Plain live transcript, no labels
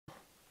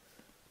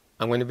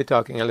I'm going to be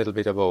talking a little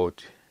bit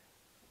about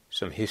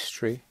some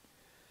history,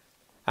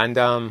 and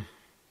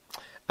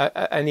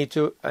I need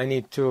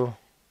to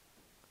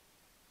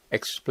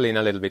explain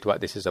a little bit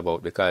what this is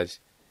about, because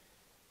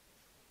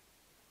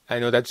I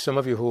know that some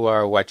of you who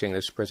are watching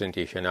this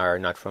presentation are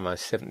not from a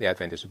Seventh-day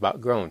Adventist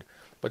background,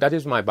 but that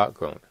is my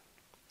background.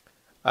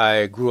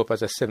 I grew up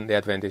as a Seventh-day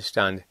Adventist,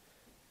 and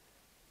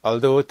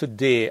although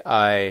today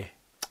I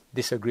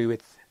disagree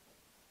with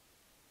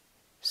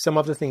some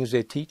of the things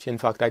they teach, in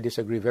fact I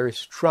disagree very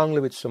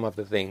strongly with some of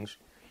the things,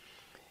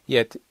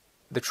 yet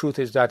the truth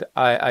is that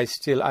I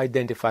still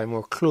identify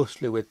more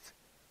closely with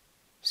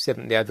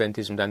Seventh-day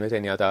Adventism than with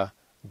any other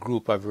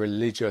group of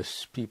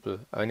religious people,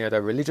 or any other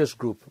religious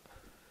group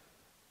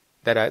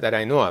that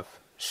I know of.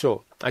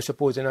 So I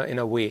suppose in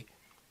a way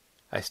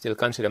I still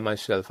consider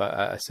myself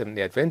a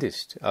Seventh-day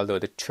Adventist, although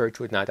the church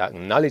would not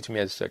acknowledge me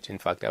as such. In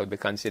fact, I would be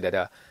considered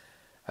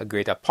a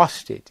great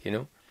apostate, you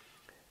know.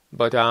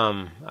 But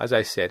as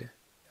I said,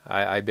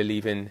 I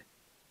believe in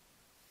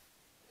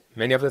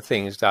many of the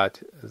things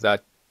that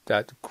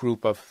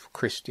group of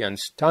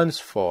Christians stands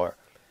for,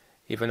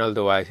 even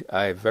although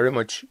I very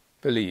much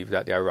believe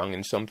that they are wrong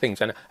in some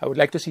things. And I would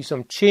like to see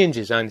some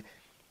changes, and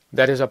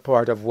that is a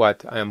part of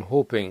what I am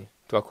hoping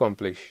to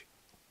accomplish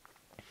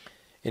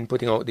in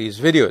putting out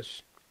these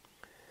videos.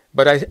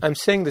 But I'm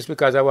saying this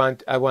because I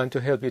want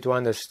to help you to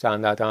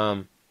understand that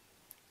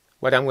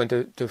what I'm going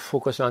to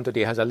focus on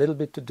today has a little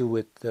bit to do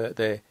with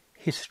the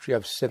history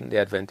of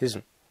Seventh-day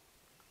Adventism.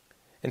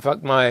 In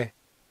fact, my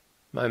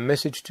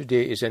message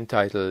today is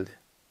entitled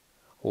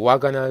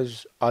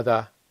Waggoner's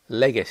Other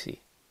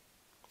Legacy.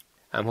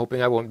 I'm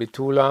hoping I won't be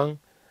too long,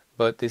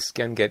 but this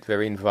can get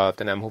very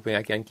involved, and I'm hoping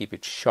I can keep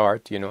it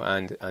short, you know,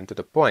 and to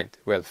the point.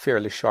 Well,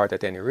 fairly short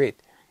at any rate.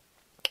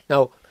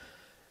 Now,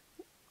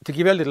 to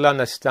give you a little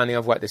understanding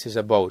of what this is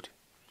about,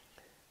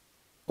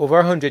 over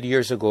 100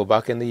 years ago,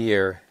 back in the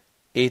year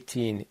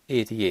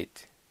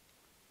 1888,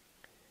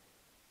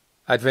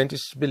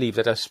 Adventists believed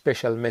that a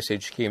special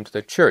message came to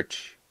the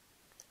church,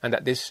 and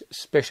that this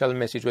special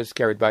message was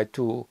carried by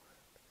two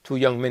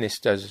young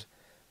ministers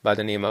by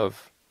the name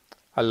of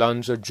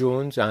Alonzo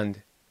Jones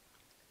and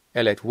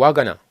Elliot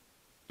Waggoner.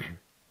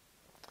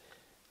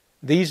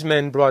 These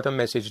men brought a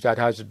message that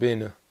has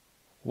been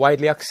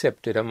widely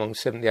accepted among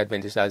Seventh-day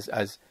Adventists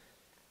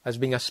as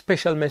being a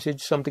special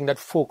message, something that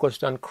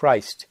focused on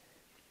Christ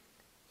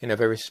in a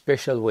very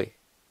special way.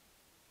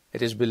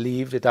 It is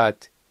believed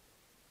that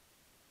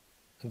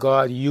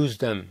God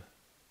used them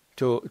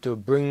to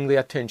bring the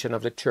attention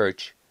of the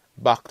church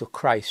back to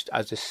Christ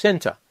as the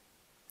center.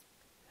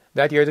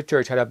 That year the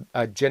church had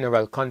a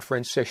general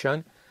conference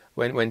session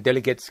when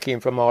delegates came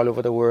from all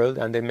over the world,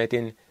 and they met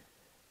in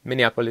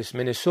Minneapolis,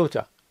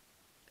 Minnesota.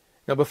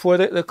 Now, before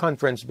the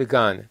conference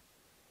began,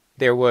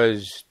 there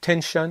was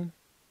tension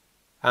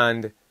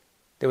and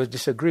there was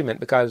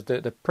disagreement, because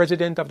the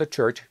president of the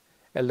church,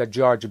 Elder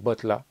George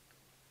Butler,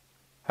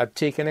 had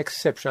taken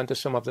exception to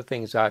some of the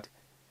things that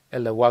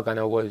Elder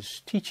Waggoner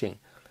was teaching.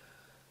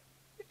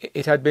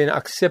 It had been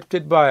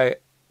accepted by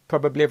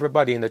probably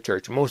everybody in the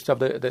church, most of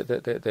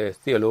the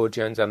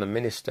theologians and the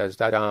ministers,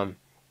 that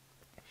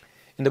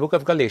in the book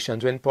of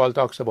Galatians, when Paul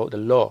talks about the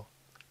law,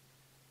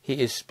 he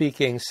is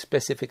speaking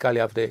specifically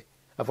of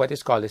what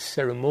is called the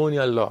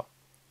ceremonial law.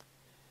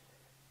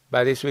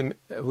 By this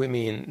we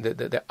mean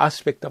the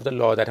aspect of the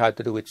law that had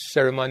to do with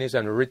ceremonies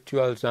and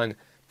rituals and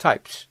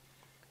types.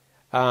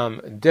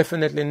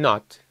 Definitely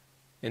not,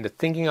 in the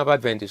thinking of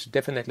Adventists,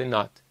 definitely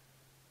not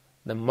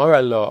the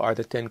moral law or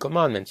the Ten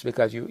Commandments,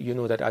 because you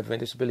know that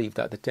Adventists believe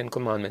that the Ten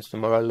Commandments, the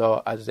moral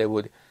law as they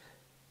would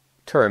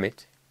term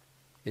it,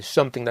 is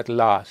something that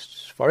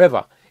lasts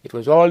forever. It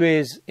was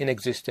always in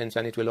existence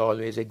and it will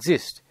always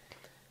exist.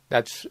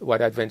 That's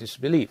what Adventists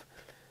believe.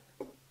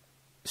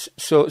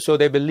 So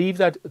they believe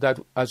that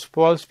as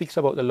Paul speaks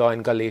about the law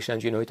in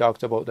Galatians, you know, he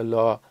talks about the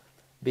law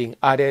being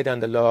added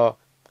and the law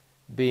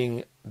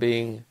being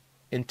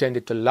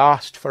intended to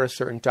last for a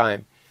certain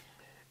time,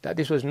 that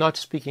this was not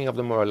speaking of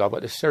the moral law,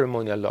 but the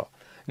ceremonial law.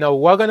 Now,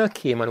 Waggoner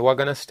came, and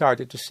Waggoner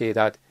started to say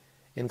that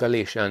in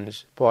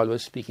Galatians, Paul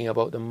was speaking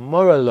about the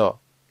moral law,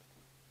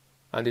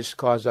 and this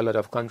caused a lot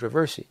of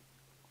controversy.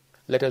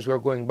 Letters were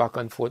going back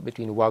and forth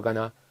between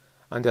Waggoner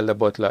and Elder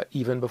Butler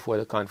even before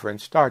the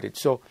conference started.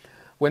 So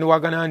when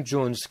Waggoner and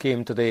Jones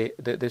came to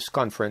this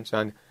conference,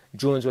 and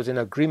Jones was in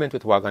agreement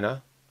with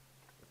Waggoner,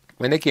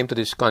 when they came to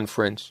this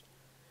conference,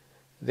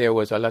 there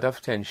was a lot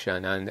of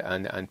tension,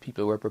 and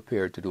people were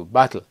prepared to do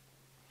battle.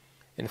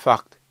 In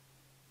fact,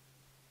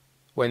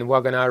 when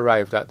Waggoner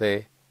arrived at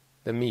the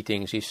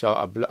meetings, he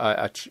saw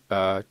a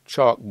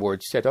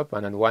chalkboard set up,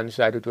 and on one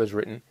side it was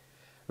written,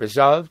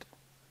 "Resolved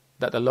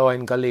that the law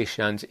in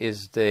Galatians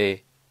is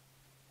the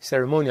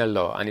ceremonial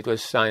law," and it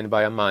was signed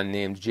by a man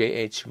named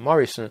J.H.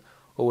 Morrison,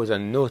 who was a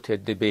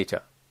noted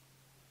debater.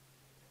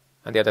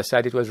 On the other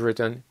side it was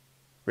written,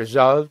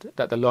 "Resolved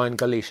that the law in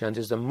Galatians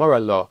is the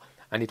moral law,"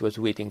 and it was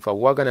waiting for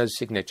Waggoner's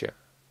signature.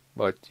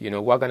 But, you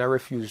know, Waggoner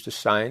refused to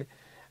sign,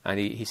 and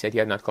he said he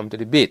had not come to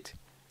debate.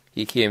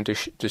 He came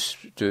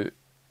to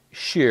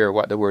share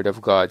what the Word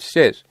of God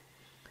says.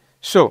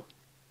 So,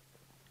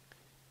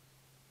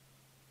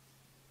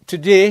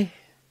 Today,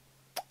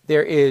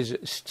 there is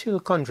still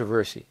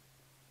controversy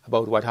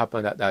about what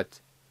happened at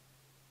that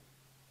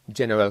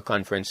General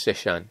Conference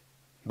session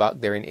back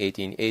there in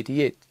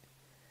 1888.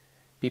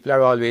 People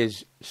are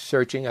always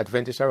searching,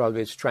 Adventists are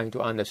always trying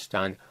to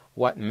understand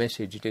what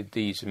message did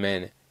these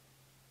men,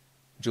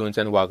 Jones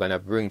and Waggoner,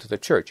 bring to the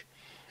church.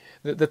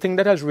 The thing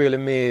that has really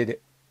made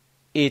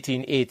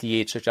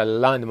 1888 such a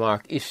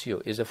landmark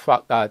issue is the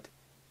fact that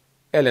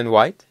Ellen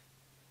White,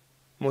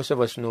 most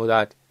of us know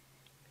that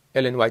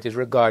Ellen White is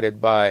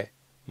regarded by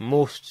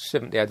most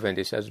Seventh-day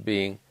Adventists as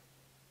being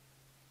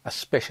a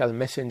special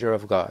messenger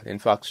of God. In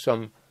fact,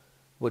 some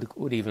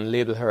would even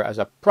label her as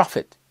a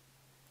prophet.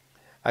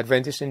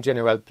 Adventists in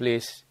general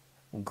place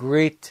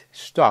great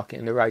stock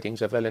in the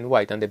writings of Ellen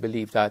White, and they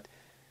believe that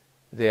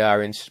they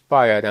are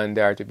inspired and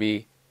they are to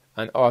be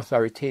an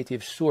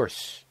authoritative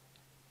source.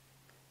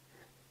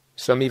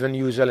 Some even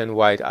use Ellen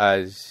White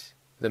as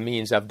the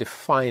means of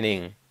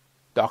defining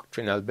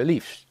doctrinal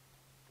beliefs.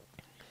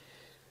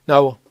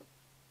 Now,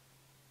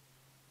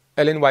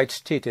 Ellen White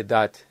stated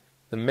that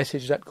the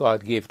message that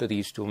God gave to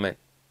these two men,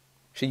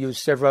 she used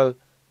several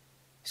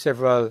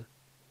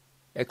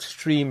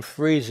extreme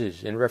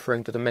phrases in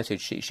referring to the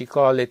message. She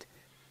called it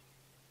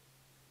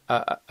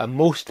a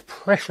most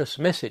precious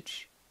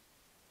message.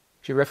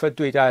 She referred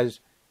to it as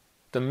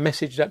the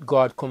message that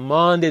God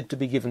commanded to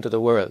be given to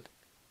the world.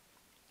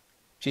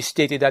 She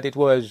stated that it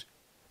was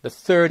the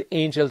third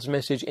angel's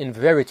message in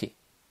verity.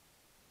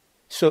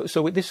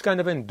 So with this kind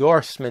of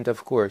endorsement,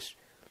 of course,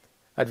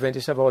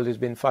 Adventists have always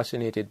been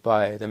fascinated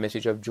by the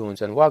message of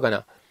Jones and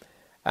Waggoner,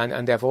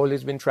 and they have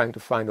always been trying to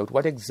find out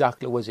what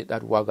exactly was it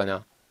that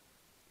Waggoner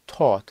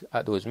taught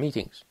at those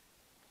meetings.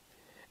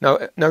 Now,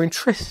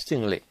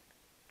 interestingly,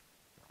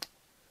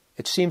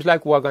 it seems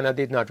like Waggoner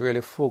did not really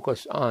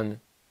focus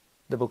on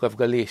the book of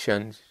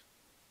Galatians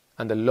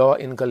and the law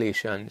in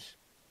Galatians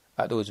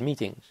at those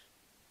meetings.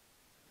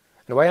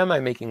 And why am I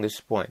making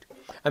this point?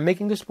 I'm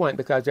making this point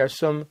because there are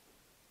some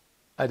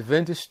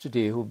Adventists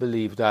today who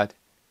believe that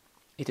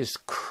it is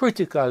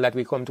critical that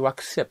we come to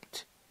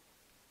accept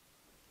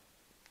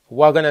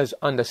Waggoner's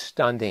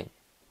understanding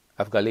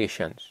of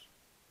Galatians.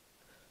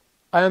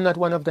 I am not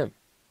one of them.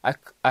 I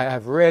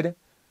have read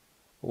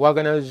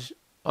Waggoner's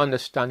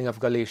understanding of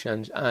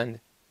Galatians,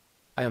 and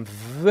I am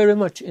very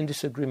much in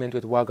disagreement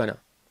with Waggoner.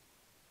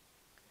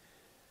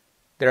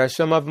 There are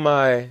some of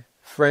my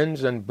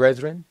friends and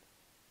brethren,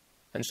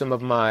 and some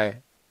of my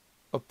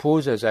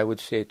opposers, I would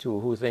say too,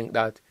 who think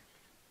that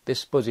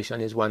this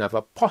position is one of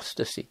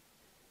apostasy.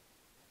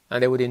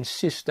 And they would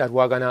insist that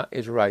Waggoner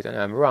is right and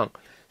I'm wrong.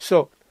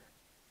 So,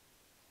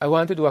 I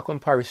want to do a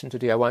comparison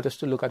today. I want us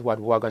to look at what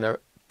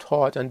Waggoner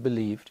taught and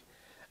believed,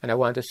 and I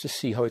want us to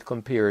see how it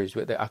compares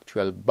with the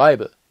actual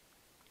Bible.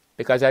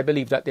 Because I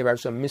believe that there are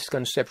some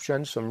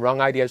misconceptions, some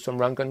wrong ideas, some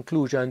wrong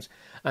conclusions,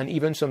 and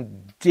even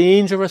some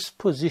dangerous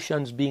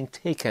positions being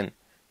taken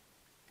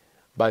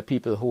by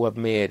people who have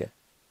made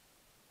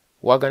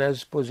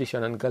Waggoner's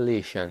position on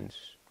Galatians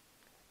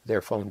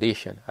their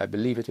foundation. I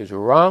believe it is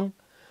wrong,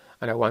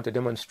 and I want to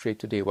demonstrate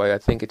today why I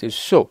think it is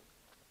so.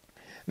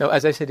 Now,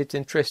 as I said, it's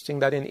interesting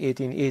that in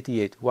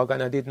 1888,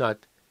 Waggoner did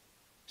not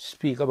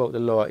speak about the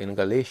law in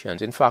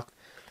Galatians. In fact,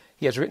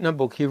 he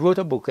wrote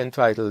a book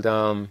entitled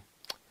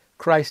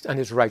Christ and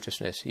His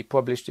Righteousness. He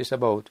published this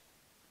about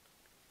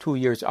 2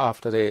 years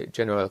after the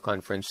General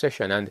Conference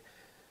session, and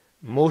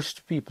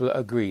most people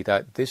agree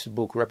that this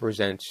book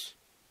represents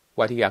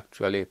what he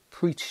actually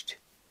preached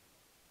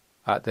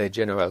at the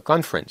General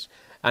Conference.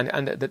 And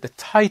the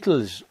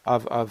titles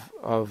of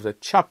the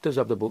chapters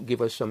of the book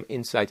give us some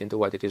insight into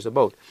what it is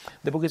about.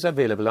 The book is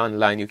available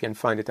online. You can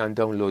find it and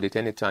download it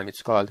anytime.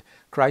 It's called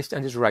Christ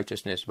and His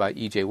Righteousness by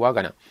E.J.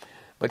 Waggoner.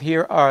 But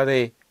here are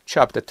the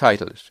chapter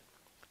titles.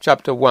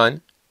 Chapter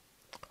 1,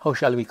 How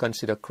Shall We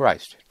Consider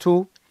Christ?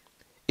 2,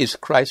 Is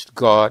Christ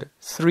God?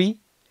 3,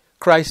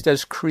 Christ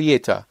as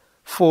Creator.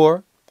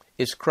 4,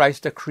 Is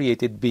Christ a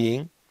created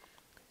being?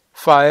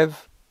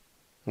 5,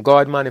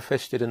 God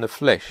manifested in the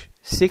flesh.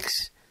 6,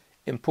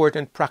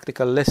 Important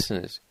practical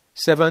lessons.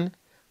 7,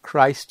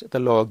 Christ the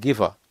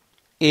lawgiver.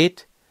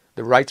 8,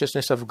 the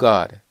righteousness of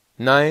God.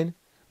 9,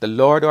 the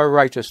Lord our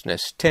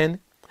righteousness.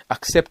 10,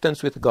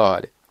 acceptance with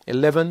God.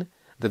 11,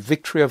 the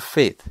victory of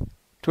faith.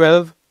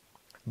 12,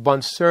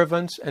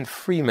 bondservants and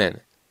freemen.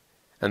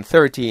 And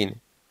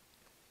 13,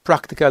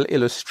 practical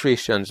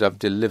illustrations of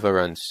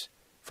deliverance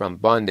from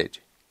bondage.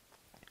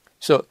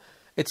 So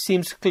it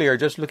seems clear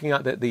just looking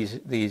at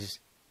these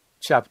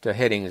chapter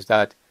headings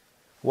that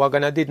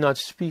Waggoner did not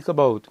speak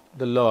about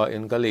the law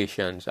in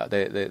Galatians at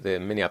the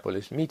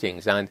Minneapolis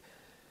meetings, and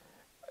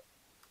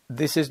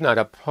this is not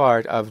a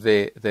part of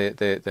the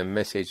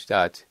message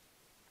that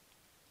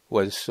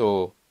was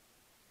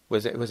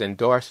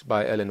endorsed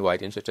by Ellen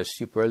White in such a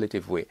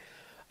superlative way.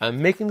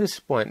 I'm making this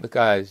point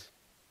because,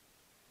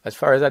 as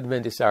far as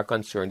Adventists are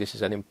concerned, this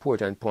is an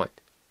important point.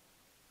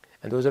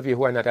 And those of you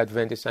who are not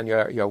Adventists and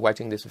you're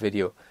watching this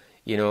video,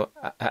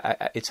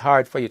 it's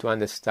hard for you to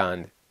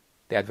understand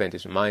the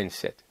Adventist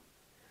mindset.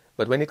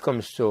 But when it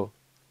comes to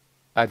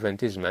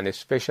Adventism, and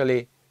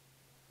especially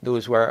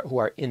those who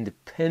are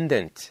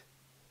independent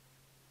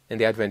in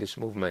the Adventist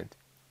movement,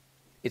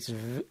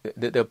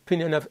 the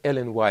opinion of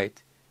Ellen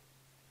White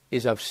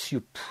is of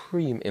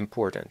supreme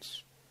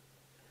importance.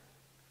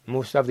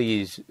 Most of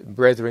these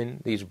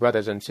brethren, these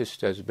brothers and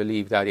sisters,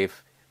 believe that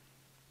if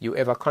you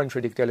ever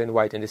contradict Ellen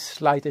White in the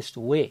slightest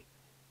way,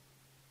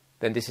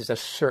 then this is a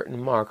certain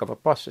mark of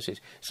apostasy.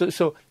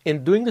 So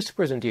in doing this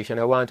presentation,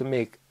 I want to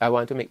make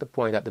the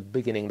point at the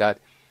beginning that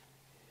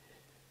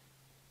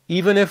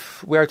even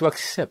if we are to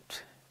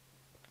accept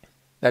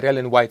that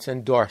Ellen White's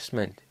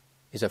endorsement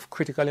is of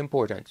critical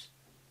importance,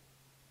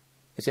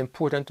 it's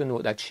important to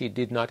note that she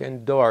did not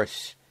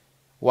endorse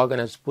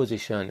Waggoner's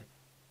position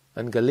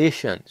on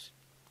Galatians.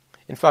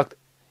 In fact,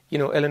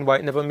 Ellen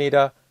White never made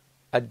a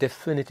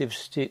definitive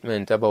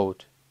statement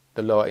about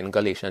the law in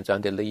Galatians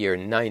until the year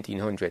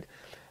 1900.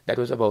 That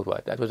was about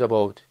what? That was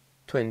about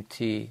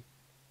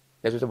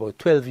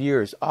 12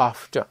 years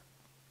after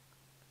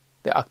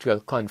the actual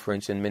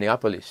conference in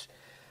Minneapolis.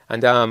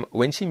 And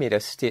when she made a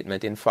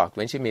statement,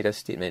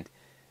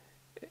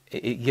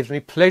 it gives me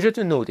pleasure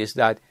to notice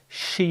that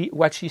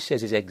what she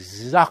says is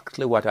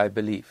exactly what I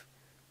believe.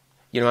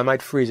 I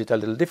might phrase it a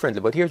little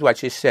differently, but here's what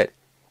she said.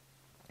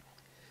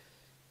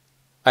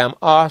 I am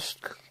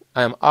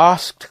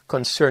asked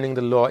concerning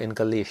the law in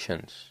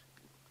Galatians,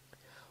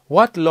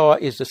 what law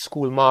is the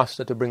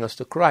schoolmaster to bring us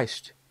to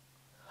Christ?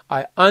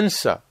 I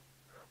answer,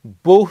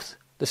 both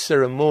the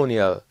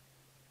ceremonial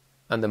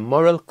and the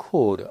moral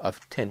code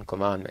of 10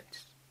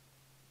 commandments.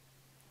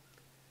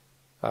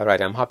 All right,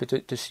 I'm happy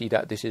to see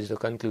that this is the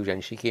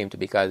conclusion she came to,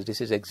 because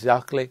this is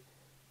exactly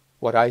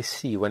what I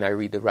see when I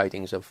read the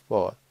writings of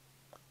Paul.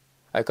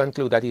 I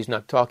conclude that he's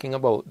not talking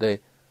about the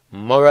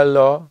moral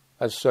law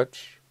as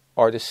such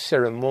or the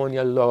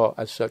ceremonial law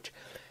as such.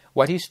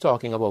 What he's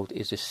talking about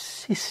is the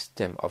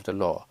system of the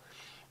law.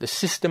 The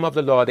system of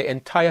the law, the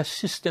entire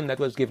system that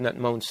was given at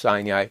Mount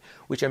Sinai,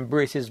 which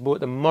embraces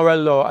both the moral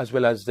law as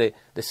well as the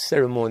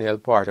ceremonial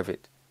part of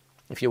it,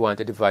 if you want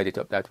to divide it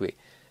up that way.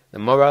 The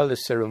moral, the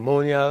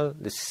ceremonial,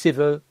 the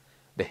civil,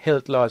 the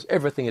health laws,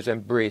 everything is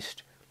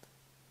embraced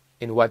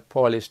in what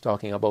Paul is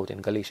talking about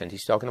in Galatians.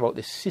 He's talking about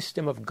the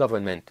system of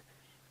government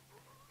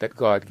that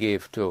God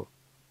gave to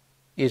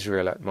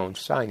Israel at Mount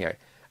Sinai.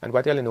 And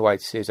what Ellen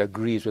White says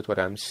agrees with what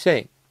I'm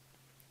saying.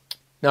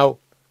 Now,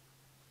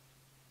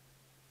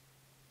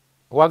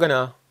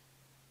 Waggoner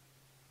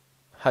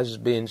has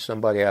been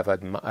somebody I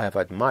have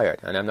admired,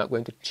 and I'm not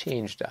going to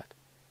change that,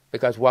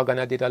 because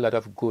Waggoner did a lot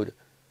of good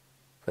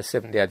for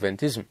Seventh-day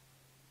Adventism.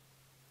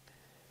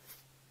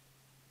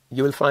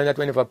 You will find that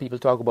whenever people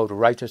talk about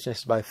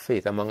righteousness by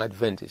faith among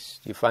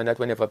Adventists, you find that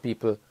whenever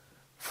people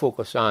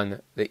focus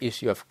on the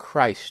issue of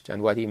Christ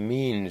and what he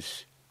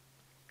means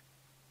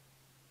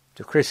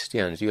to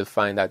Christians, you'll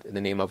find that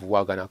the name of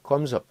Waggoner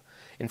comes up.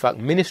 In fact,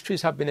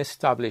 ministries have been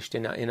established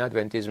in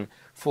Adventism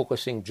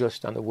focusing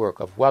just on the work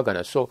of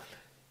Waggoner. So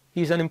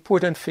he's an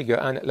important figure,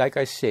 and like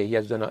I say, he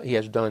has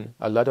done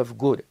a lot of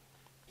good.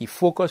 He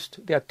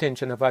focused the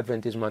attention of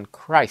Adventism on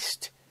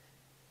Christ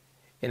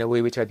in a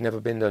way which had never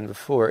been done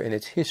before in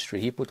its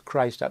history. He put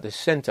Christ at the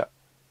center.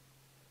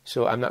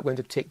 So I'm not going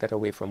to take that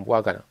away from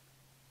Waggoner.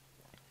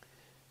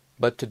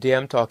 But today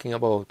I'm talking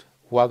about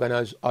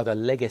Waggoner's other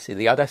legacy,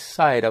 the other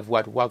side of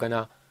what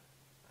Waggoner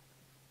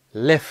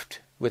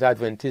left with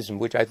Adventism,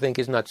 which I think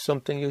is not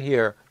something you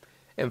hear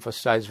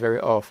emphasized very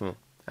often,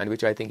 and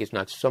which I think is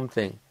not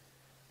something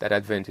that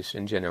Adventists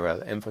in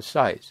general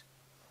emphasize,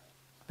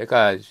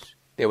 because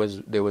there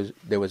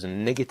was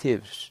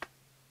negatives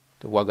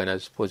to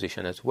Waggoner's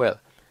position as well.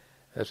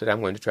 That's what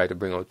I'm going to try to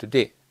bring out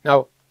today.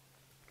 Now,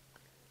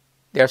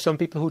 there are some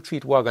people who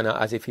treat Waggoner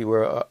as if he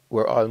were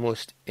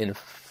almost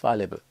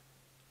infallible.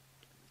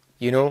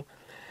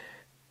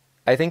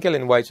 I think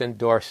Ellen White's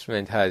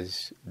endorsement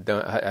has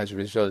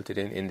resulted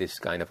in this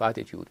kind of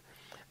attitude.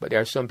 But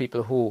there are some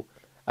people who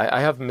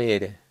I have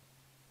made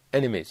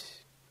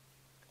enemies.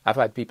 I've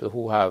had people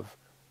who have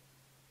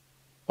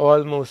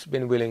almost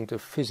been willing to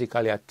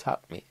physically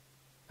attack me.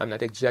 I'm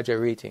not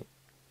exaggerating.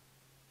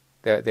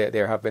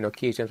 There have been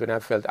occasions when I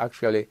felt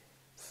actually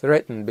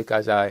threatened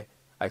because I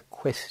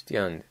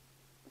questioned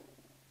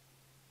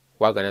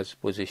Waggoner's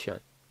position.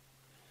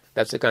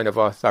 That's the kind of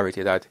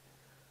authority that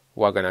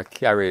Waggoner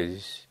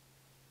carries.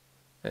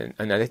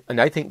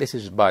 And I think this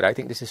is bad. I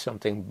think this is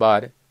something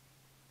bad.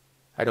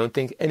 I don't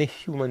think any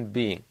human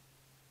being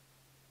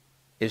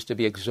is to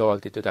be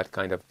exalted to that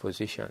kind of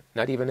position.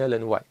 Not even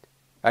Ellen White.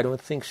 I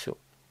don't think so.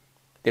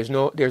 There's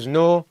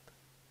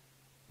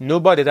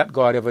nobody that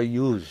God ever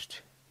used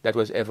that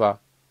was ever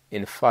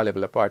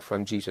infallible apart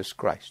from Jesus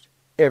Christ.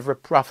 Every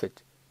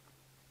prophet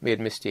made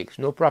mistakes.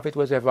 No prophet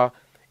was ever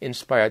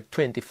inspired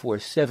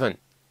 24/7.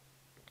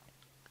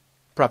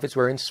 Prophets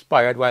were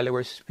inspired while they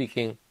were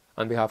speaking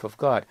on behalf of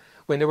God.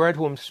 When they were at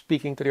home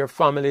speaking to their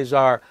families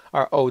or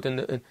out in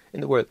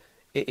the world,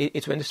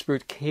 it's when the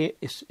Spirit came,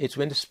 it's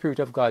when the Spirit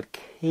of God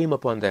came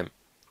upon them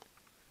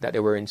that they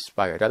were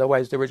inspired.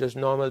 Otherwise, they were just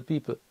normal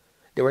people.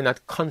 They were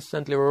not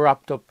constantly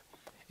wrapped up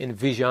in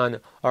vision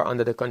or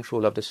under the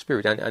control of the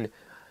Spirit. And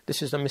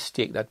this is a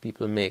mistake that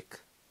people make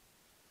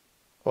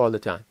all the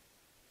time.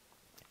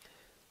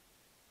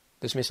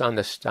 This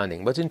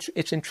misunderstanding. But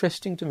it's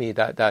interesting to me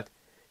that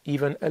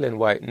even Ellen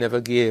White never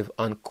gave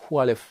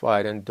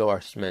unqualified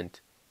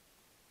endorsement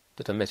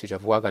to the message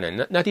of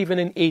Waggoner, not even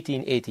in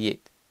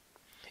 1888.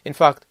 In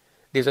fact,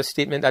 there's a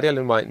statement that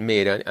Ellen White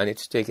made, and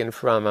it's taken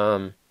from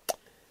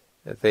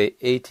the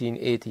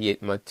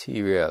 1888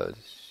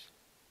 materials.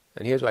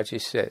 And here's what she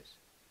says.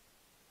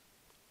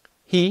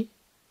 He,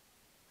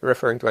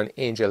 referring to an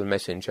angel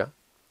messenger,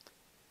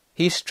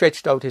 he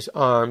stretched out his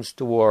arms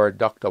toward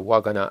Dr.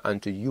 Waggoner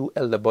and to you,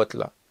 Elder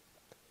Butler,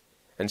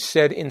 and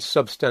said in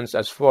substance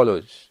as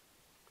follows: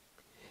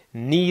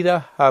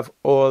 neither have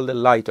all the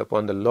light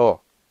upon the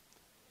law,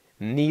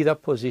 neither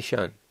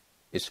position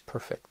is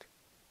perfect.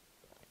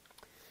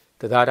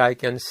 To that I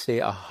can say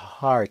a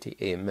hearty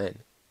amen.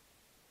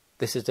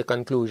 This is the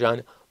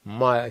conclusion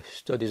my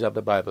studies of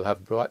the Bible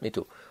have brought me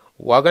to.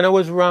 Waggoner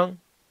was wrong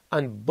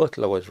and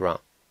Butler was wrong.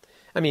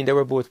 I mean, they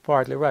were both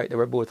partly right. They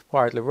were both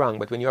partly wrong.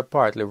 But when you're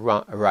partly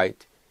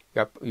right,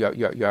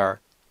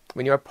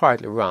 when you're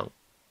partly wrong,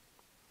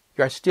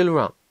 you're still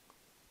wrong.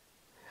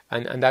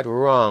 And that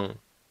wrong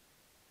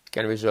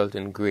can result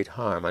in great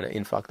harm. And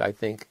in fact, I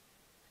think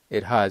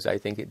it has. I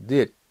think it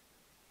did.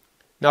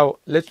 Now,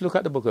 let's look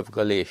at the book of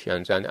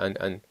Galatians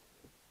and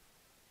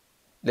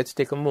let's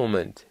take a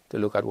moment to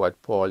look at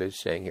what Paul is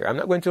saying here. I'm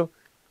not going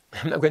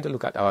to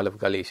look at all of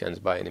Galatians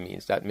by any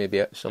means. That may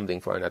be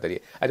something for another day.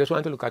 I just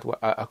want to look at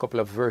a couple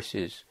of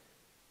verses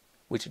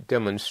which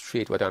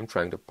demonstrate what I'm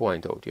trying to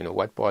point out,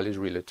 what Paul is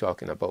really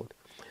talking about.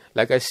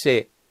 Like I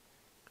say,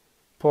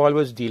 Paul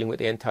was dealing with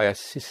the entire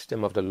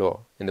system of the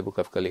law in the book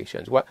of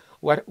Galatians. What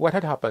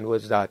had happened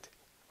was that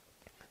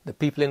the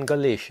people in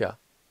Galatia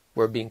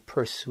were being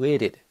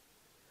persuaded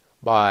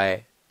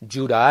by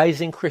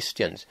Judaizing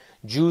Christians.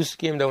 Jews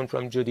came down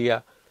from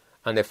Judea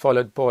and they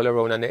followed Paul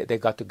around, and they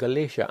got to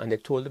Galatia, and they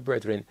told the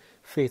brethren,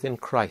 faith in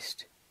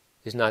Christ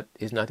is not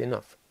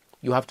enough.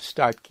 You have to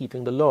start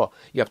keeping the law.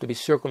 You have to be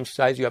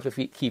circumcised. You have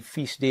to keep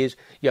feast days.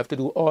 You have to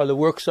do all the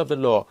works of the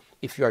law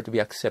if you are to be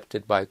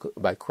accepted by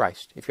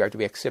Christ, if you are to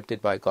be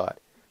accepted by God.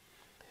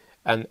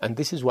 And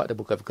this is what the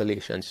book of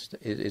Galatians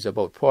is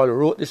about. Paul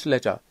wrote this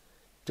letter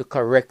to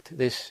correct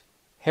this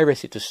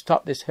heresy, to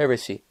stop this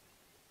heresy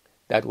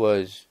that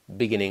was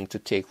beginning to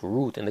take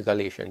root in the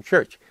Galatian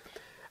church.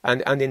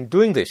 And in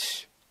doing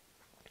this,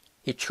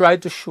 he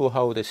tried to show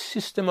how the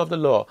system of the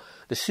law,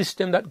 the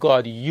system that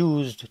God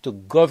used to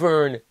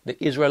govern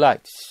the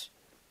Israelites,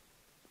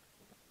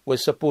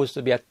 was supposed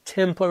to be a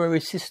temporary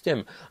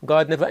system.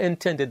 God never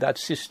intended that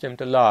system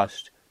to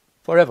last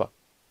forever.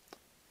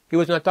 He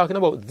was not talking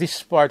about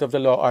this part of the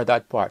law or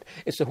that part.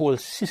 It's the whole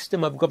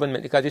system of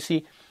government. Because you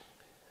see,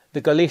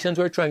 the Galatians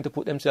were trying to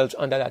put themselves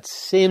under that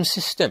same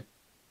system.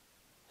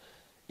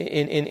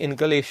 In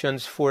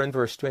Galatians 4 and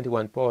verse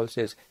 21, Paul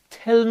says,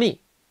 tell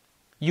me,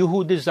 you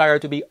who desire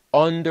to be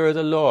under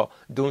the law,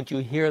 don't you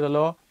hear the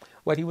law?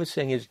 What he was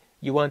saying is,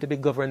 you want to be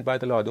governed by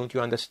the law. Don't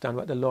you understand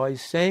what the law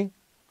is saying?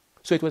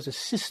 So it was a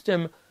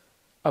system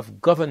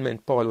of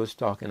government Paul was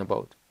talking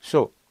about.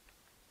 So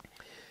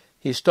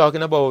he's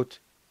talking about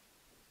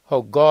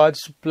how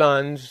God's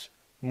plans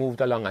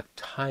moved along a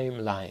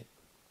timeline.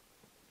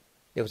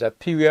 There was a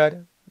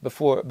period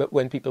but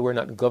when people were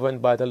not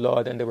governed by the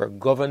law, then they were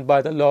governed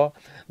by the law.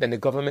 Then the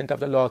government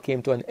of the law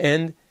came to an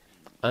end,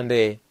 and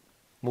they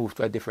moved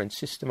to a different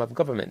system of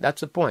government.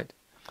 That's the point.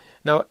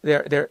 Now,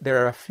 there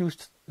are a few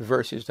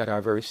verses that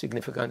are very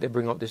significant. They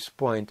bring out this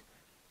point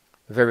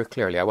very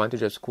clearly. I want to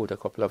just quote a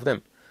couple of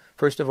them.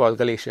 First of all,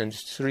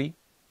 Galatians 3,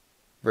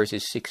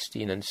 verses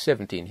 16 and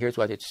 17. Here's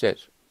what it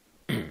says.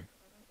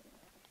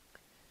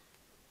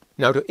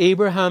 Now to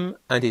Abraham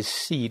and his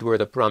seed were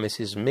the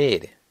promises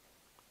made.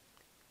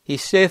 He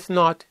saith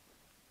not,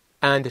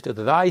 and to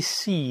thy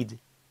seed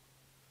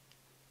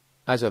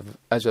as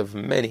of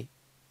many,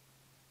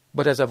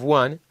 but as of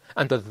one,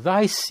 and to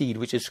thy seed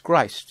which is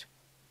Christ.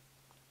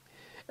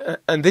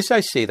 And this I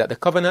say, that the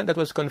covenant that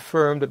was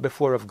confirmed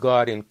before of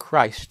God in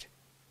Christ,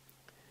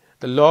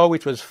 the law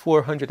which was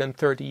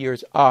 430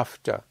 years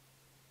after,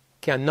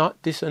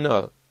 cannot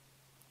disannul,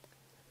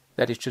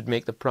 that it should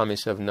make the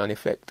promise of none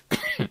effect.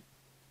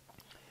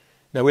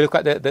 Now we look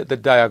at the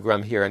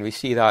diagram here, and we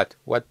see that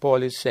what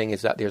Paul is saying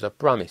is that there's a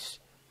promise.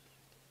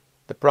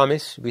 The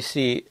promise, we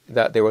see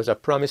that there was a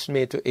promise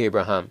made to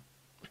Abraham.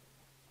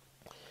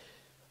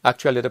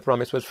 Actually, the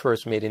promise was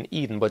first made in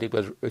Eden, but it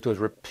was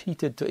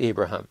repeated to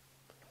Abraham.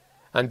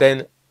 And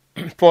then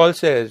Paul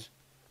says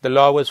the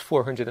law was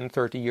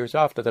 430 years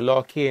after. The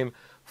law came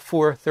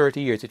for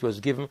 30 years. It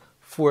was given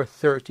for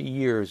 30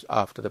 years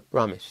after the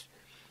promise.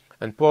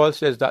 And Paul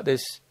says that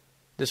this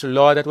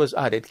law that was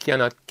added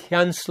cannot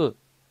cancel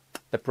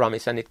the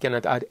promise, and it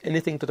cannot add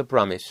anything to the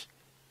promise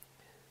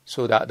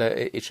so that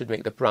it should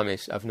make the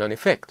promise of none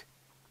effect.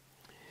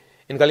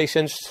 In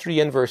Galatians 3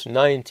 and verse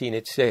 19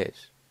 it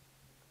says,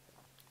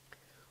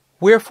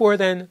 wherefore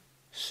then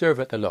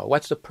serveth the law?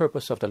 What's the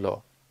purpose of the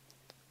law?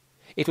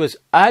 It was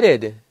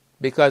added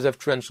because of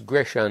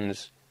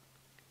transgressions,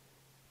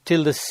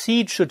 till the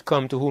seed should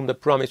come to whom the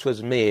promise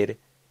was made,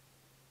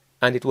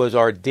 and it was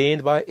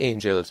ordained by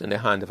angels in the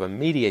hand of a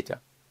mediator.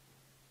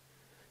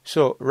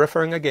 So,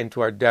 referring again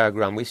to our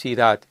diagram, we see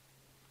that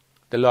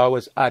the law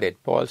was added.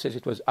 Paul says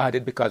it was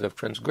added because of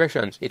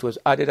transgressions. It was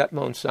added at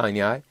Mount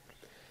Sinai.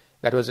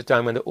 That was the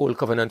time when the Old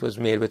Covenant was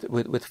made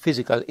with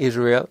physical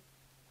Israel.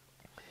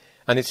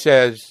 And it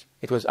says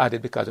it was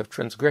added because of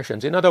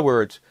transgressions. In other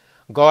words,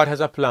 God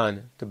has a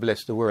plan to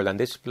bless the world, and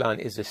this plan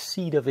is the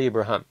seed of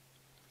Abraham,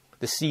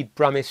 the seed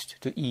promised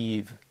to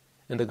Eve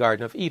in the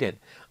Garden of Eden.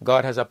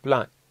 God has a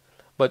plan.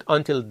 But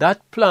until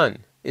that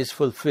plan is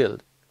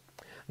fulfilled,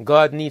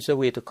 God needs a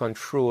way to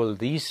control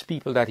these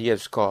people that he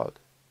has called.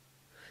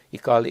 He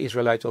called the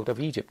Israelites out of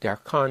Egypt. They are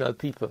carnal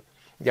people.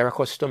 They are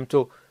accustomed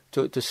to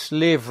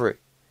slavery.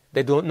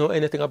 They don't know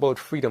anything about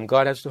freedom.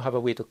 God has to have a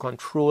way to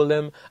control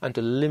them and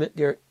to limit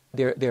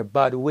their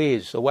bad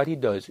ways. So what he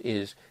does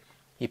is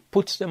he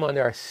puts them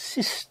under a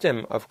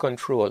system of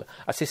control,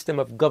 a system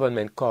of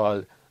government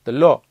called the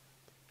law.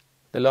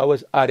 The law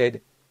was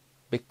added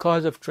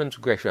because of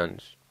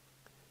transgressions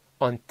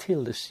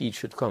until the seed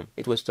should come.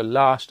 It was to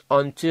last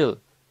until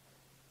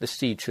the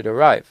seed should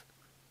arrive.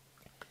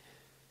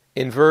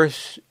 In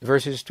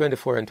verses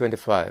 24 and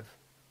 25,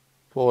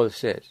 Paul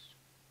says,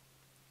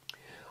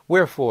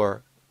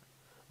 "Wherefore,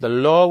 the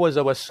law was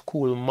our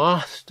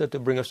schoolmaster to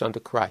bring us unto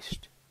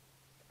Christ,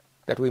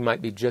 that we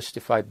might be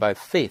justified by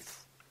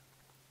faith.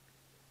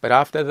 But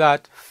after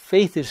that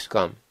faith is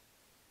come,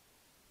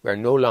 we are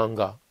no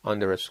longer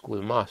under a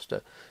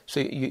schoolmaster." So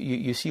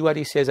you see what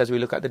he says as we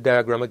look at the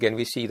diagram again.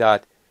 We see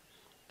that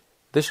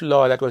this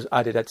law that was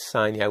added at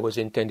Sinai was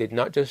intended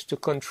not just to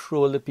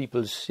control the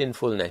people's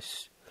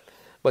sinfulness,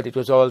 but it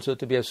was also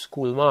to be a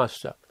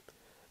schoolmaster.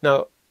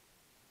 Now,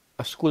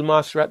 a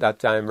schoolmaster at that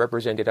time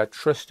represented a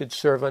trusted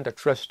servant, a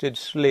trusted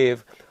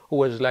slave who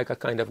was like a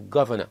kind of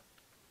governor.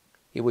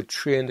 He would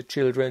train the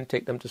children,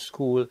 take them to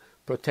school,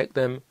 protect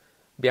them,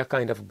 be a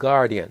kind of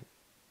guardian.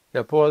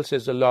 Now, Paul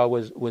says the law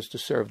was to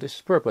serve this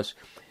purpose.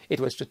 It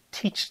was to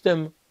teach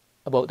them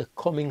about the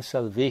coming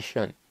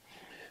salvation,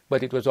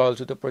 but it was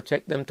also to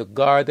protect them, to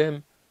guard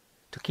them,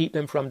 to keep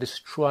them from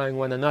destroying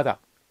one another.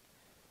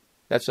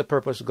 That's the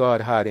purpose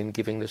God had in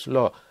giving this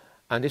law.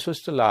 And this was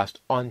to last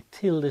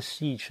until the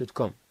seed should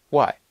come.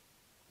 Why?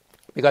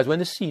 Because when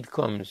the seed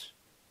comes,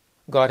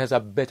 God has a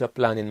better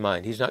plan in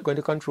mind. He's not going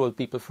to control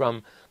people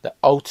from the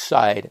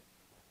outside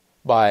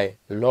by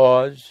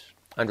laws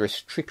and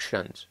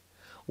restrictions.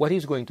 What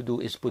he's going to do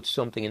is put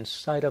something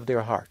inside of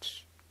their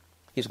hearts.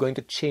 He's going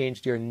to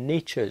change their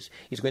natures.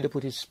 He's going to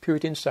put his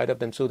spirit inside of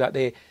them so that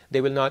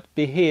they will not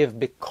behave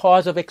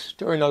because of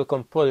external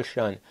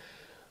compulsion,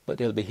 but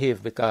they'll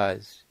behave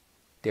because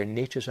their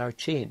natures are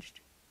changed.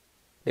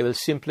 They will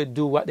simply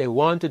do what they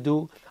want to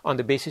do on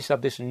the basis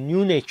of this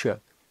new nature.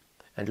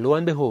 And lo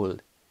and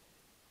behold,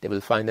 they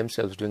will find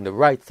themselves doing the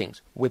right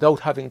things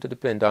without having to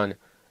depend on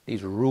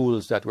these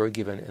rules that were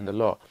given in the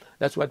law.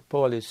 That's what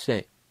Paul is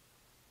saying.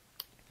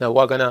 Now,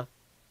 Waggoner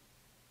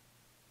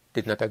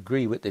did not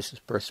agree with this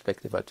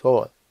perspective at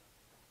all.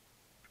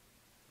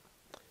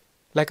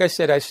 Like I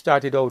said, I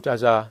started out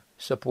as a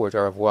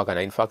supporter of Waggoner.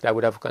 In fact, I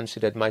would have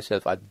considered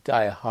myself a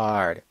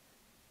die-hard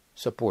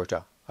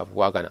supporter of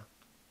Waggoner.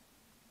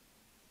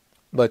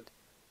 But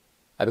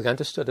I began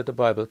to study the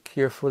Bible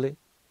carefully.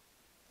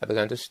 I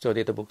began to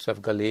study the books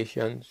of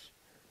Galatians,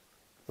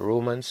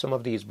 Romans, some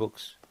of these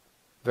books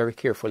very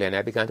carefully, and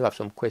I began to have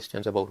some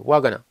questions about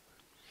Waggoner.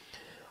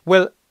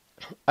 Well,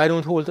 I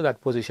don't hold to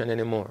that position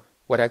anymore.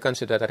 What I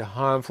consider that a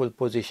harmful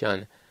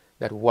position,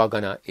 that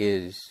Waggoner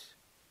is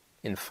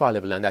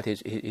infallible and that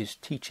his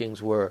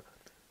teachings were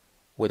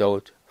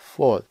without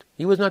fault.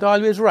 He was not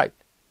always right.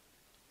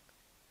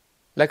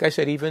 Like I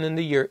said, even in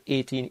the year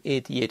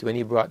 1888, when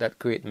he brought that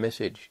great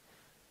message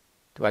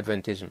to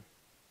Adventism,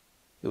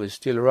 he was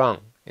still wrong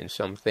in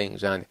some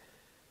things, and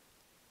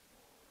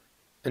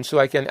so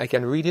I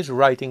can read his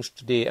writings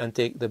today and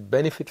take the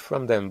benefit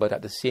from them, but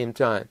at the same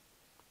time,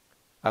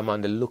 I'm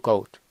on the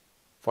lookout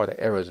for the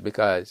errors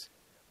because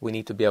we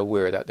need to be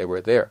aware that they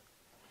were there.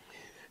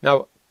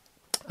 Now,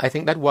 I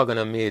think that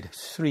Waggoner made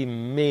 3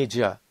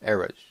 major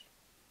errors.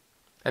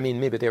 I mean,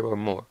 maybe there were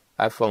more.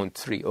 I've found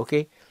 3,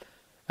 okay?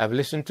 I've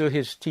listened to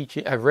his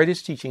teaching, I've read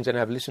his teachings, and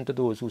I've listened to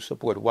those who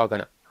support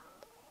Waggoner.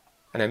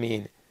 And I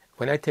mean,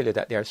 when I tell you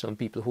that there are some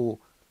people who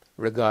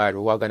regard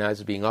Waggoner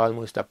as being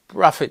almost a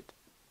prophet,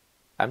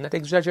 I'm not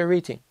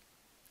exaggerating.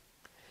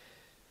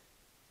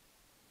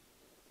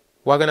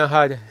 Waggoner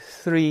had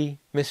 3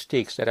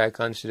 mistakes that I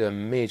consider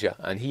major,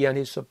 and he and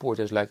his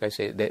supporters, like I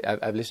say,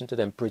 I've listened to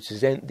them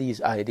present these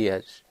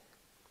ideas.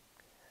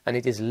 And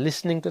it is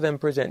listening to them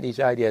present these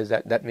ideas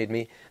that made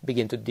me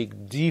begin to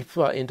dig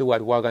deeper into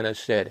what Waggoner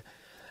said.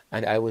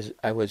 And I was,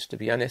 to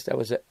be honest,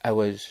 I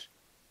was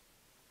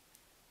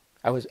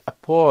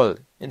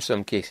appalled in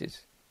some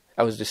cases.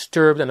 I was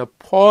disturbed and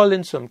appalled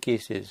in some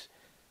cases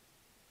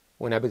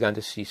when I began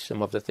to see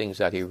some of the things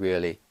that he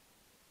really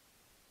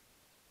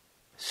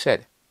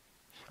said.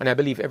 And I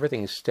believe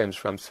everything stems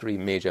from 3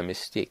 major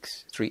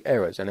mistakes, 3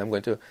 errors. And I'm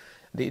going to,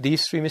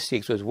 these 3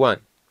 mistakes was 1.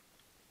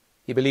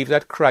 He believed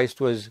that Christ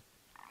was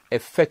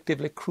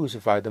effectively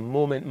crucified the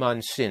moment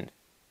man sinned.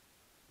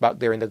 back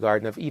there in the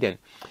Garden of Eden.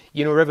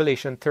 You know,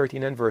 Revelation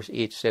 13 and verse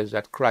 8 says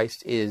that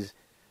Christ is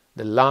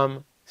the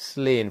Lamb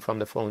slain from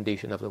the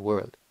foundation of the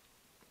world.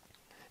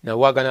 Now,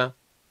 Waggoner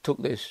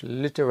took this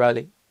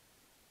literally,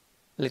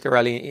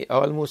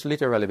 almost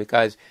literally,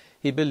 because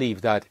he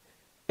believed that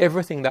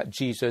everything that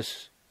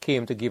Jesus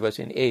came to give us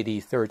in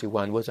AD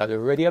 31 was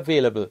already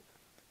available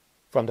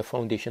from the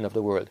foundation of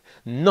the world.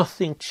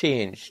 Nothing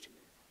changed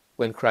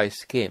when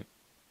Christ came.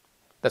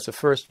 That's the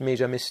first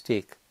major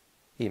mistake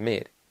he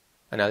made.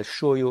 And I'll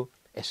show you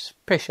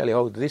especially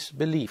how this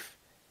belief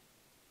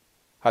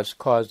has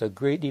caused a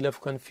great deal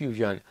of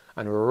confusion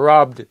and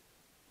robbed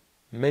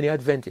many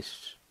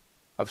Adventists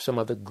of some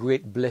of the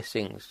great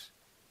blessings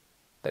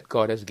that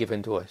God has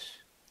given to us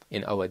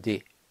in our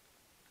day.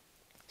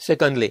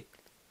 Secondly,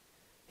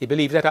 he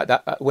believed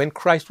that when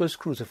Christ was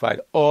crucified,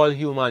 all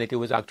humanity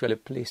was actually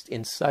placed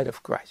inside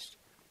of Christ.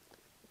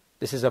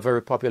 This is a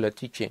very popular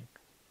teaching,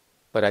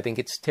 but I think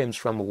it stems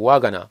from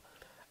Waggoner,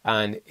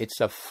 and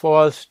it's a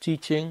false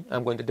teaching.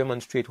 I'm going to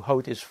demonstrate how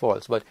it is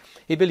false. But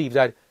he believed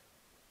that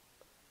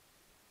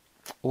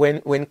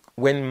when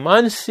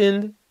man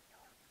sinned,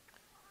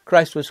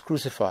 Christ was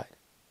crucified.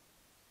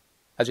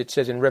 As it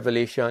says in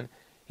Revelation,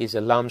 he's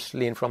a lamb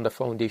slain from the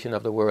foundation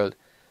of the world.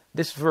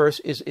 This verse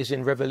is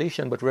in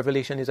Revelation, but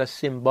Revelation is a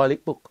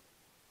symbolic book.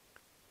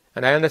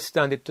 And I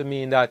understand it to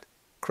mean that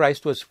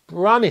Christ was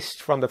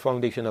promised from the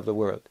foundation of the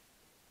world.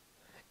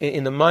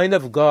 In the mind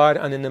of God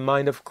and in the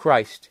mind of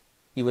Christ,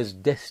 he was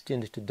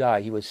destined to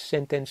die. He was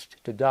sentenced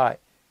to die.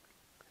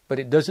 But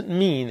it doesn't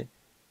mean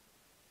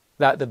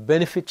that the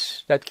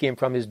benefits that came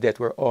from his death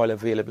were all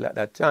available at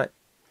that time.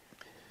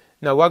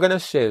 Now, Waggoner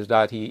says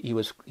that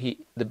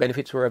the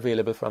benefits were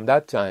available from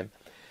that time.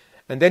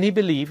 And then he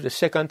believed, the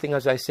second thing,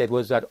 as I said,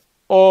 was that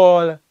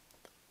all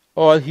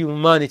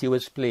humanity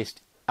was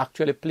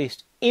actually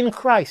placed in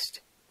Christ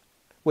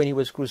when he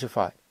was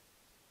crucified.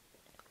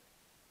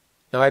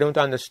 Now, I don't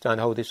understand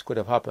how this could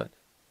have happened.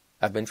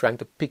 I've been trying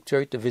to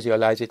picture it, to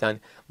visualize it, and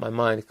my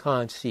mind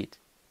can't see it.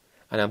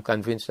 And I'm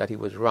convinced that he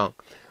was wrong.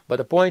 But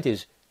the point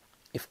is,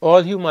 if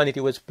all humanity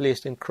was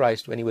placed in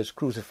Christ when he was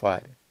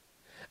crucified,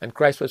 and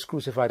Christ was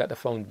crucified at the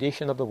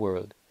foundation of the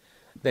world,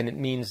 then it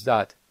means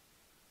that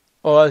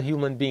all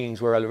human beings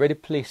were already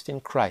placed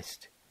in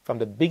Christ. From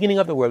the beginning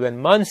of the world,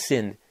 when man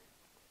sinned,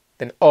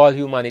 then all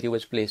humanity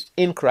was placed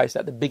in Christ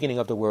at the beginning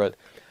of the world.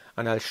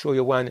 And I'll show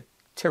you one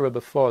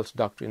terrible false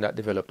doctrine that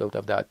developed out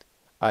of that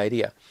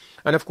idea.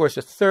 And of course,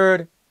 the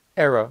third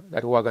error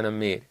that Waggoner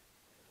made,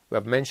 we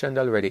have mentioned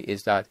already,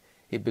 is that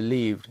he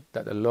believed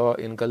that the law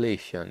in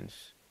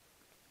Galatians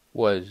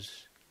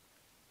was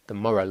the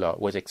moral law,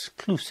 was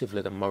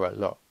exclusively the moral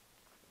law.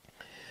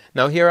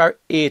 Now, here are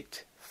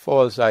 8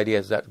 false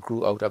ideas that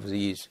grew out of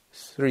these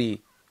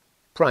 3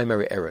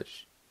 primary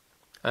errors.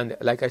 And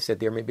like I said,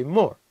 there may be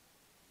more,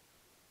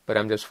 but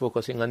I'm just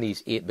focusing on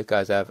these 8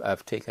 because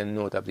I've taken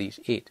note of these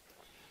 8.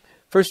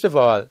 First of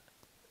all,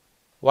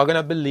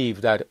 Waggoner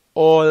believed that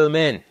all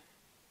men,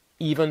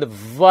 even the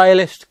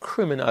vilest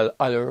criminal,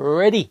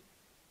 already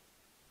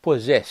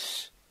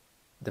possess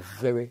the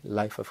very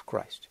life of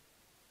Christ.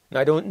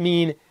 Now, I don't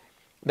mean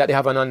that they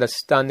have an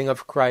understanding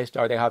of Christ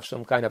or they have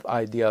some kind of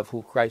idea of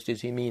who Christ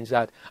is. He means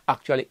that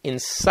actually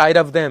inside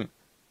of them,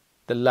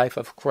 the life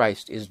of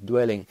Christ is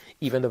dwelling,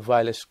 even the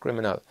vilest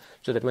criminal.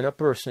 So that when a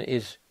person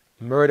is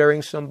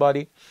murdering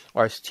somebody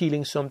or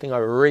stealing something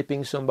or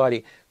raping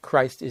somebody,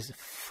 Christ is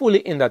fully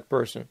in that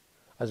person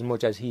as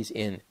much as he's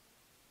in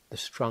the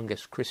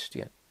strongest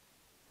Christian.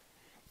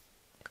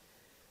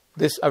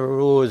 This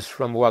arose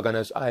from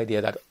Waggoner's idea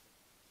that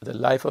the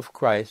life of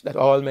Christ, that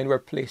all men were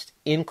placed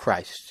in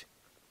Christ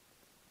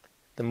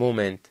the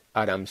moment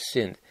Adam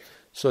sinned.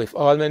 So if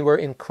all men were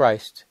in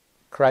Christ,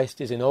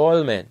 Christ is in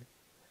all men,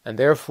 and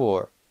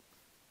therefore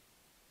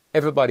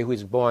everybody who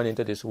is born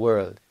into this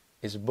world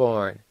is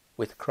born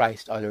with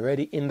Christ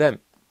already in them.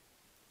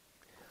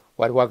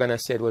 What Waggoner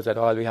said was that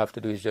all we have to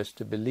do is just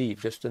to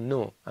believe, just to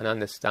know and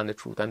understand the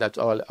truth, and that's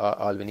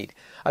all we need.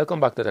 I'll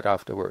come back to that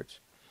afterwards.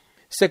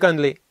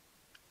 Secondly,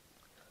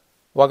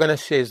 Waggoner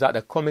says that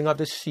the coming of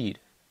the seed,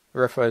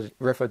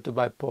 referred to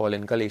by Paul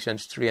in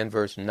Galatians 3 and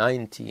verse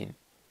 19,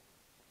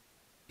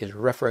 is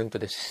referring to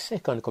the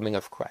second coming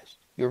of Christ.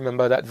 You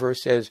remember that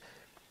verse says,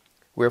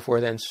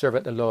 "Wherefore then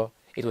serveth the law,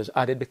 it was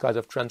added because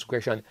of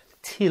transgression,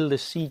 till the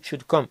seed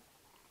should come."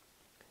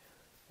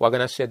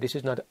 Waggoner said this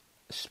is not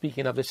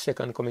speaking of the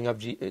second coming of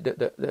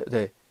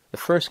the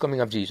first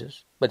coming of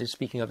Jesus, but it's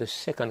speaking of the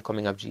second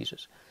coming of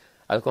Jesus.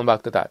 I'll come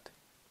back to that.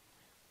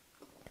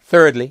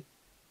 Thirdly,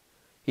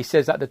 he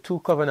says that the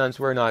 2 covenants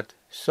were not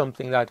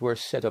something that were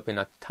set up in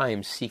a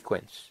time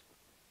sequence.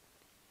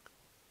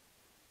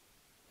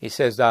 He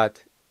says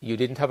that you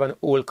didn't have an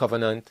old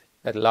covenant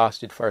that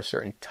lasted for a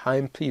certain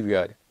time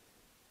period,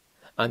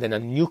 and then a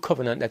new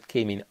covenant that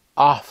came in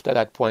after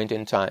that point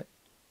in time.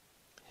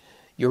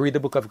 You read the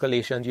book of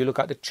Galatians, you look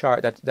at the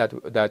chart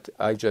that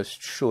I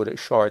just showed a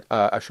short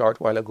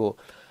while ago,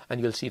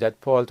 and you'll see that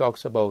Paul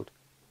talks about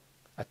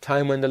a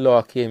time when the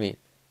law came in,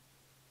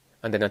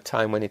 and then a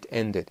time when it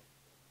ended.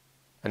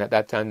 And at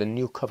that time, the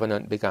new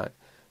covenant began.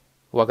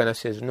 Waggoner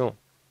says, no,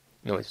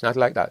 No, it's not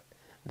like that.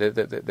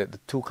 The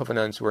two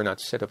covenants were not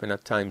set up in a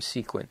time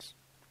sequence.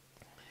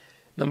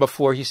 Number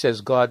 4, he says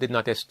God did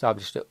not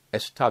establish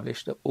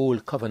the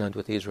old covenant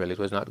with Israel. It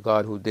was not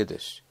God who did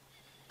this.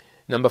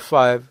 Number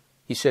 5,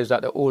 he says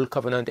that the old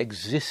covenant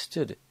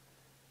existed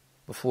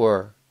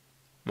before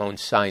Mount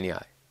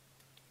Sinai.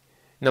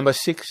 Number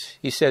 6,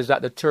 he says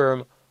that the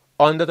term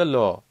under the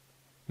law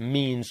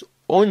means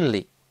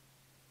only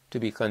to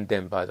be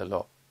condemned by the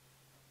law.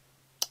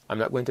 I'm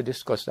not going to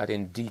discuss that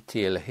in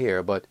detail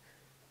here, but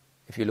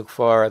if you look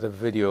for the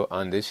video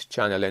on this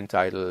channel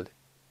entitled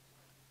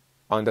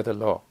Under the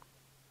Law,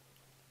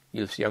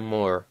 you'll see a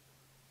more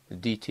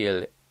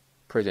detailed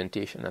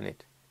presentation on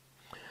it.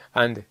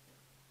 And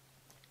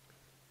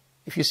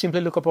if you simply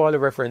look up all the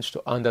references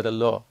to under the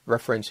law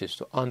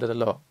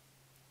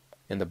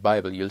in the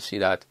Bible, you'll see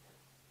that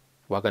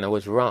Waggoner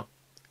was wrong.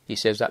 He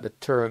says that the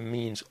term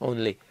means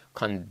only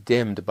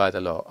condemned by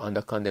the law,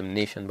 under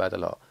condemnation by the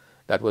law.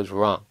 That was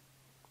wrong.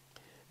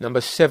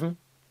 Number 7,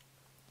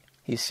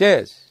 he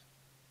says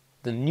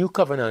the new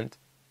covenant,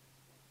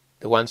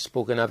 the one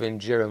spoken of in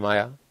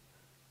Jeremiah,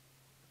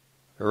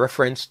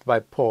 referenced by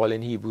Paul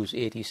in Hebrews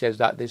 8, he says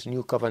that this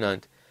new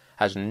covenant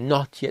has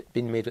not yet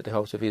been made with the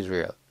house of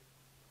Israel.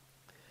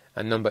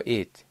 And number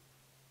 8,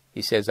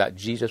 he says that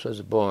Jesus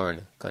was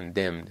born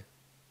condemned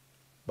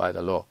by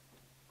the law.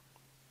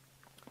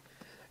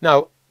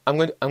 Now, I'm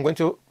going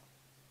to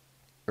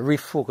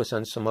refocus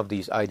on some of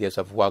these ideas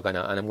of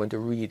Waggoner, and I'm going to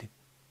read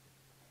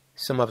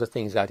some of the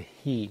things that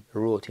he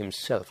wrote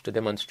himself to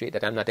demonstrate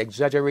that I'm not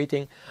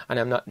exaggerating and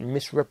I'm not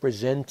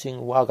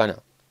misrepresenting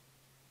Waggoner.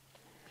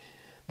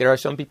 There are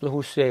some people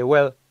who say,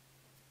 well,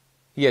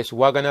 yes,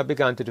 Waggoner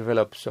began to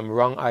develop some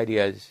wrong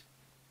ideas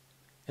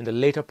in the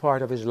later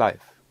part of his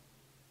life,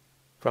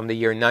 from the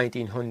year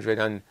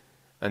 1900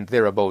 and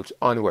thereabouts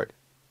onward.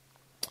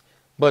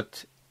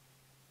 But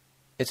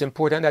it's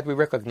important that we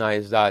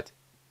recognize that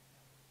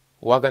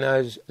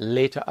Waggoner's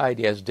later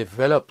ideas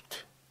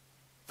developed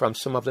from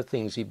some of the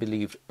things he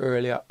believed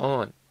earlier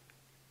on.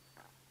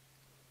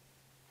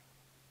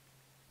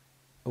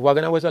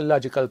 Waggoner was a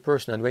logical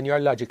person, and when you're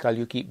logical,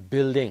 you keep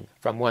building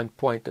from one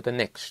point to the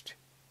next.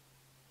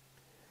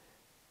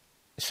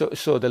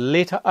 So the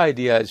later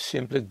ideas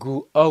simply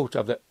grew out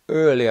of the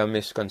earlier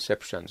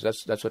misconceptions.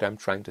 That's what I'm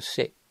trying to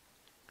say.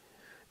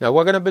 Now,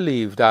 Waggoner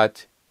believed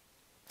that,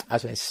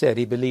 as I said,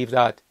 he believed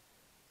that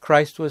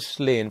Christ was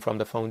slain from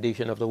the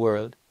foundation of the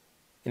world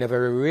in a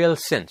very real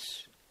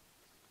sense.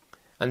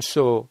 And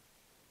so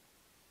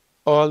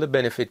all the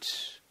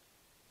benefits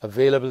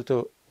available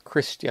to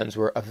Christians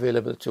were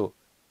available to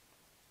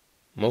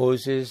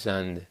Moses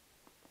and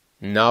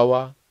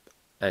Noah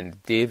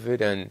and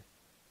David and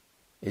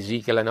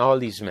Ezekiel and all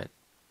these men.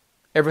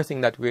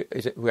 Everything that we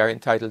are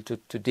entitled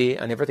to today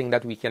and everything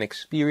that we can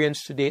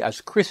experience today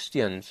as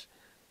Christians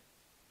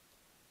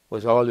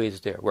was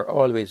always there. We're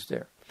always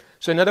there.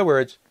 So in other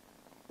words,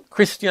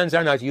 Christians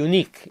are not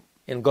unique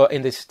in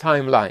this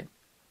timeline.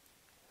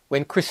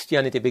 When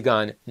Christianity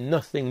began,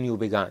 nothing new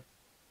began.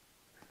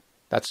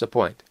 That's the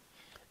point.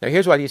 Now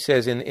here's what he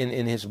says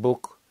in his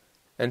book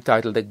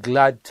entitled The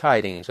Glad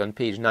Tidings on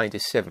page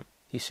 97.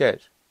 He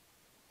says,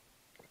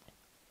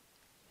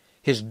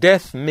 his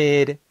death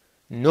made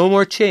no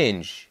more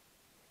change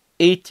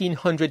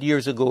 1800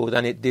 years ago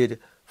than it did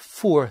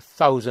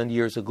 4,000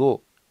 years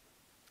ago.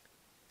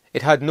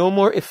 It had no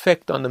more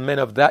effect on the men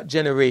of that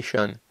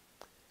generation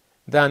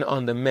than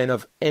on the men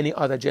of any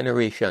other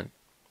generation.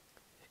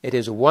 It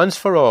is once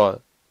for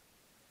all,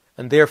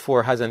 and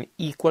therefore has an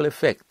equal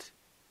effect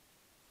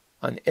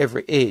on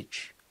every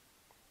age.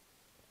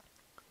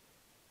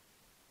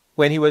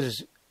 When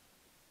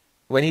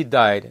he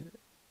died,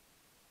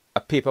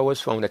 a paper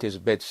was found at his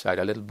bedside,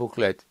 a little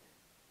booklet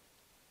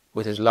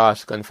with his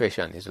last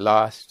confession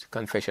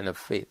of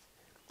faith.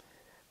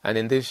 And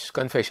in this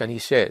confession he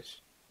says,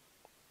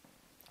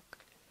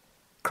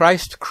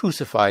 Christ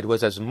crucified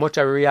was as much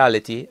a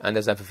reality and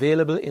as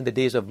available in the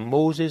days of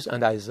Moses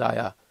and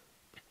Isaiah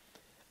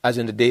as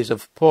in the days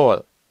of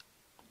Paul.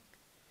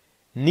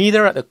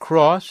 Neither at the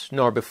cross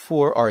nor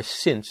before or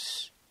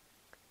since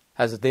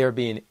has there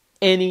been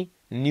any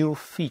new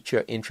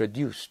feature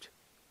introduced,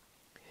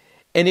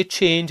 any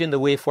change in the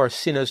way for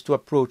sinners to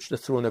approach the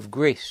throne of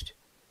grace.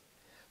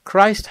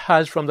 Christ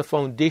has from the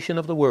foundation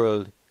of the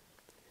world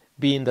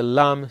been the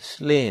Lamb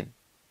slain.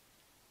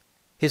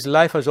 His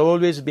life has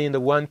always been the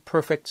one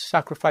perfect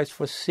sacrifice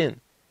for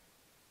sin,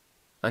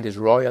 and his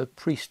royal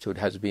priesthood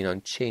has been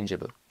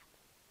unchangeable.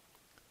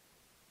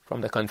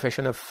 From the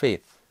Confession of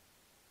Faith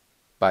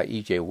by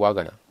E.J.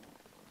 Waggoner.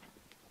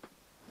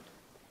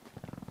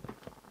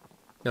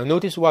 Now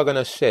notice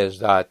Waggoner says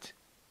that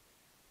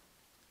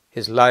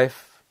his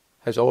life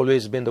has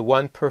always been the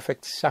one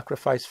perfect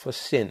sacrifice for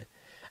sin,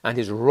 and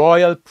his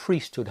royal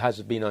priesthood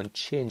has been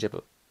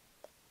unchangeable.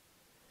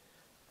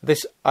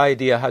 This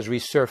idea has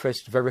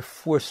resurfaced very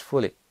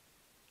forcefully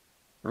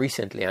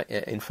recently.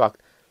 In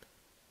fact,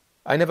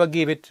 I never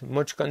gave it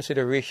much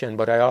consideration,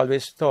 but I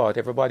always thought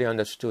everybody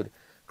understood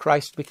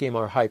Christ became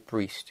our high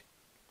priest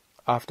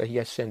after he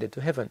ascended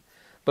to heaven.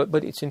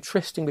 But it's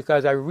interesting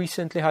because I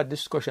recently had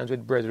discussions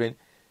with brethren,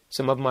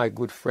 some of my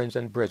good friends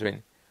and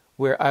brethren,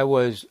 where I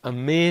was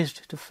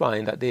amazed to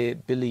find that they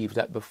believed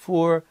that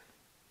before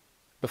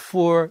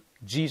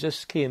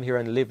Jesus came here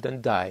and lived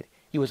and died,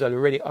 he was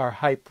already our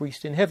high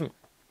priest in heaven.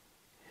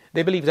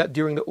 They believe that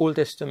during the Old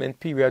Testament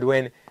period,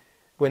 when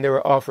they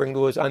were offering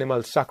those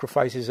animal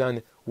sacrifices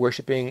and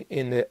worshipping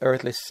in the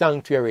earthly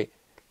sanctuary,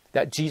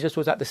 that Jesus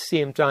was at the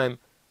same time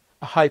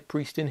a high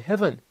priest in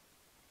heaven.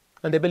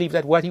 And they believe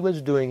that what he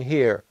was doing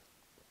here,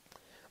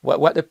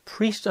 what the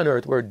priests on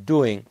earth were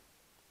doing,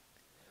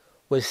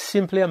 was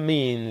simply a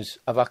means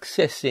of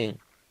accessing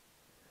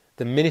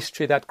the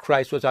ministry that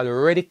Christ was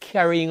already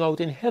carrying out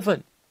in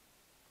heaven.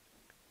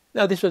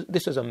 Now this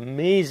was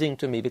amazing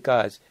to me,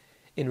 because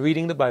in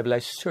reading the Bible I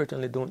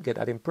certainly don't get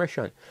that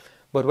impression.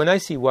 But when I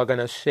see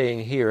Waggoner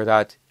saying here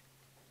that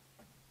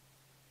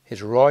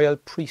his royal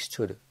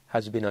priesthood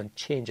has been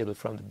unchangeable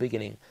from the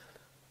beginning,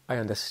 I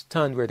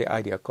understand where the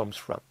idea comes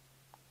from.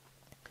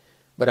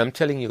 But I'm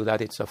telling you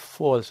that it's a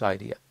false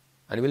idea.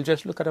 And we'll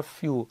just look at a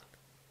few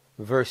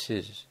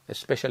verses,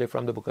 especially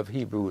from the book of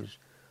Hebrews,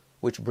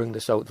 which bring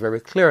this out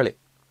very clearly.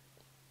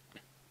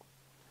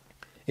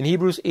 In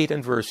Hebrews 8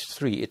 and verse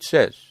 3, it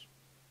says,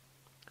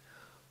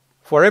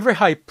 "For every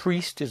high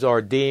priest is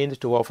ordained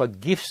to offer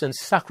gifts and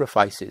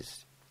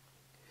sacrifices.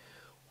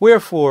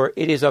 Wherefore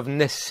it is of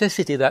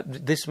necessity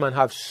that this man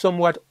have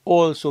somewhat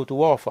also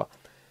to offer."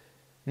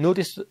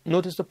 Notice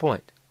the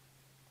point.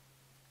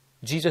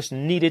 Jesus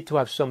needed to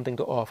have something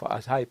to offer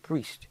as high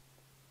priest.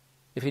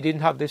 If he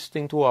didn't have this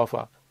thing to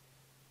offer,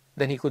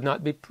 then he could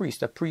not be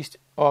priest. A priest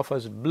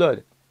offers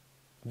blood,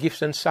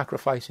 gifts and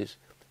sacrifices.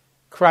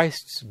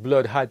 Christ's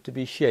blood had to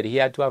be shed. He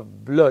had to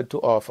have blood to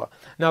offer.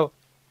 Now,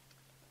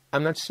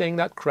 I'm not saying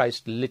that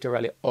Christ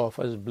literally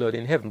offers blood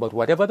in heaven, but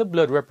whatever the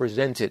blood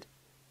represented,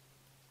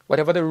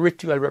 whatever the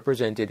ritual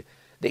represented,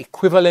 the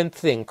equivalent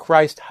thing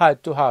Christ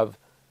had to have,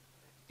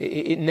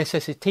 it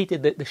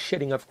necessitated the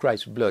shedding of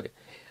Christ's blood.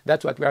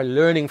 That's what we are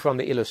learning from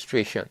the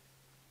illustration.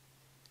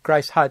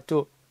 Christ had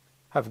to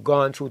have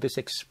gone through this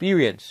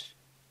experience.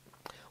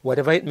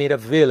 Whatever it made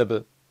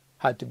available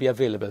had to be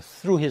available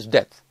through his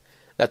death.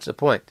 That's the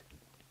point.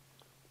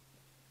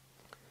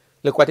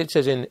 Look what it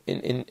says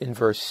in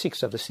verse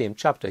 6 of the same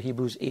chapter,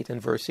 Hebrews 8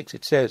 and verse 6.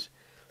 It says,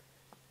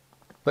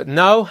 "But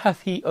now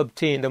hath he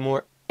obtained a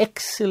more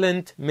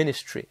excellent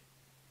ministry."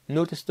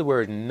 Notice the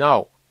word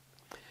now.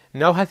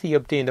 "Now hath he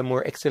obtained a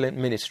more excellent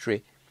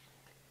ministry,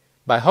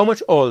 by how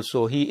much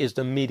also he is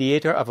the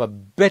mediator of a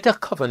better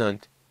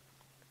covenant,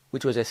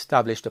 which was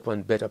established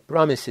upon better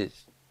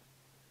promises."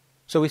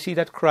 So we see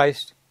that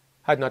Christ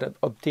had not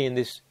obtained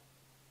this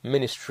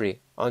ministry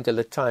until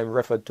the time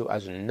referred to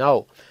as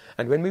now.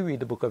 And when we read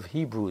the book of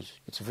Hebrews,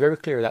 it's very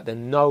clear that the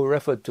now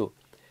referred to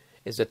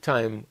is the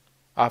time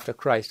after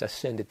Christ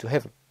ascended to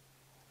heaven.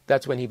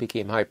 That's when he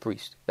became high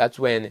priest. That's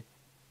when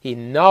he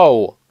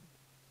now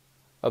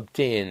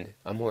obtained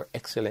a more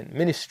excellent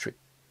ministry.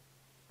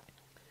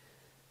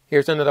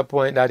 Here's another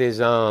point that is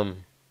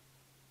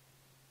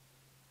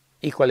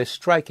equally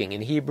striking.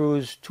 In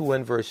Hebrews 2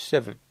 and verse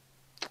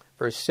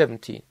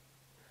 17,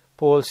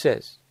 Paul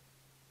says,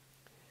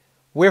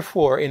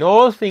 "Wherefore in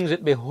all things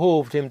it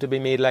behoved him to be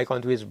made like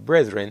unto his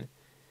brethren,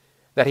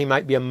 that he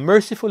might be a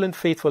merciful and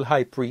faithful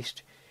high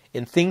priest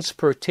in things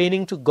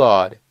pertaining to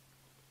God,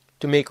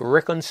 to make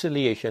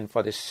reconciliation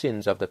for the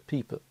sins of the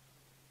people."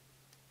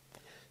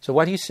 So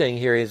what he's saying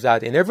here is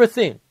that in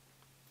everything,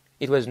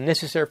 it was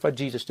necessary for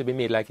Jesus to be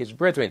made like his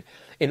brethren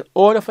in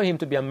order for him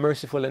to be a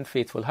merciful and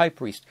faithful high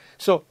priest.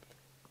 So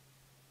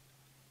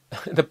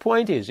the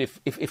point is,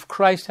 if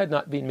Christ had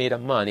not been made a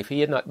man, if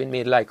he had not been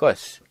made like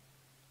us,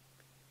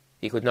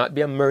 he could not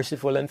be a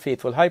merciful and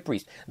faithful high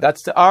priest.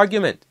 That's the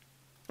argument.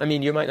 I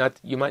mean, you might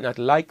not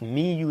like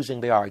me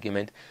using the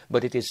argument,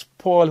 but it is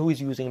Paul who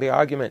is using the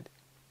argument.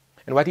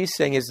 And what he's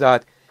saying is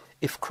that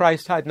if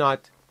Christ had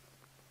not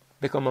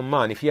become a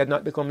man, if he had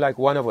not become like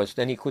one of us,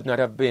 then he could not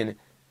have been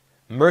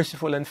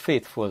merciful and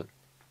faithful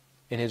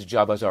in his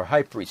job as our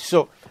high priest.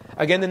 So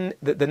again,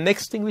 the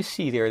next thing we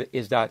see there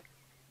is that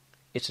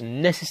it's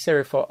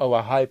necessary for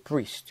our high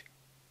priest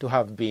to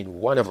have been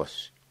one of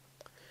us.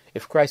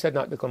 If Christ had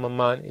not become a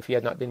man, if he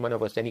had not been one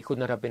of us, then he could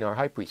not have been our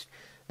high priest.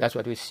 That's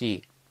what we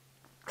see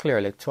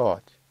clearly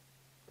taught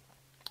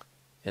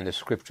in the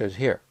scriptures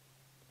here.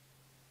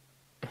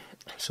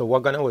 So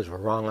Waggoner was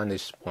wrong on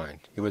this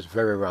point. He was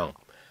very wrong.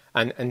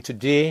 And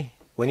today,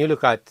 when you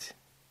look at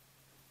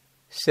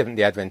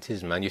Seventh-day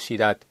Adventism, and you see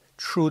that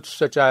truths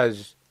such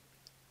as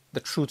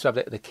the truths of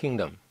the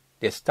kingdom,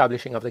 the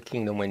establishing of the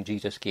kingdom when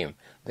Jesus came,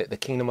 the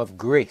kingdom of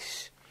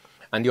grace,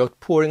 and the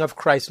outpouring of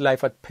Christ's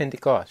life at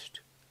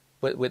Pentecost,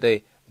 with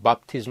the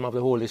baptism of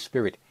the Holy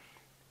Spirit.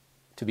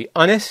 To be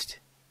honest,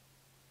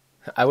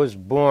 I was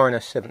born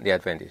a Seventh-day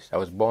Adventist. I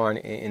was born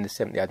in the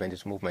Seventh-day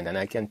Adventist movement, and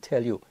I can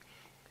tell you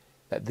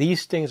that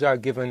these things are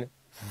given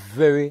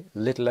very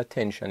little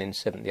attention in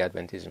Seventh-day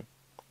Adventism.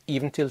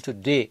 Even till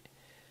today,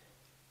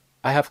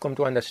 I have come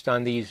to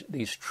understand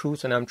these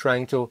truths, and I'm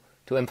trying to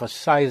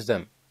emphasize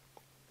them.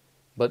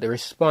 But the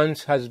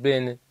response has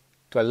been,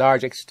 to a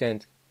large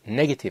extent,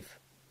 negative.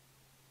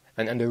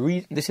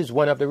 And this is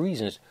one of the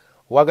reasons.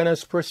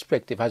 Waggoner's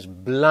perspective has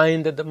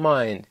blinded the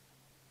mind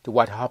to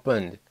what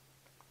happened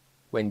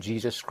when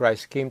Jesus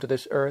Christ came to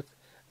this earth,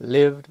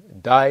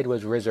 lived, died,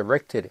 was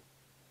resurrected,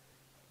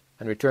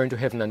 and returned to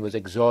heaven and was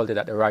exalted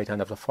at the right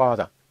hand of the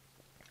Father.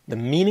 The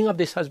meaning of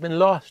this has been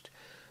lost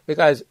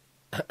because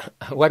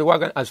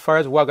as far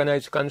as Waggoner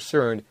is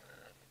concerned,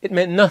 it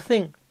meant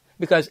nothing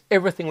because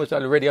everything was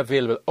already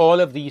available. All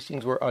of these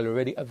things were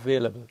already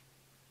available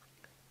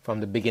from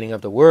the beginning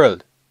of the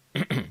world.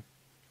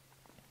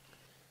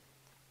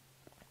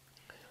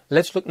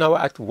 Let's look now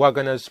at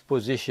Waggoner's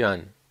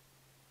position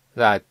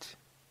that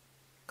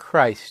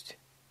Christ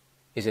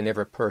is in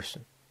every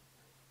person.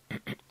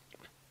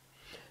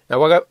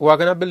 Now,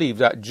 Waggoner believes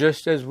that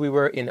just as we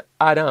were in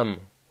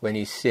Adam when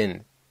he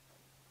sinned,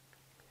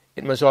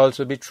 it must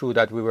also be true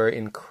that we were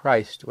in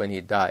Christ when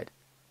he died.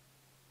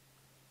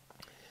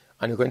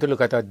 And we're going to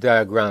look at a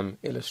diagram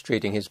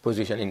illustrating his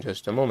position in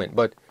just a moment.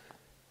 But,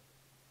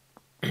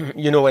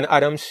 when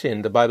Adam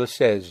sinned, the Bible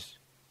says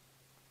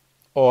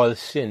all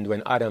sinned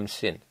when Adam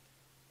sinned.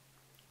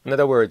 In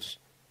other words,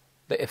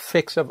 the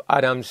effects of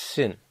Adam's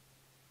sin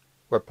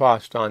were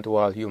passed on to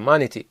all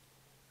humanity.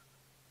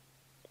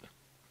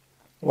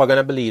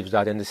 Waggoner believes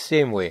that in the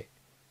same way,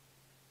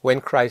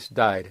 when Christ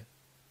died,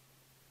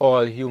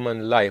 all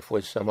human life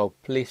was somehow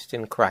placed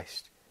in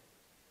Christ.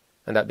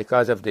 And that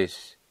because of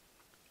this,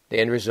 the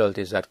end result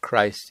is that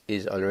Christ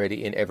is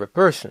already in every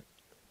person.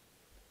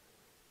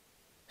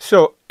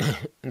 So,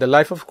 the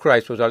life of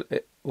Christ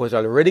was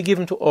already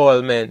given to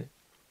all men,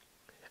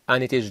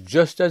 and it is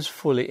just as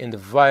fully in the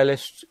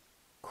vilest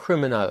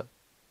criminal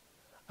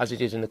as it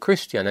is in the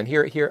Christian. And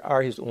here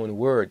are his own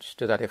words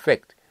to that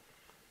effect.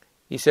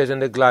 He says in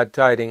the Glad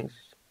Tidings,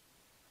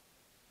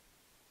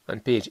 on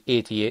page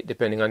 88,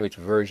 depending on which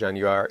version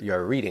you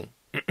are reading,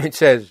 it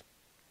says,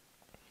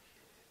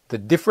 "The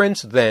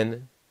difference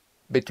then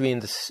between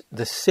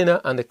the sinner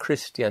and the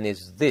Christian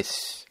is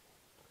this,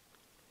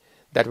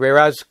 that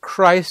whereas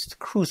Christ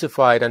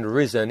crucified and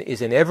risen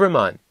is in every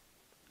man,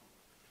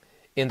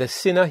 in the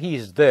sinner he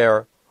is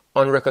there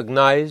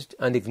unrecognized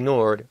and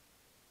ignored,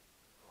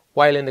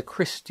 while in the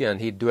Christian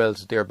he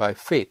dwells there by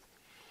faith."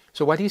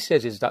 So what he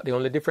says is that the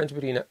only difference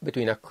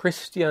between a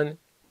Christian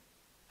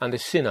and the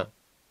sinner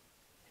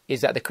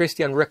is that the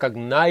Christian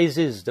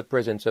recognizes the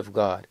presence of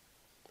God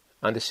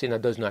and the sinner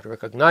does not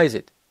recognize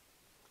it.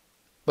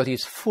 But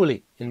he's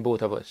fully in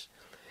both of us.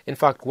 In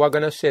fact,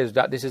 Waggoner says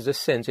that this is the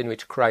sense in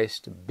which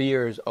Christ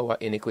bears our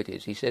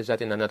iniquities. He says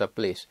that in another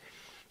place.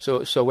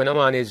 So when a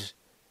man is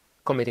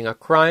committing a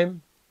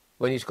crime,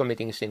 when he's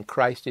committing sin,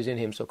 Christ is in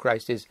him. So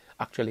Christ is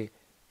actually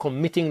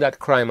committing that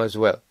crime as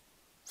well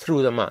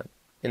through the man.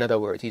 In other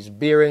words, he's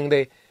bearing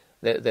the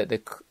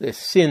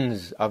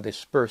sins of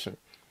this person,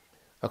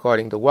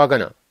 according to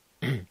Waggoner.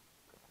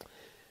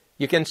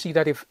 You can see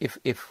that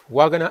if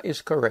Waggoner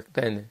is correct,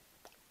 then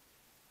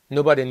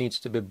nobody needs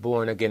to be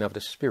born again of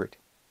the Spirit.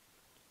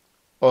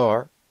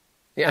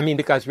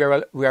 Because we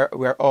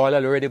are all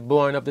already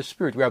born of the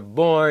Spirit. We are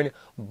born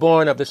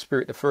of the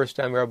Spirit the first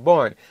time we are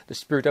born. The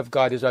Spirit of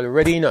God is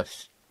already in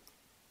us.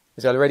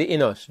 It's already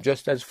in us,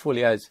 just as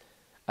fully as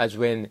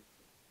when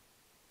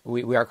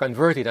we are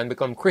converted and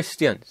become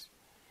Christians.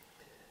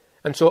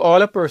 And so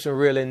all a person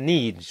really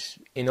needs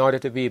in order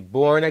to be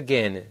born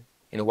again,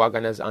 in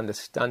Waggoner's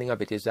understanding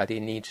of it, is that he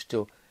needs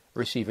to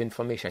receive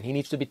information. He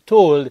needs to be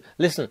told,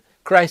 listen,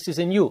 Christ is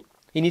in you.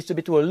 He needs to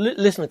be told,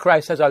 listen,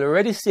 Christ has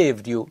already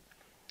saved you.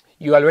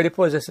 You already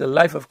possess the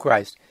life of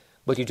Christ,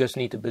 but you just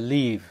need to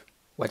believe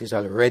what is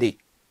already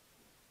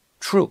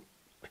true.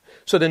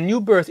 So the new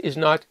birth is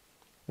not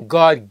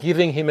God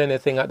giving him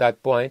anything at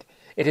that point.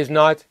 It is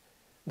not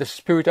the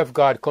Spirit of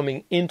God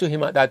coming into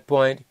him at that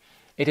point.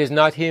 It is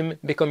not him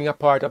becoming a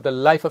part of the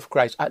life of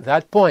Christ at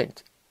that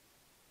point,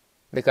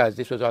 because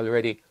this was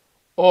already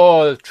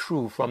all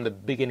true from the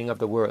beginning of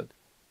the world.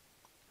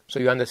 So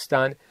you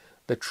understand,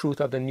 the truth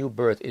of the new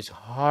birth is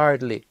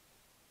hardly,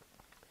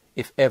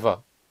 if ever,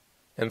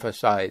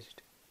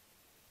 emphasized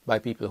by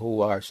people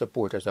who are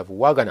supporters of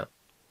Waggoner.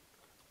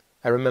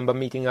 I remember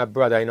meeting a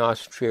brother in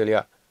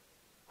Australia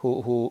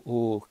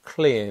who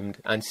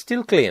claimed, and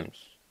still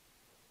claims,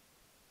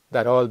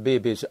 that all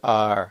babies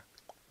are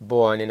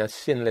born in a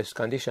sinless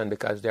condition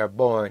because they are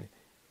born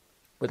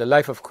with the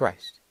life of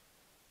Christ.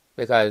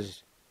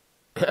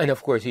 And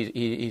of course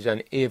he's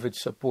an avid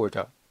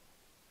supporter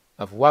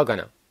of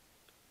Waggoner.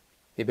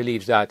 He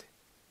believes that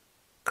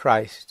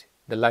Christ,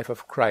 the life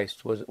of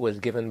Christ, was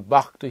given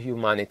back to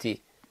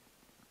humanity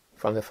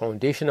from the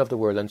foundation of the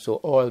world, and so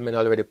all men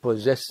already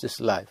possess this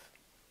life.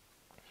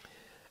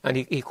 And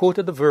he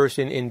quoted the verse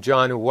in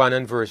John 1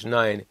 and verse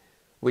 9,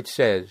 which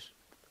says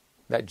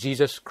that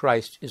Jesus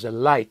Christ is a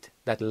light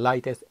that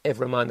lighteth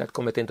every man that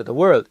cometh into the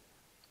world,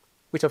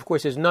 which of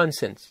course is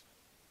nonsense,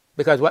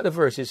 because what the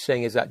verse is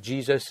saying is that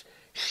Jesus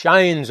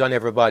shines on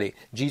everybody.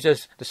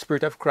 Jesus, the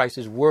Spirit of Christ,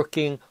 is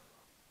working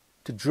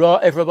to draw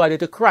everybody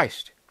to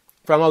Christ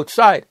from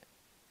outside.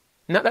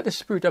 Not that the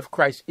Spirit of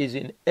Christ is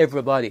in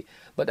everybody,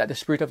 but that the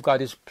Spirit of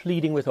God is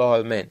pleading with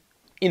all men.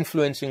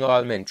 influencing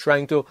all men,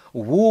 trying to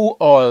woo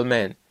all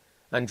men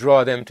and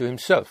draw them to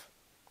himself.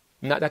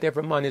 Not that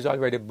every man is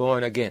already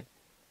born again.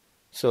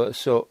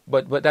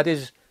 But that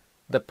is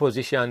the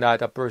position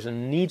that a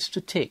person needs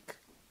to take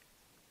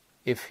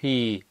if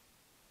he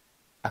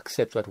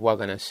accepts what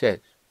Waggoner says.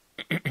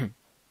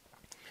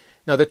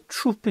 Now, the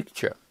true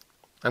picture,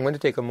 I'm going to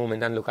take a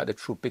moment and look at the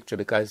true picture,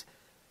 because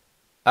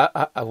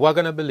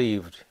Waggoner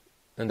believed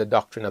in the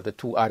doctrine of the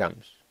two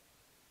Adams,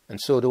 and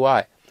so do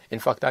I. In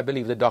fact, I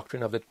believe the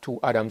doctrine of the two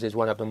Adams is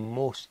one of the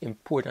most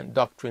important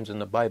doctrines in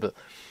the Bible,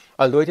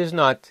 although it is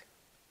not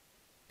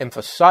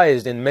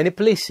emphasized in many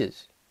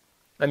places.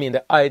 I mean,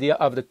 the idea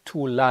of the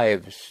two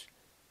lives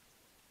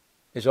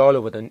is all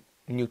over the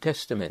New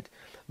Testament,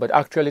 but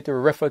actually to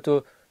refer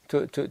to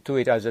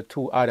it as the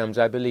two Adams,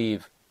 I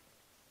believe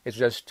it's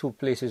just two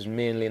places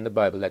mainly in the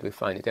Bible that we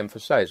find it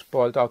emphasized.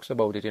 Paul talks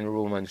about it in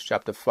Romans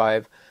chapter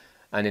 5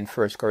 and in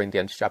 1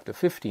 Corinthians chapter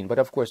 15, but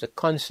of course the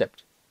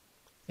concept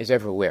is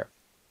everywhere.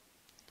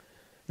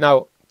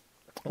 Now,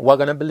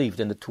 Waggoner believed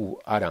in the two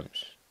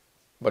Adams,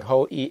 but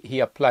how he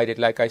applied it,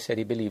 like I said,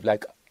 he believed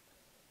like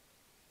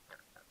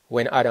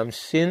when Adam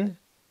sinned,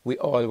 we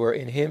all were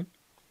in him.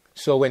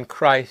 So when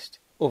Christ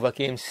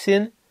overcame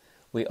sin,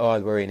 we all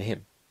were in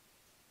him.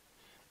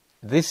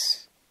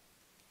 This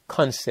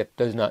concept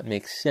does not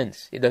make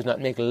sense. It does not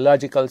make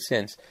logical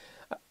sense.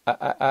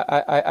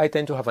 I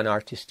tend to have an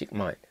artistic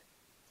mind.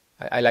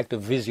 I like to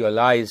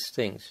visualize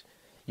things.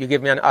 You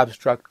give me an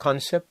abstract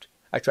concept,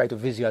 I try to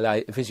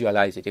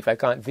visualize it. If I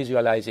can't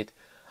visualize it,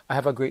 I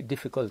have a great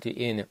difficulty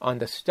in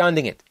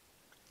understanding it.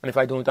 And if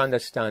I don't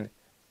understand,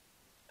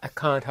 I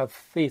can't have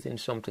faith in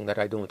something that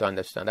I don't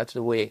understand. That's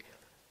the way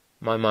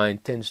my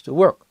mind tends to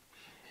work.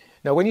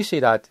 Now, when you say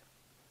that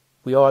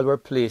we all were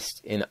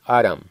placed in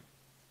Adam,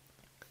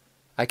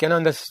 I can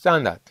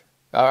understand that.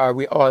 Or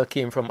we all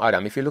came from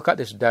Adam. If you look at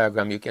this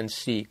diagram, you can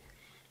see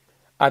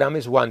Adam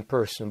is one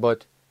person,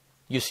 but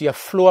you see a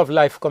flow of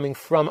life coming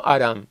from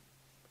Adam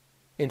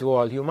into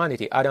all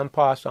humanity. Adam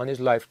passed on his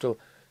life to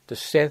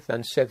Seth,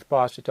 and Seth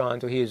passed it on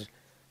to his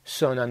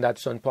son, and that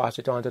son passed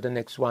it on to the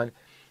next one.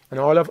 And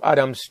all of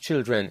Adam's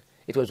children,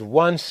 it was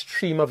one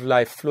stream of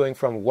life flowing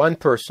from one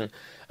person.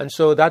 And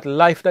so that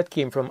life that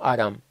came from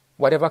Adam,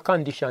 whatever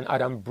condition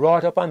Adam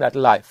brought upon that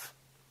life,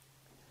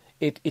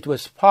 it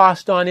was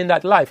passed on in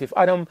that life. If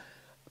Adam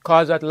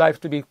caused that life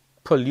to be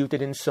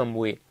polluted in some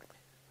way,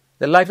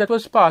 the life that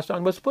was passed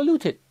on was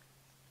polluted.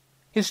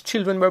 His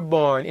children were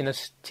born in a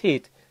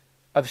state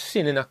of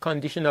sin, in a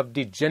condition of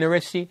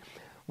degeneracy,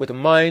 with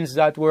minds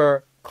that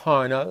were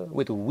carnal,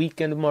 with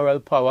weakened moral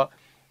power.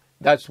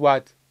 That's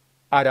what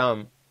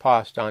Adam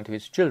passed on to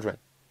his children.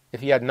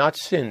 If he had not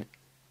sinned,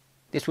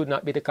 this would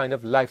not be the kind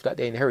of life that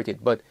they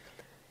inherited. But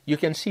you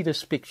can see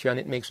this picture and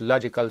it makes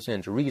logical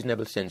sense,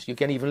 reasonable sense. You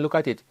can even look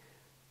at it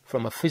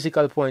from a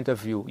physical point of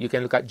view. You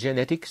can look at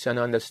genetics and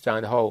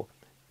understand how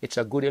it's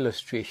a good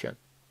illustration.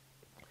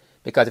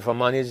 Because if a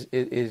man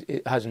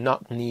has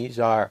knock knees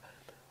or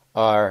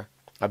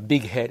a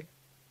big head,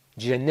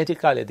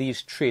 genetically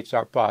these traits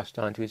are passed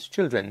on to his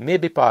children, may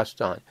be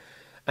passed on.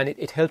 And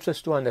it helps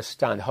us to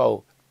understand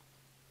how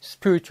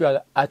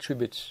spiritual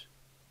attributes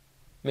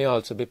may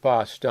also be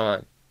passed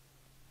on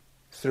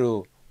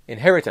through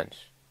inheritance.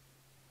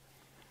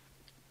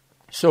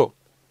 So,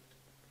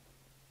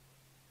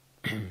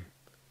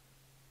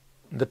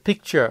 the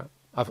picture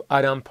of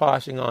Adam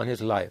passing on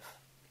his life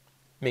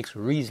makes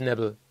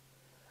reasonable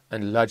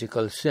and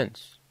logical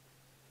sense.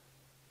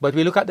 But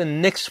we look at the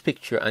next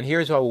picture, and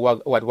here's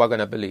what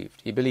Waggoner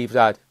believed. He believed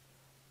that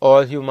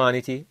all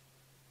humanity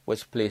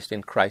was placed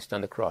in Christ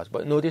on the cross.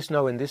 But notice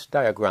now in this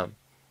diagram,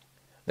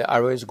 the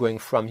arrow is going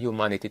from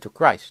humanity to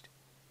Christ.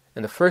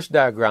 In the first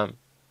diagram,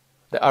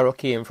 the arrow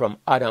came from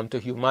Adam to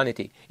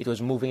humanity. It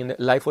was moving,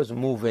 life was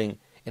moving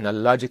in a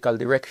logical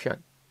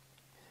direction.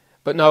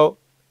 But now,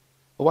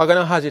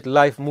 Waggoner has it,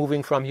 life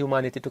moving from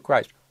humanity to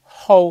Christ.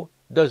 How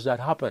does that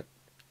happen?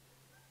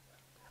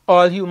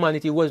 All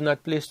humanity was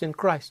not placed in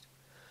Christ.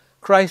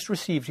 Christ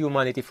received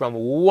humanity from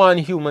one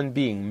human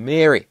being,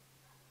 Mary.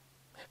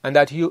 And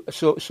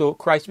so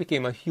Christ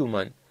became a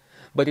human.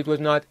 But it was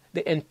not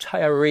the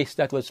entire race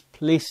that was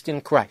placed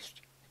in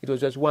Christ. It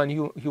was just one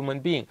human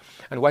being.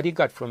 And what he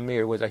got from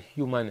Mary was a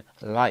human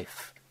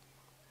life.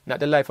 Not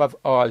the life of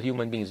all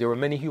human beings. There were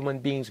many human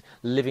beings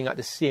living at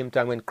the same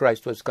time when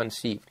Christ was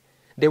conceived.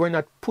 They were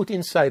not put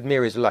inside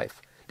Mary's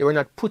life. They were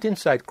not put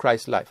inside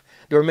Christ's life.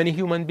 There were many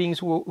human beings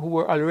who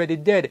were already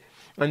dead,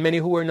 and many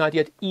who were not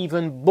yet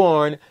even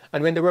born.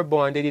 And when they were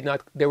born,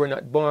 they were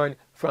not born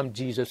from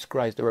Jesus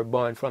Christ. They were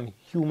born from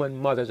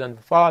human mothers and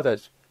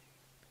fathers.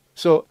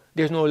 So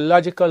there's no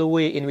logical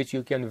way in which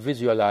you can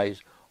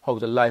visualize how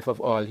the life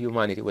of all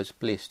humanity was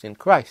placed in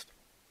Christ.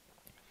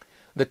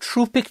 The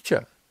true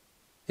picture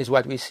is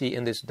what we see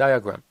in this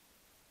diagram.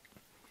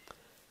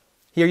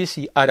 Here you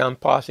see Adam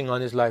passing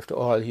on his life to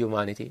all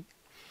humanity.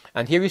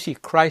 And here you see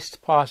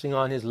Christ passing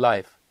on his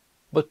life.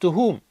 But to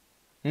whom?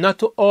 Not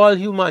to all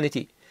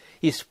humanity.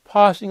 He's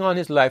passing on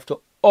his life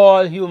to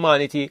all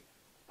humanity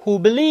who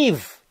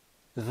believe.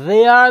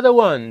 They are the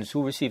ones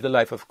who receive the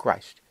life of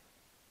Christ.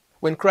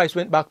 When Christ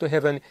went back to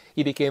heaven,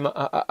 he became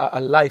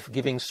a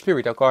life-giving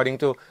spirit, according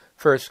to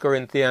 1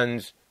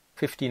 Corinthians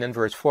 15 and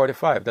verse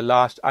 45. The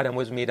last Adam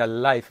was made a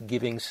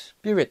life-giving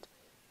spirit.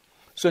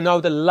 So now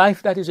the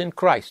life that is in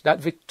Christ, that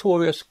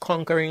victorious,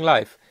 conquering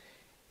life,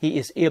 he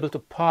is able to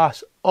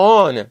pass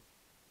on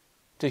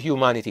to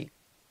humanity.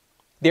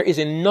 There is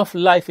enough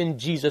life in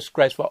Jesus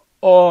Christ for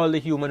all the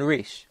human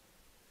race.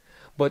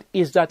 But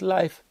is that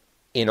life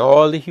in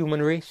all the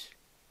human race?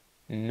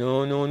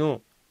 No, no,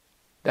 no.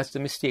 That's the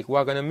mistake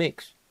Waggoner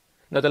makes.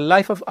 Now the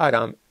life of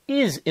Adam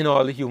is in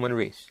all the human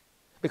race,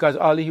 because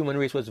all the human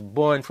race was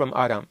born from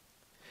Adam.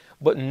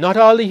 But not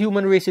all the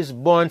human race is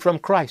born from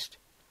Christ.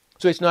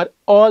 So it's not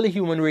all the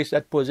human race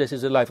that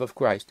possesses the life of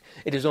Christ.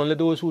 It is only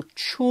those who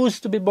choose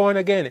to be born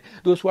again,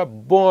 those who are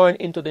born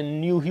into the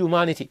new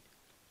humanity.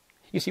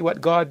 You see,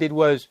 what God did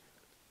was,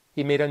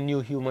 he made a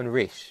new human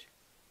race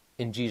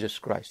in Jesus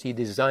Christ. He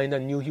designed a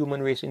new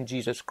human race in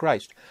Jesus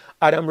Christ.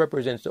 Adam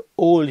represents the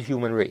old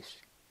human race.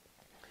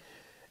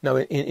 Now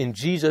in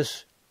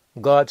Jesus,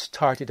 God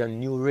started a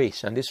new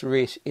race, and this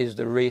race is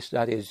the race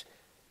that is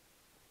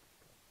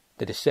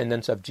the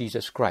descendants of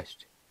Jesus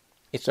Christ.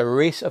 It's a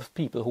race of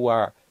people who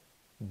are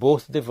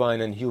both divine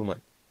and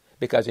human,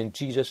 because in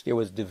Jesus there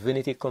was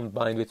divinity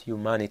combined with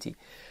humanity.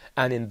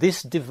 And in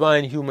this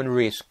divine human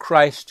race,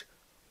 Christ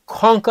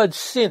conquered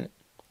sin,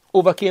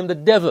 overcame the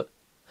devil,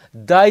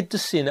 died to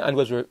sin, and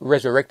was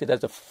resurrected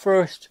as the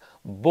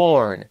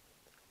firstborn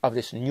of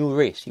this new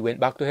race. He went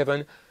back to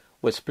heaven,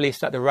 was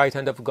placed at the right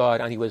hand of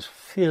God, and he was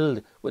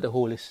filled with the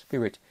Holy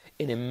Spirit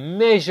in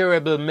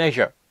immeasurable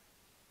measure,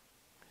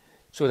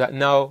 so that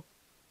now,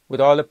 with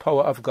all the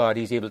power of God,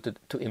 he's able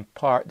to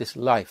impart this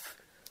life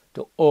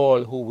to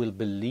all who will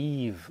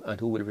believe and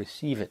who will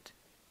receive it.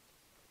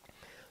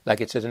 Like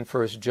it says in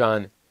 1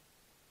 John,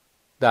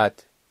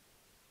 that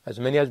as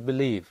many as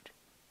believed,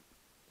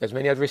 as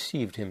many as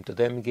received him, to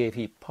them gave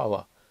he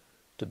power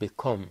to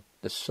become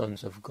the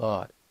sons of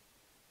God.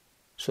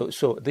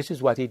 So this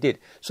is what he did.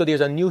 So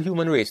there's a new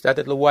human race. That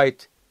little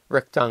white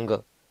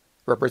rectangle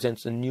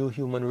represents the new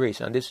human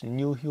race. And this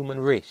new human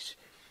race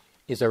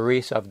is a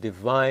race of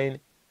divine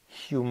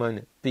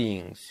human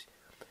beings.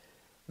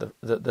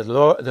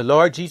 The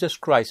Lord Jesus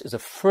Christ is the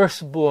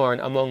firstborn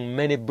among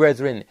many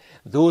brethren.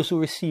 Those who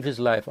receive his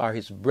life are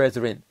his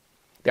brethren.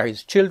 They are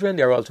his children,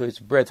 they are also his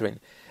brethren.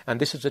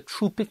 And this is a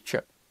true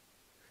picture.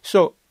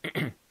 So,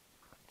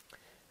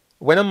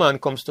 when a man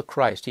comes to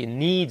Christ, he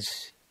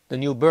needs the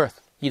new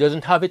birth. He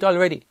doesn't have it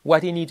already.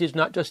 What he needs is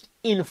not just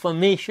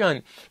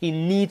information. He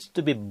needs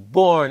to be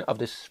born of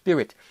the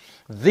Spirit.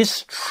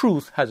 This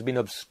truth has been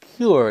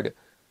obscured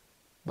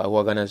by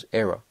Waggoner's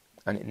error,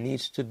 and it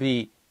needs to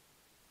be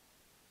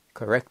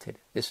corrected.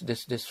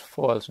 This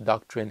false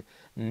doctrine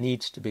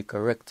needs to be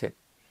corrected,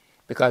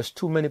 because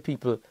too many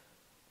people,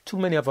 too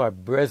many of our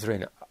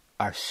brethren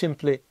are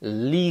simply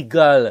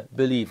legal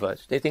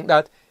believers. They think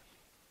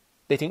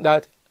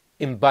that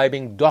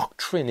imbibing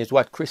doctrine is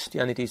what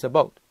Christianity is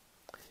about.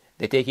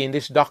 They take in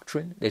this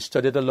doctrine, they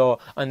study the law,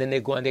 and then they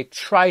go and they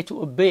try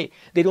to obey.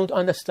 They don't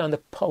understand the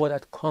power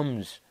that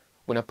comes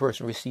when a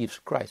person receives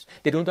Christ.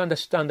 They don't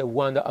understand the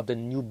wonder of the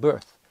new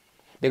birth.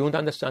 They don't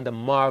understand the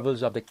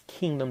marvels of the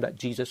kingdom that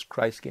Jesus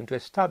Christ came to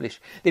establish.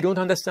 They don't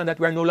understand that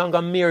we are no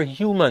longer mere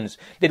humans.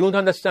 They don't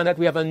understand that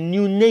we have a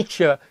new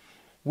nature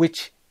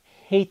which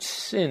hates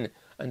sin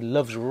and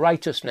loves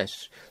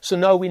righteousness. So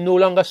now we no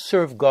longer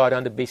serve God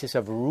on the basis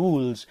of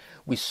rules.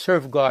 We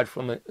serve God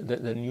from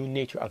the new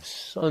nature of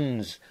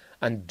sons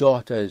and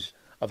daughters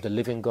of the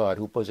living God,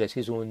 who possess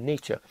his own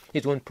nature,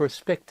 his own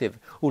perspective,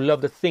 who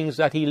love the things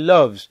that he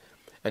loves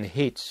and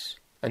hate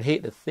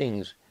the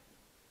things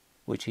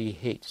which he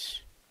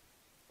hates.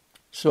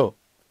 So,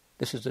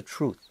 this is the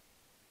truth.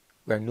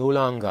 We are no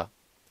longer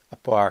a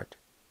part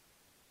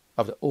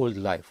of the old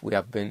life. We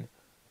have been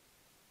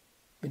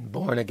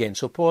born again.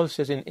 So Paul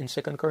says in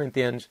 2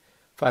 Corinthians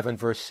 5 and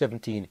verse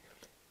 17,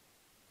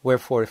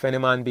 wherefore, if any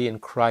man be in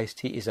Christ,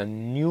 he is a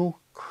new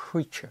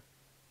creature.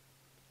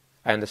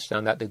 I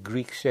understand that the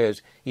Greek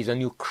says he's a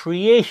new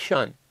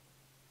creation.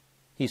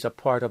 He's a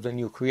part of the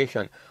new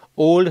creation.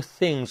 Old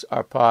things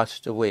are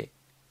passed away.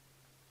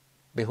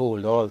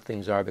 Behold, all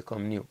things are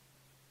become new.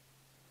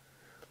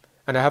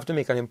 And I have to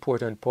make an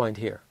important point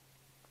here.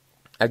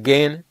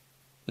 Again,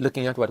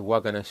 looking at what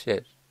Waggoner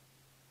says.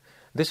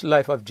 This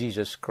life of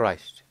Jesus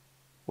Christ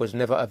was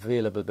never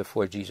available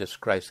before Jesus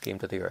Christ came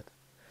to the earth.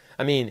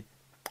 I mean,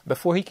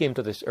 before he came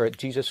to this earth,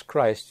 Jesus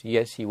Christ,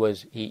 yes, he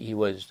was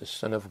the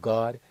Son of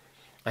God,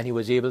 and he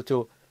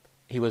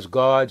was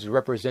God's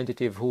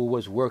representative who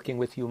was working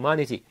with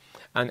humanity.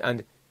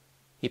 And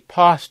he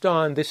passed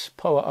on this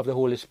power of the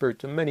Holy Spirit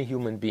to many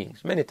human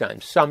beings, many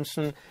times.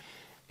 Samson,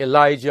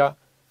 Elijah,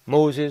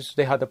 Moses,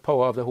 they had the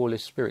power of the Holy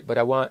Spirit. But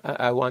I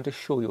want to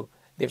show you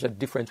there's a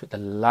difference with the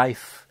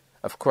life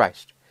of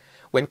Christ.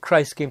 When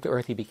Christ came to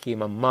earth, he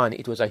became a man.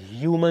 It was a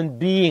human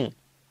being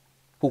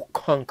who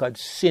conquered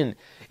sin.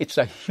 It's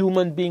a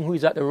human being who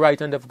is at the right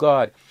hand of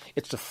God.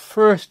 It's the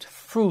first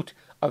fruit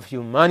of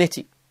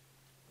humanity.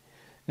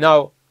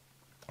 Now,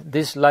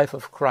 this life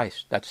of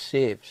Christ that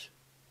saves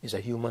is a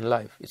human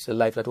life. It's the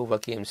life that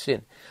overcame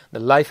sin. The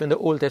life in the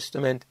Old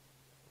Testament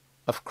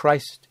of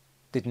Christ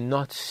did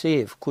not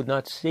save, could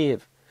not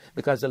save,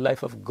 because the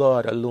life of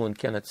God alone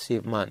cannot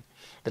save man.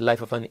 The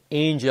life of an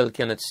angel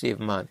cannot save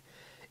man.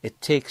 It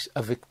takes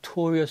a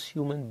victorious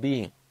human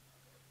being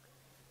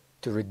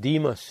to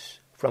redeem us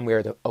from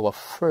where our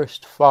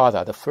first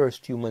father, the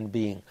first human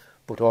being,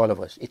 put all of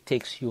us. It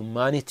takes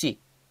humanity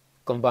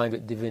combined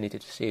with divinity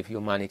to save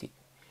humanity.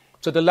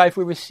 So the life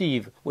we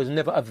receive was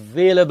never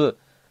available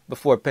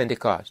before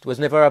Pentecost, was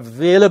never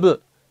available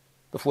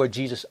before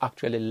Jesus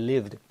actually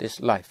lived this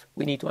life.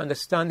 We need to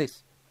understand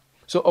this.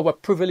 So our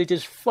privilege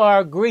is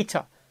far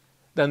greater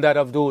than that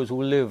of those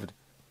who lived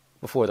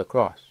before the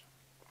cross.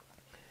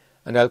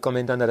 And I'll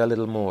comment on that a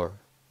little more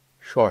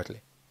shortly.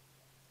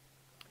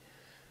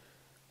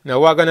 Now,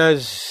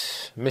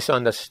 Waggoner's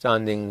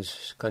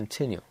misunderstandings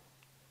continue.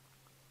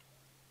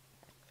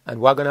 And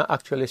Waggoner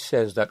actually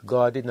says that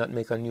God did not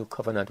make a new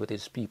covenant with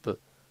his people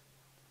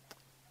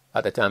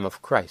at the time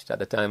of Christ,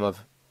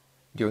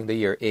 during the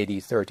year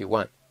AD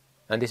 31.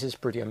 And this is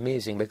pretty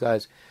amazing,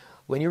 because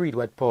when you read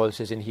what Paul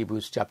says in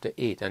Hebrews chapter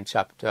 8 and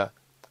chapter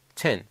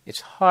 10,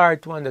 it's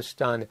hard to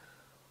understand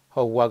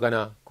how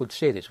Waggoner could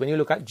say this. When you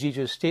look at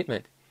Jesus'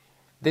 statement,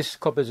 this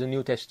cup is the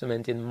New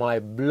Testament in my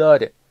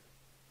blood,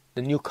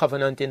 the new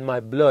covenant in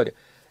my blood.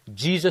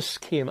 Jesus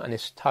came and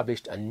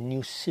established a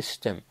new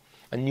system,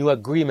 a new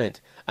agreement,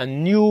 a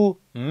new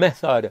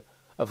method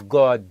of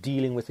God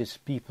dealing with his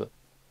people.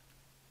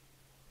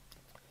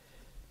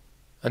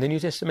 And the New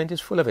Testament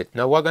is full of it.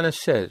 Now, Waggoner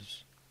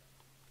says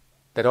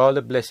that all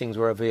the blessings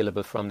were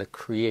available from the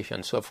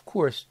creation. So, of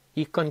course,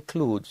 he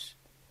concludes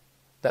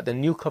that the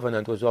new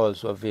covenant was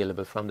also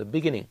available from the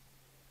beginning.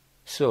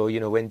 So,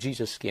 when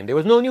Jesus came, there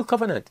was no new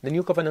covenant. The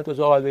new covenant was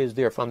always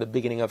there from the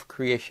beginning of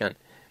creation.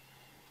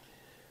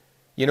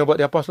 But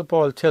the Apostle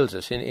Paul tells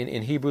us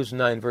in Hebrews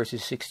 9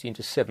 verses 16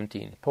 to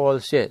 17,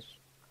 Paul says,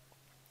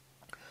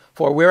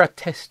 for where a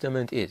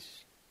testament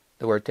is,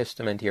 the word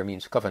testament here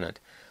means covenant,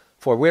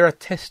 for where a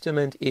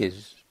testament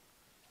is,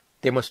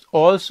 there must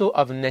also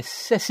of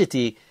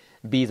necessity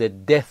be the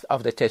death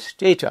of the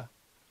testator.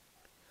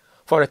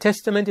 For a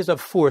testament is of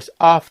force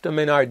after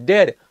men are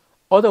dead,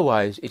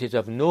 otherwise it is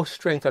of no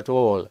strength at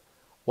all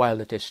while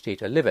the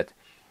testator liveth.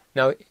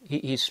 Now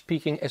he's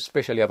speaking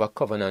especially of a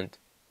covenant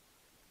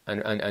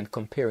and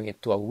comparing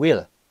it to a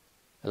will,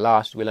 a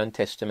last will and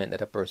testament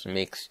that a person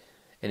makes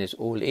in his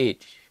old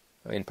age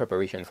in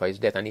preparation for his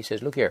death. And he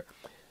says, look here,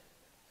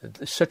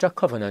 such a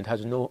covenant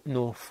has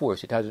no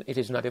force. It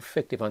is not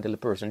effective until the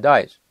person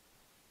dies.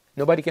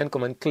 Nobody can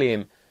come and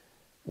claim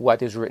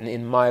what is written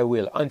in my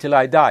will until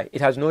I die.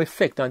 It has no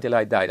effect until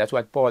I die. That's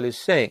what Paul is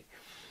saying.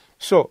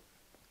 So,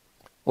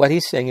 what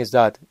he's saying is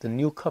that the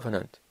new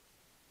covenant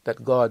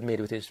that God made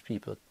with his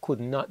people could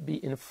not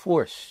be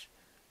enforced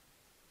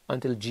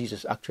until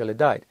Jesus actually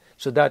died.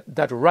 So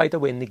that right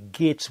away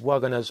negates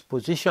Waggoner's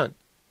position.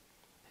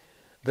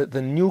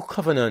 The new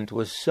covenant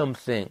was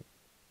something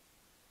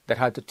that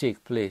had to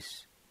take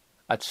place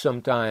at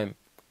some time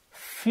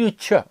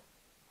future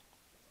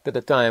to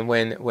the time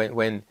when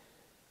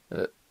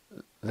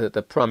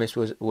the promise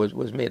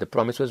was made. The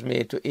promise was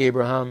made to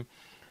Abraham.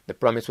 The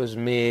promise was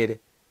made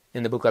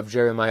in the book of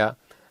Jeremiah.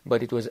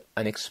 But it was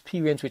an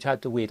experience which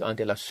had to wait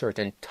until a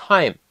certain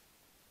time.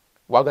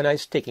 Waggoner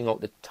is taking out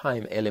the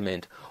time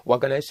element.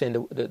 Waggoner is saying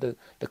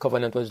the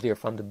covenant was there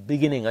from the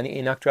beginning. And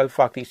in actual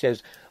fact, he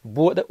says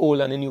both the old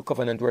and the new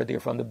covenant were there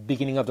from the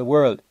beginning of the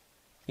world.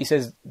 He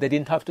says they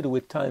didn't have to do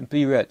with time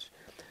periods.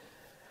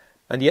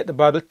 And yet the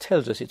Bible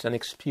tells us it's an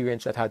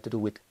experience that had to do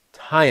with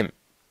time.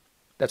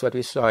 That's what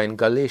we saw in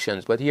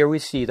Galatians. But here we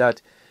see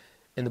that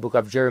in the book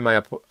of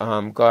Jeremiah,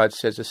 God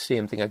says the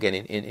same thing again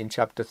in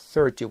chapter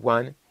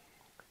 31,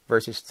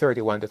 verses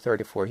 31 to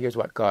 34. Here's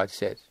what God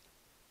says.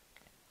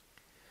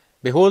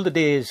 Behold, the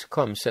days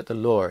come, saith the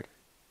Lord,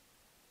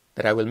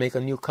 that I will make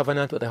a new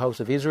covenant with the house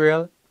of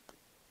Israel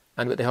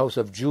and with the house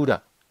of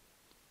Judah,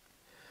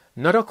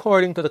 not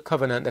according to the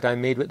covenant that I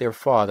made with their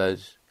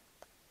fathers,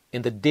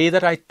 in the day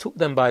that I took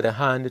them by the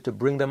hand to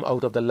bring them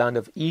out of the land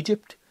of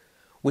Egypt,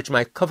 which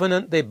my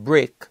covenant they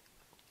break,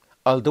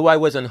 although I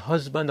was an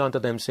husband unto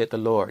them, saith the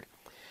Lord.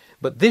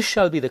 But this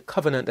shall be the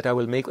covenant that I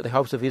will make with the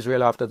house of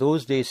Israel after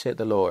those days, saith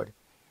the Lord.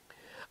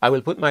 I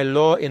will put my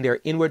law in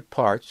their inward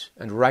parts,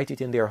 and write it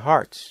in their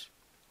hearts.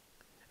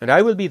 And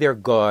I will be their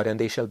God, and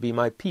they shall be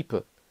my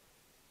people.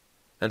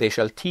 And they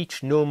shall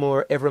teach no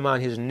more every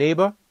man his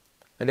neighbor,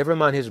 and every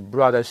man his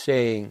brother,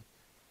 saying,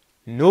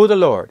 Know the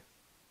Lord,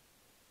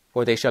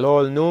 for they shall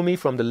all know me,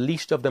 from the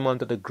least of them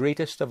unto the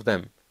greatest of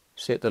them,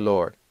 saith the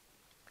Lord.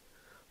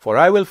 For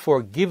I will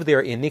forgive their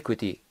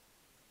iniquity,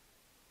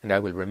 and I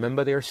will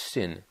remember their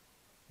sin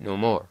no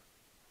more.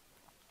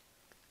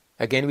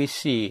 Again we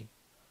see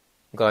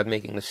God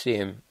making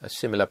a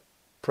similar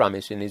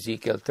promise in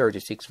Ezekiel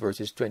 36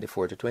 verses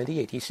 24 to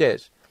 28. He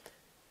says,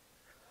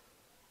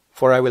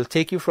 For I will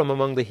take you from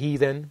among the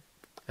heathen,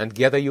 and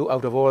gather you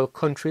out of all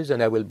countries,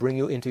 and I will bring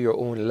you into your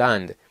own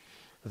land.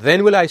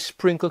 Then will I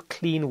sprinkle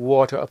clean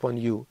water upon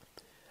you,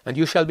 and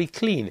you shall be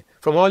clean.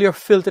 From all your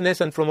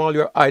filthiness and from all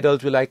your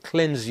idols will I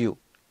cleanse you.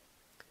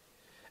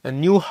 A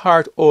new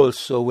heart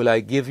also will I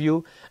give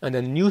you, and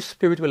a new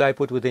spirit will I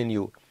put within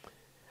you.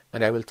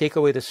 And I will take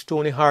away the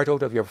stony heart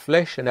out of your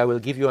flesh, and I will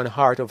give you an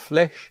heart of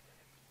flesh.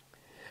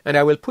 And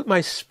I will put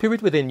my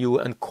spirit within you,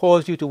 and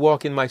cause you to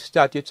walk in my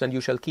statutes, and you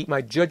shall keep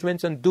my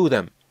judgments and do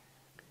them.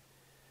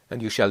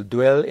 And you shall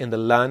dwell in the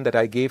land that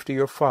I gave to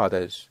your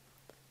fathers,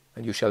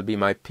 and you shall be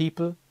my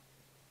people,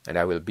 and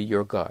I will be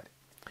your God.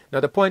 Now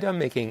the point I'm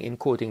making in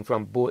quoting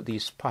from both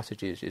these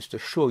passages is to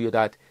show you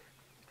that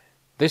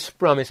this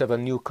promise of a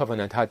new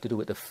covenant had to do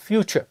with the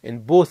future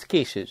in both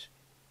cases.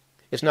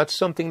 It's not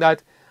something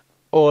that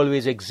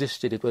always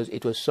existed.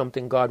 It was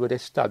something God would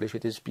establish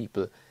with his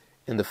people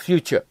in the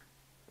future.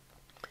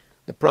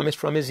 The promise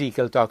from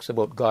Ezekiel talks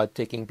about God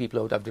taking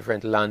people out of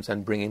different lands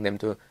and bringing them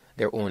to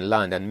their own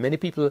land. And many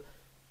people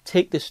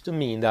take this to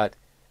mean that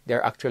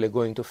they're actually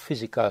going to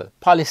physical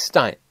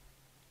Palestine.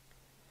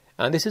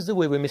 And this is the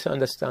way we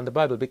misunderstand the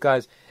Bible,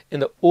 because in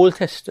the Old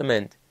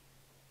Testament,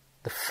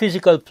 the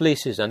physical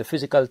places and the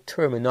physical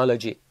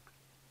terminology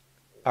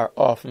are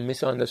often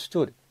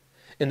misunderstood.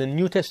 In the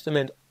New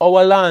Testament,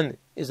 our land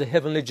is the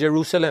heavenly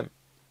Jerusalem.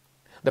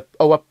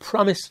 Our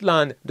promised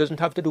land doesn't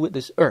have to do with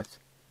this earth.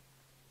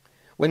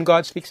 When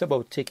God speaks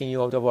about taking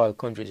you out of all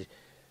countries,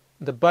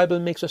 the Bible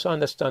makes us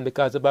understand,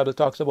 because the Bible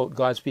talks about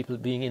God's people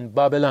being in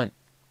Babylon,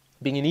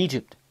 being in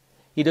Egypt.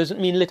 He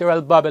doesn't mean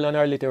literal Babylon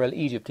or literal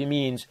Egypt. He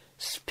means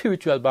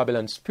spiritual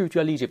Babylon,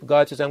 spiritual Egypt.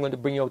 God says, I'm going to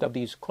bring you out of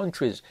these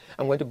countries.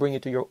 I'm going to bring you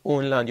to your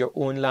own land. Your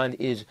own land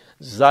is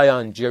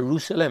Zion,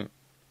 Jerusalem,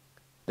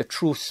 the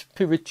true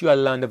spiritual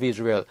land of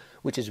Israel,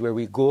 which is where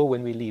we go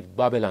when we leave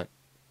Babylon.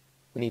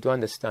 We need to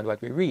understand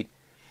what we read.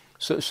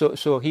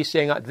 So he's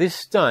saying at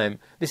this time,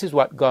 this is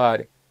what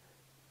God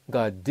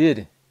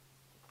did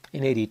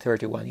in AD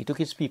 31. He took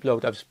his people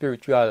out of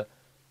spiritual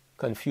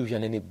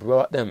confusion and he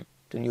brought them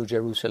to New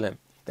Jerusalem.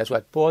 That's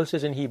what Paul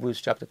says in Hebrews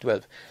chapter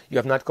 12. You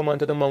have not come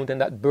unto the mountain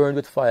that burned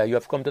with fire. You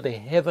have come to the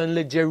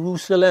heavenly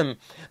Jerusalem,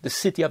 the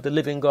city of the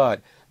living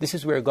God. This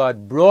is where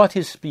God brought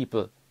his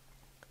people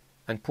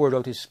and poured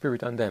out his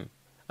spirit on them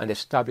and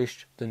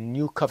established the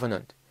new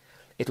covenant.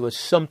 It was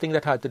something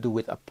that had to do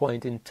with a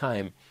point in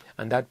time,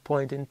 and that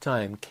point in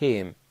time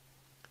came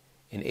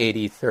in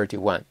AD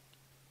 31.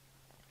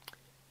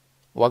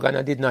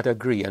 Waggoner did not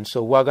agree, and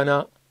so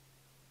Waggoner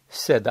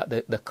said that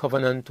the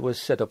covenant was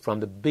set up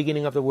from the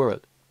beginning of the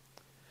world.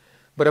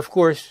 But of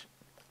course,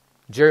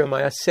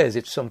 Jeremiah says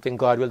it's something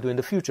God will do in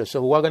the future.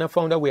 So Waggoner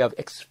found a way of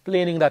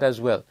explaining that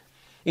as well.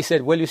 He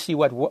said, well, you see,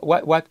 what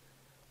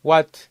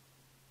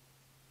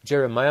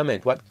Jeremiah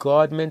meant, what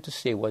God meant to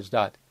say was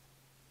that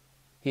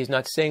he's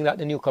not saying that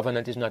the new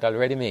covenant is not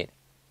already made.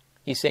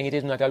 He's saying it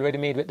is not already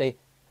made with the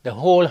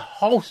whole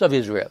house of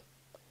Israel.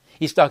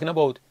 He's talking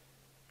about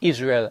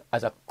Israel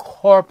as a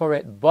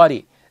corporate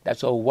body.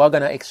 That's how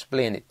Waggoner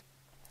explained it.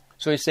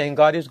 So he's saying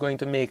God is going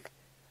to make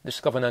this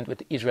covenant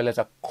with Israel as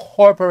a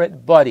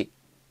corporate body.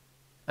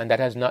 And that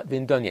has not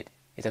been done yet.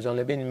 It has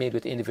only been made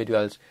with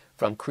individuals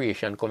from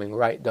creation coming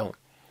right down.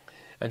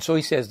 And so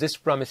he says this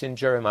promise in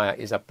Jeremiah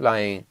is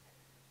applying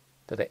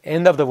to the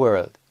end of the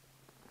world.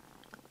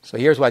 So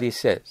here's what he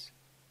says.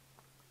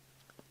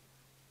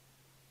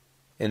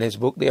 In his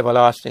book, The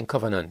Everlasting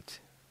Covenant,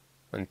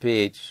 on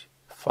page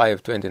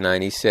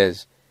 529, he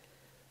says,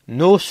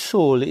 no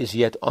soul is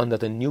yet under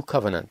the new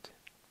covenant,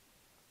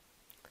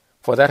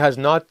 for that has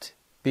not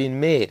been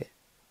made.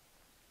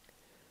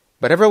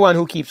 But everyone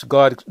who keeps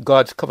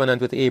God's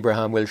covenant with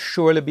Abraham will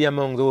surely be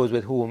among those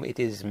with whom it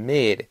is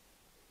made.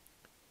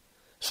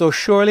 So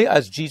surely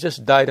as Jesus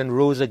died and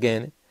rose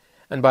again,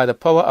 and by the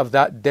power of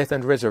that death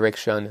and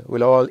resurrection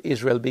will all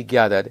Israel be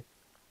gathered,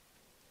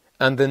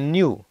 and the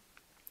new,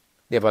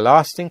 the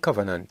everlasting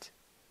covenant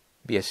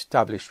be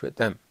established with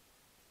them.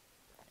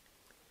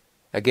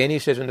 Again he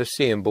says in the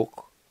same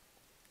book,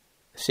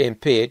 same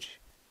page,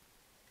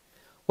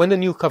 when the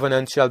new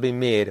covenant shall be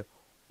made,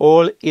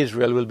 all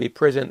Israel will be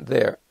present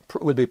there,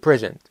 will be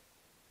present.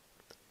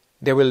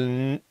 There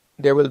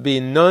will be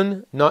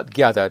none not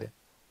gathered,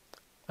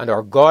 and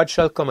our God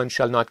shall come and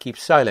shall not keep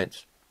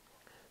silence.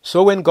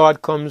 So when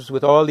God comes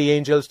with all the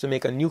angels to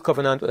make a new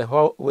covenant with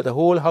the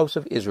whole house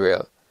of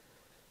Israel,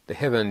 the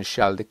heavens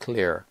shall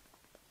declare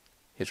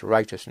his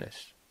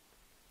righteousness.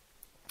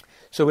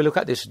 So we look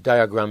at this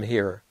diagram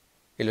here,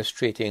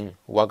 illustrating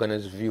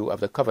Waggoner's view of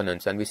the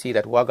covenants, and we see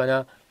that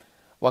Waggoner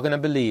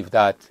believed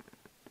that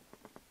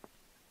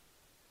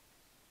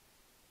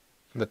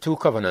the two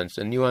covenants,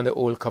 the new and the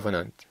old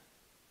covenant,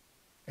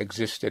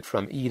 existed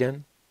from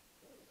Eden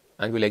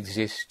and will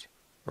exist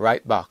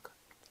right back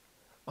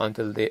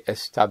until the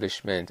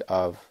establishment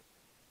of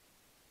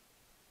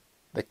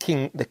the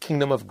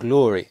kingdom of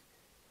glory,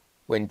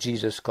 when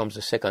Jesus comes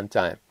the second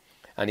time.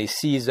 And he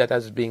sees that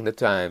as being the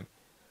time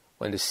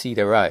when the seed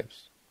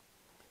arrives.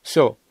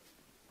 So,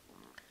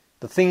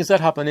 the things that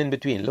happen in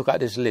between, look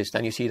at this list,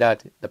 and you see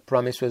that the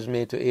promise was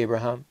made to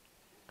Abraham,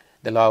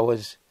 the law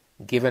was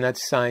given at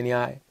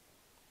Sinai,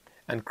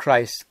 and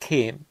Christ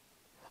came.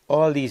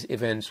 All these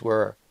events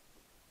were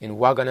in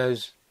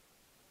Waggoner's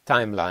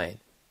timeline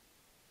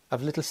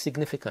of little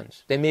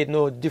significance. They made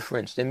no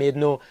difference. They made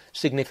no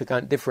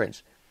significant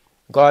difference.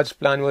 God's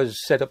plan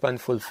was set up and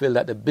fulfilled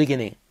at the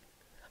beginning.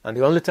 And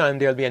the only time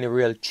there'll be any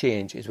real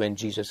change is when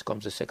Jesus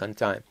comes the second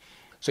time.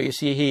 So you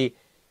see,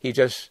 he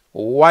just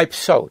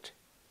wipes out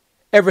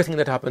everything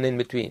that happened in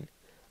between.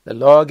 The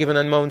law given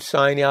on Mount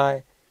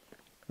Sinai,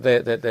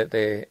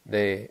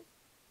 the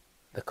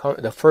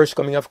first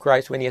coming of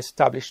Christ when he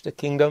established the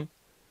kingdom.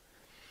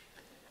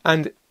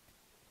 And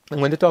I'm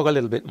going to talk a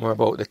little bit more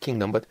about the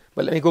kingdom, but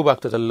let me go back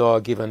to the law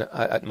given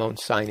at Mount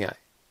Sinai.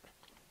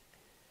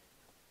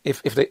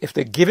 If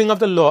the giving of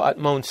the law at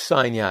Mount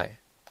Sinai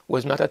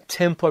was not a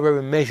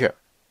temporary measure,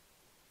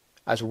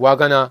 as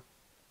Waggoner's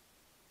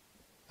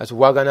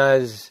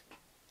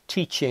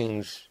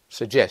teachings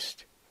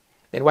suggest,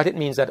 then what it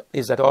means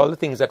is that all the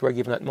things that were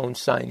given at Mount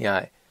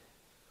Sinai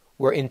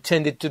were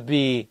intended to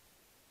be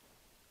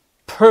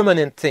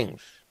permanent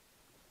things.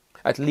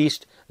 At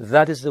least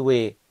that is the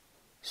way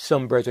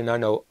some brethren are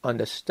now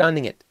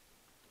understanding it.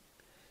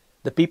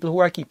 The people who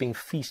are keeping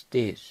feast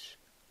days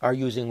are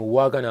using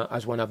Waggoner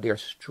as one of their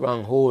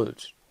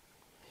strongholds.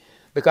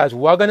 Because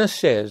Waggoner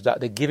says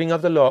that the giving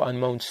of the law on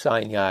Mount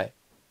Sinai,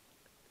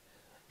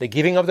 the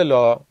giving of the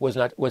law was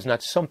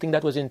not something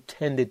that was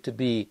intended to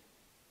be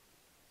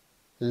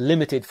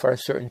limited for a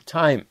certain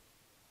time.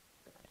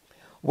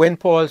 When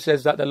Paul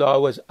says that the law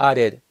was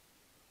added,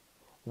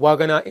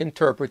 Waggoner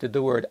interpreted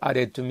the word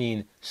added to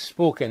mean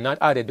spoken, not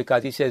added,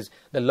 because he says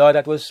the law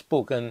that was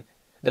spoken,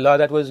 the law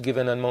that was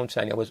given on Mount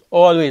Sinai was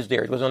always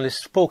there. It was only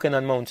spoken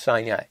on Mount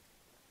Sinai.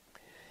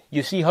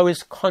 You see how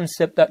his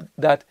concept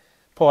that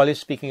Paul is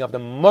speaking of the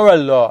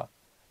moral law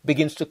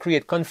begins to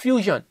create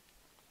confusion.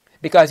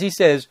 Because he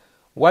says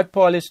what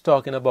Paul is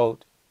talking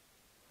about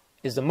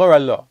is the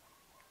moral law.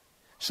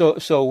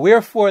 So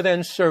wherefore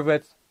then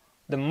serveth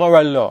the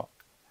moral law?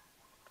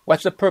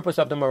 What's the purpose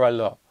of the moral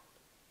law?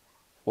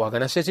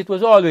 Waggoner says it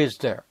was always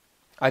there.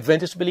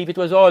 Adventists believe it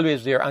was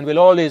always there and will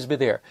always be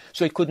there.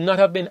 So it could not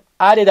have been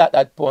added at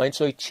that point,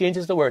 so he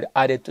changes the word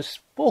added to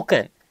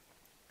spoken.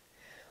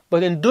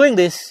 But in doing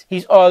this,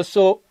 he's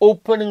also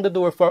opening the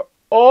door for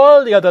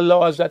all the other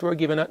laws that were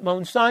given at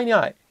Mount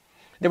Sinai.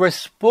 They were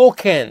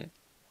spoken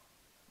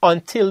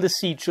until the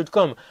seed should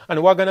come.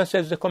 And Waggoner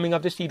says the coming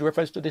of the seed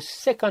refers to the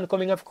second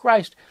coming of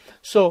Christ.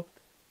 So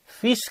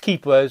feast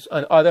keepers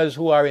and others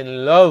who are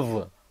in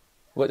love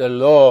with the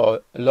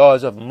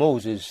laws of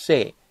Moses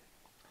say,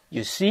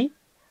 you see,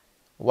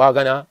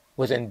 Waggoner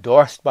was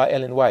endorsed by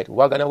Ellen White.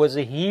 Waggoner was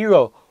the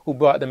hero who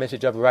brought the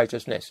message of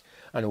righteousness.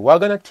 And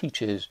Waggoner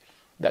teaches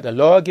that the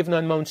law given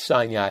on Mount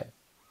Sinai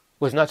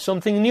was not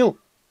something new.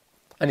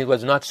 And it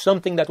was not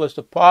something that was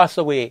to pass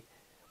away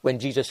when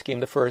Jesus came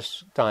the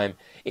first time.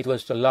 It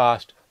was to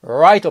last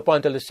right up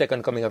until the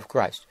second coming of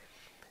Christ.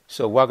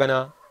 So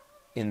Waggoner,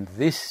 in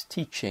this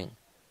teaching,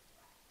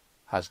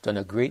 has done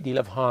a great deal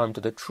of harm to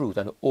the truth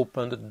and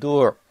opened the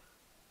door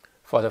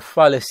for the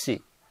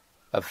fallacy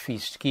of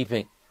feast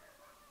keeping.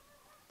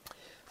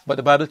 But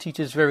the Bible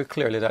teaches very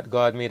clearly that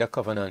God made a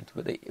covenant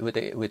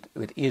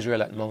with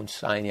Israel at Mount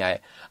Sinai,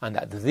 and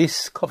that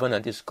this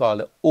covenant is called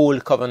the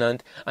Old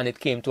Covenant, and it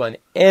came to an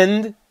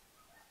end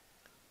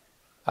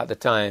at the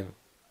time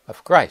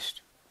of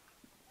Christ.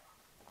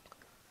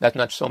 That's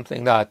not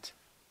something that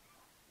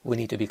we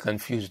need to be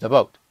confused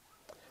about.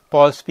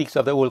 Paul speaks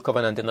of the Old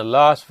Covenant in the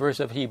last verse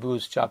of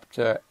Hebrews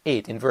chapter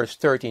 8. In verse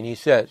 13 he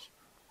says,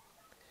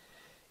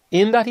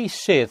 in that he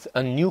saith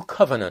a new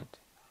covenant,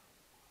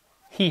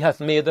 he hath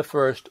made the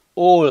first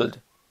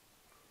old.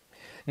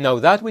 Now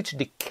that which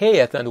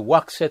decayeth and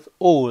waxeth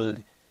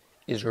old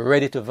is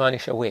ready to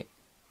vanish away.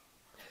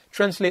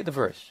 Translate the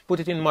verse.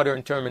 Put it in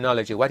modern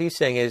terminology. What he's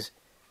saying is,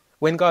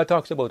 when God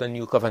talks about a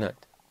new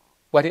covenant,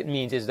 what it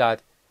means is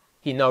that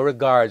he now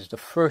regards the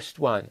first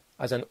one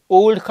as an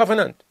old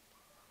covenant.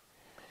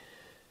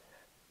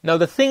 Now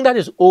the thing that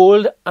is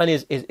old and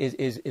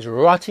is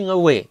rotting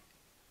away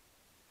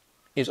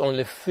is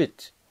only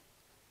fit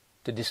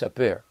to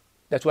disappear.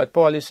 That's what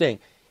Paul is saying.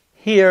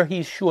 Here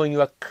he's showing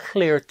you a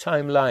clear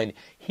timeline.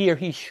 Here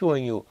he's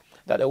showing you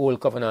that the old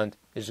covenant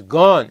is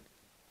gone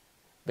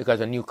because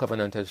a new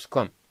covenant has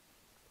come.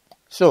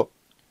 So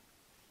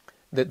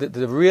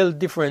the real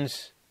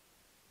difference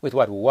with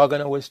what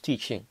Waggoner was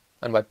teaching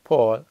and what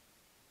Paul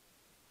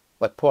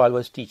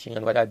was teaching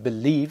and what I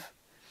believe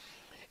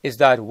is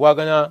that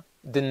Waggoner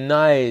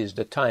denies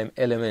the time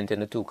element in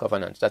the two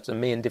covenants. That's the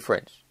main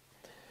difference.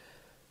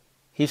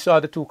 He saw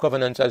the two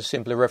covenants as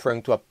simply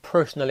referring to a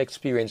personal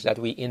experience that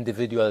we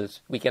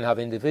can have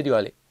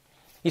individually.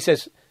 He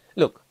says,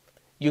 look,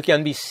 you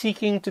can be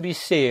seeking to be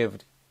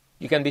saved.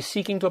 You can be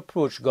seeking to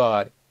approach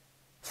God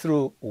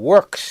through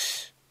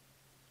works.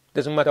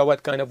 Doesn't matter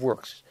what kind of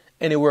works.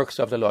 Any works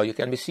of the law. You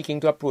can be seeking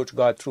to approach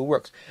God through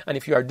works. And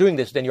if you are doing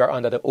this, then you are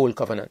under the old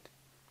covenant.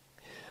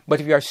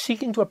 But if you are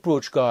seeking to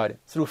approach God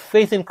through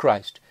faith in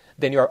Christ,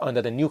 then you are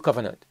under the new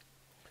covenant.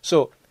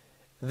 So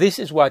this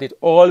is what it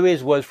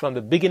always was from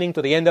the beginning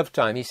to the end of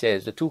time. He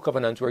says the two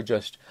covenants were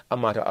just a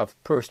matter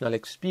of personal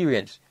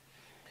experience.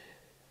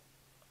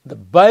 The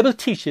Bible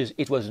teaches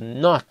it was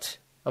not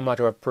a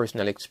matter of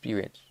personal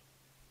experience.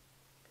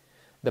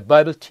 The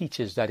Bible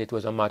teaches that it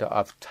was a matter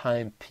of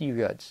time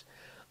periods.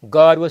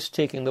 God was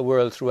taking the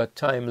world through a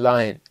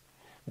timeline.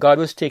 God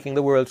was taking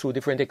the world through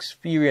different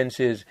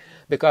experiences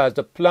because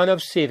the plan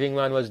of saving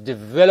man was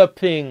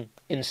developing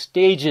in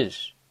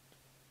stages.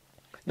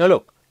 Now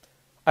look,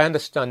 I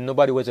understand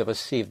nobody was ever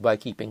saved by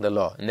keeping the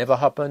law. Never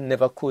happened,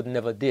 never could,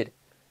 never did.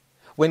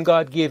 When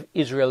God gave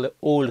Israel the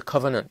old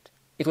covenant,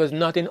 it was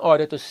not in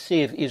order to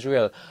save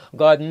Israel.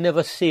 God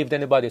never saved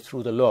anybody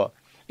through the law.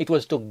 It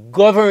was to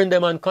govern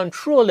them and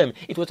control them.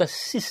 It was a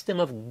system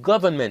of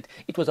government.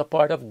 It was a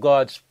part of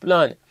God's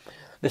plan.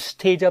 The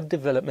stage of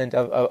development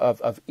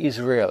of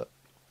Israel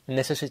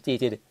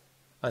necessitated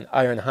an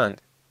iron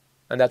hand.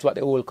 And that's what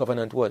the old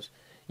covenant was.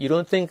 You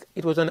don't think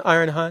it was an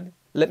iron hand?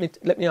 Let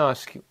me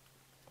ask you.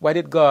 Why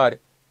did God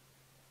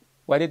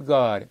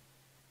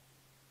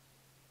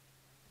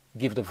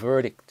give the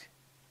verdict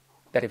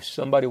that if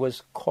somebody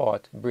was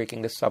caught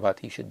breaking the Sabbath,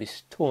 he should be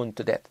stoned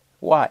to death?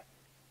 Why?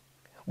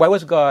 Why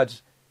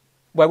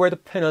were the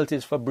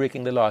penalties for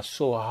breaking the law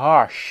so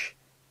harsh?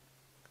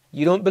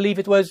 You don't believe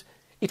it was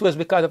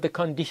because of the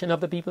condition of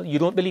the people? You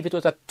don't believe it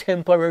was a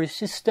temporary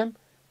system?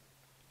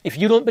 If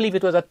you don't believe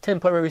it was a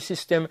temporary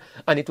system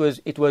and it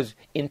was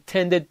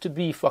intended to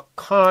be for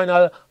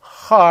carnal,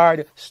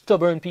 hard,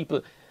 stubborn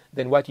people,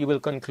 then what you will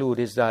conclude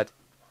is that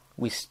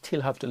we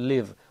still have to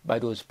live by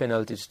those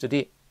penalties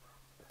today.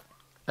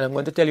 And I'm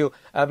going to tell you,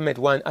 I've met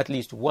at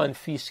least one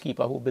feast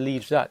keeper who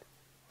believes that.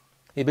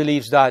 He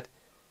believes that,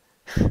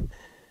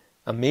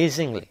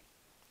 amazingly,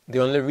 the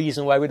only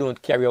reason why we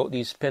don't carry out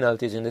these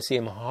penalties in the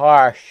same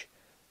harsh,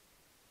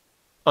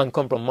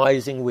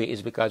 uncompromising way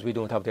is because we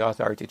don't have the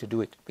authority to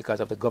do it, because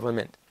of the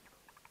government.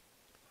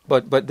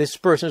 But this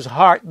person's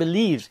heart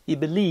believes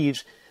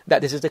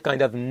that this is the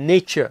kind of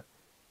nature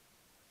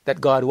that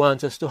God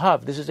wants us to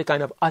have. This is the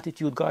kind of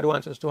attitude God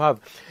wants us to have.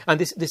 And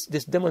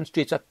this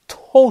demonstrates a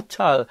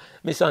total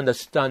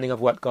misunderstanding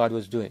of what God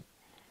was doing.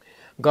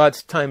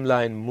 God's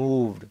timeline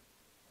moved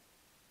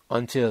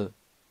until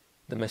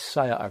the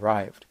Messiah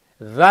arrived.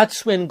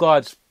 That's when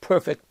God's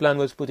perfect plan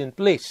was put in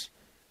place.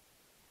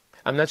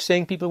 I'm not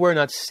saying people were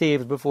not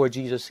saved before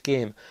Jesus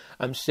came.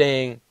 I'm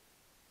saying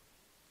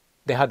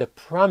they had the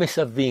promise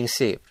of being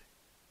saved,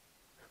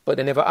 but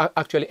they never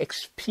actually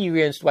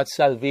experienced what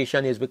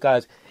salvation is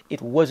because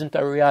it wasn't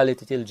a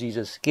reality till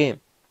Jesus came.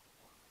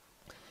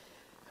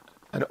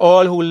 And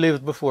all who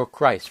lived before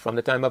Christ, from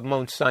the time of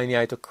Mount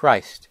Sinai to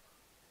Christ,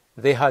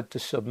 they had to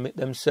submit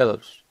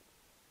themselves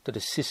to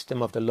the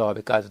system of the law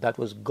because that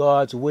was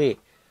God's way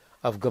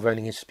of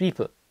governing his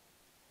people.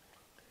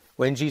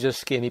 When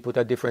Jesus came, he put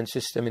a different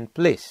system in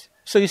place.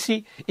 So you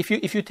see, if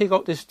you take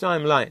out this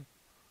timeline,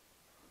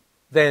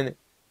 then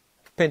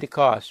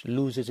Pentecost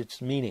loses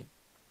its meaning.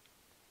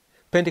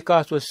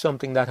 Pentecost was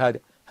something that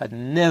had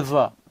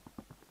never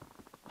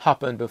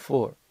happened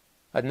before,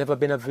 had never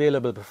been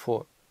available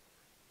before.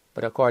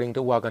 But according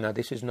to Waggoner,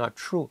 this is not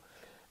true.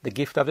 The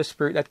gift of the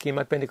Spirit that came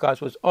at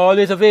Pentecost was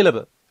always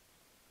available.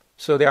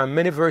 So there are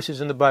many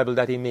verses in the Bible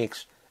that he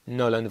makes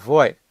null and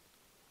void.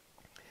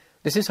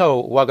 This is how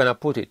Waggoner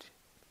put it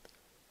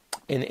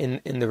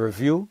in the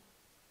review.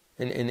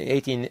 In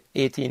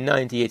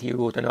 1898, he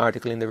wrote an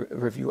article in the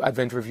review,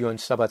 Advent Review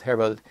and Sabbath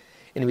Herald,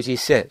 in which he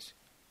says,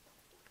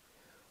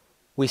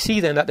 "We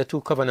see then that the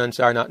two covenants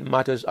are not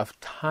matters of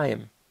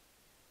time,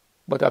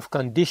 but of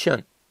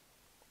condition.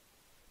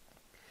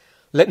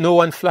 Let no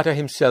one flatter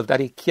himself that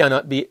he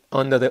cannot be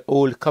under the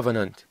old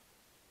covenant,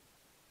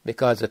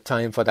 because the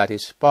time for that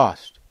is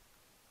past."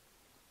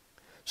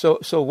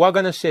 So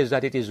Waggoner says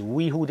that it is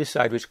we who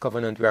decide which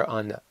covenant we are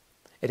under.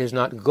 It is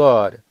not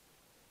God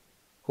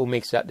who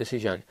makes that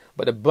decision.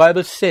 But the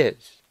Bible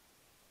says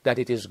that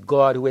it is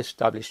God who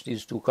established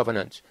these two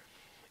covenants.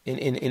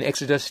 In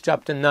Exodus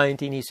chapter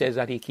 19, he says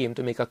that he came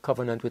to make a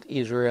covenant with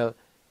Israel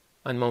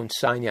on Mount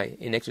Sinai.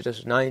 In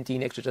Exodus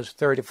 19, Exodus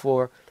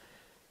 34,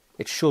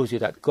 it shows you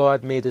that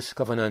God made this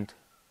covenant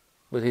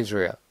with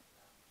Israel.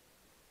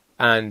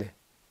 And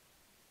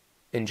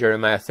in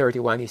Jeremiah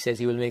 31, he says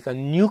he will make a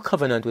new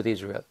covenant with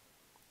Israel.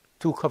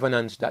 Two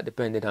covenants that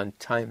depended on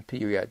time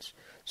periods.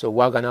 So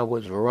Waggoner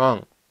was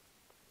wrong.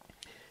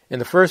 In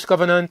the first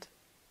covenant,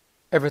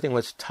 everything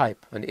was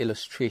type and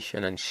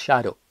illustration and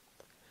shadow.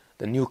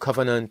 The new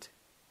covenant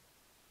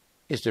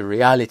is the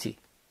reality.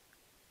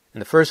 In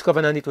the first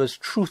covenant, it was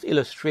truth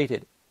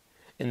illustrated.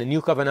 In the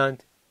new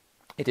covenant,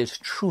 it is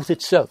truth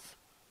itself.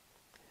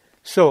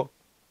 So,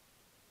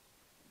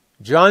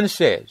 John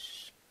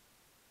says,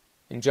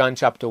 in John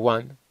chapter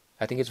 1,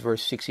 I think it's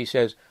verse 6, he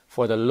says,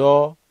 "For the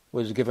law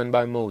was given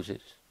by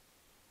Moses,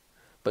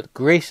 but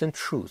grace and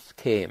truth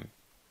came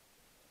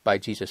by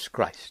Jesus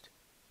Christ."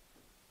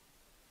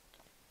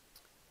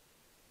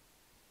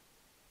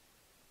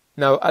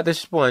 Now, at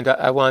this point,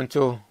 I want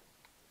to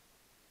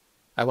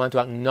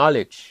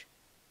acknowledge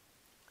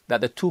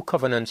that the two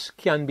covenants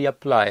can be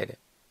applied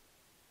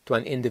to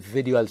an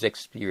individual's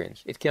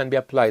experience. It can be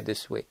applied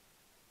this way.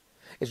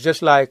 It's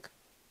just like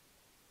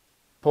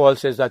Paul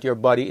says that your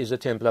body is the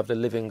temple of the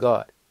living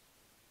God.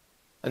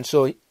 And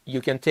so you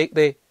can take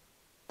the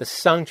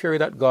sanctuary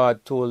that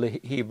God told the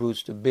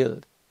Hebrews to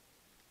build,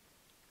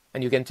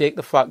 And you can take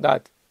the fact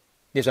that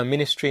there's a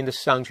ministry in the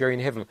sanctuary in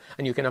heaven,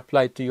 and you can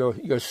apply it to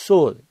your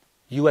soul,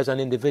 you as an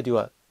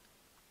individual.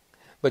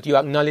 But you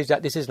acknowledge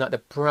that this is not the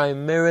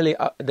primary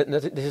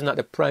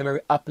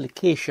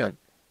application.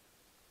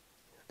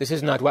 This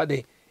is not what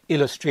the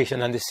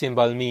illustration and the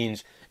symbol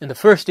means in the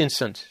first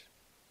instance.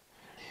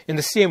 In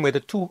the same way, the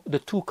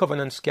two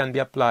covenants can be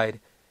applied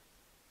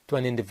to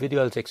an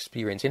individual's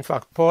experience. In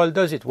fact, Paul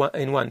does it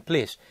in one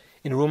place.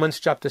 In Romans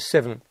chapter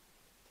 7,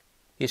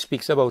 he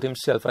speaks about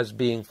himself as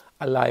being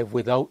alive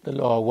without the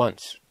law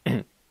once.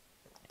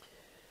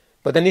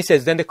 But then he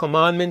says, then the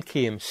commandment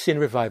came, sin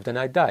revived, and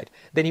I died.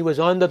 Then he was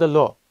under the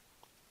law.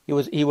 He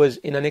was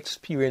in an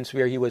experience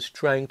where he was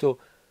trying to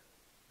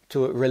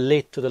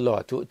relate to the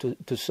law,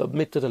 to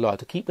submit to the law,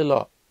 to keep the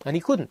law. And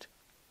he couldn't.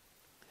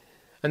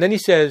 And then he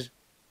says,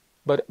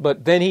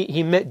 but then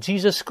he met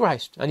Jesus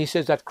Christ. And he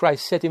says that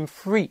Christ set him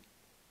free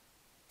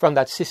from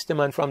that system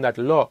and from that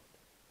law.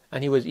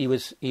 And he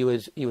was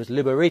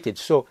liberated.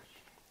 So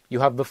you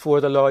have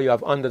before the law, you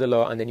have under the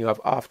law, and then you have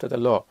after the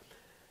law.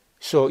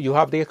 So you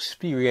have the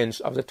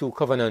experience of the two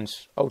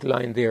covenants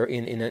outlined there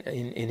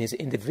in his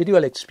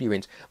individual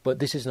experience. But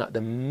this is not the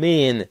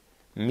main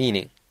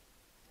meaning.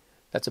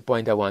 That's a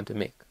point I want to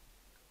make.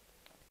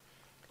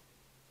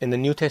 In the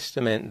New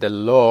Testament, the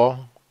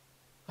law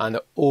and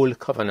the Old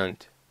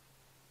Covenant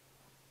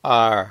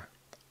are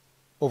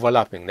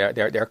overlapping.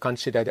 They're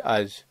considered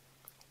as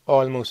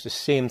almost the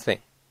same thing.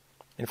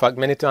 In fact,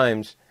 many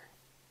times,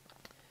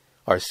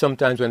 or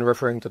sometimes when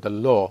referring to the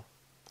law,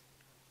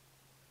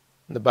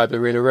 the Bible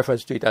really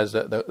refers to it as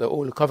the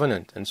Old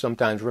Covenant, and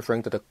sometimes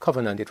referring to the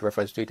covenant, it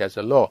refers to it as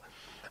the law.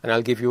 And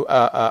I'll give you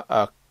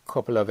a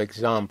couple of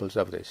examples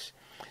of this.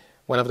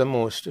 One of the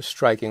most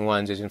striking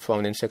ones is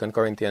found in 2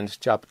 Corinthians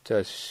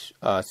chapter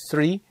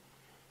 3,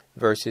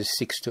 verses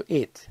 6 to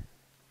 8.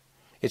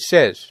 It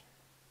says,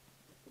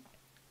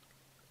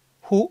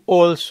 who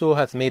also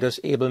hath made us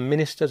able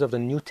ministers of the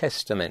New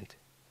Testament,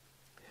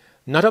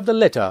 not of the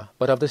letter,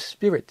 but of the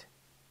Spirit.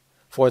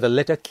 For the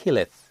letter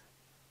killeth,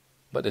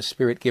 but the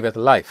Spirit giveth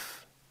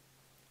life.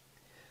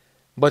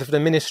 But if the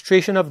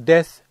ministration of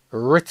death,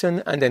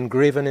 written and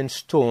engraven in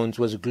stones,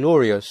 was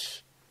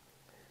glorious,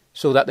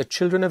 so that the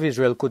children of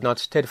Israel could not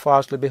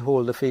steadfastly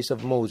behold the face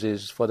of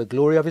Moses for the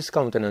glory of his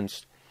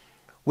countenance,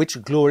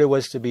 which glory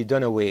was to be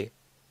done away,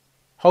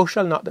 how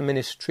shall not the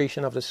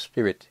ministration of the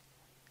Spirit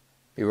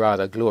be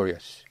rather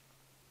glorious?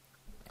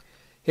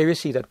 Here you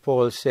see that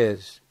Paul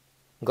says,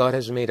 God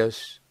has made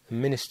us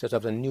ministers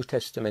of the New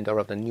Testament or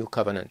of the New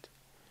Covenant.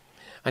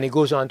 And he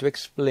goes on to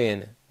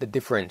explain the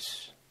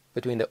difference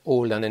between the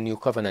Old and the New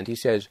Covenant. He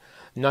says,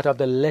 not of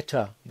the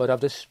letter, but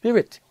of the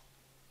Spirit.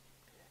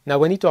 Now,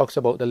 when he talks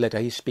about the letter,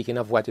 he's speaking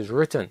of what is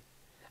written.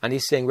 And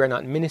he's saying we're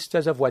not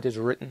ministers of what is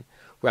written.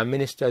 We are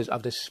ministers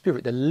of the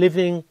Spirit. The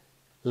living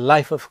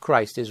life of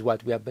Christ is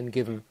what we have been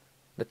given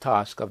the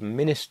task of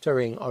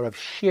ministering or of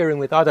sharing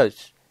with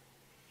others.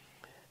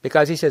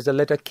 Because he says the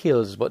letter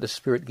kills, but the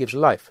Spirit gives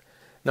life.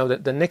 Now,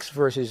 the next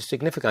verse is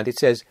significant. It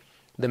says,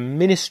 the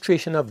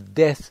ministration of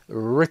death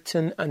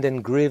written and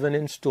engraven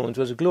in stones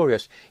was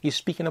glorious. He's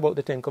speaking about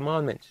the Ten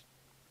Commandments.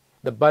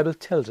 The Bible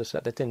tells us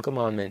that the Ten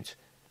Commandments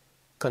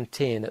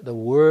contain the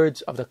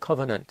words of the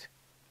covenant.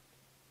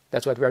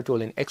 That's what we are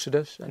told in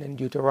Exodus and in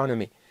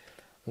Deuteronomy.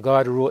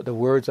 God wrote the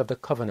words of the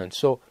covenant.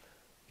 So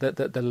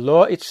the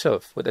law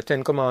itself, with the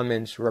Ten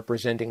Commandments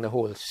representing the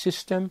whole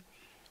system,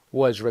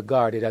 was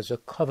regarded as a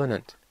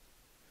covenant.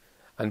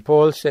 And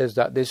Paul says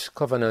that this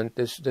covenant,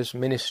 this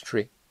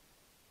ministry,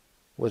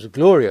 was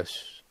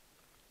glorious.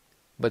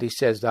 But he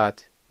says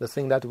that the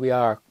thing that we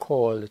are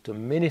called to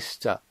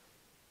minister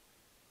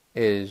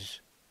is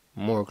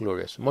more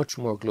glorious, much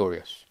more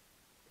glorious.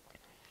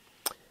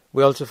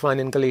 We also find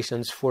in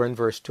Galatians 4 and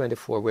verse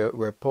 24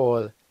 where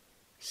Paul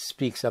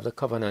speaks of the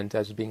covenant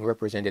as being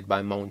represented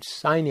by Mount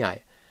Sinai.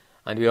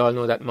 And we all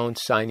know that Mount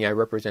Sinai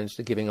represents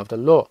the giving of the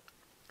law.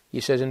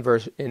 He says in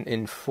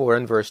 4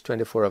 and verse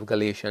 24 of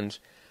Galatians,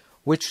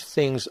 which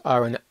things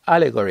are an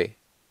allegory.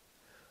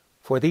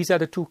 For these are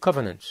the two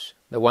covenants,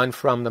 the one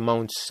from the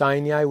Mount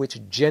Sinai,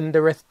 which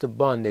gendereth to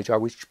bondage, or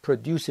which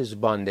produces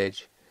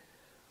bondage,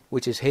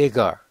 which is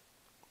Hagar.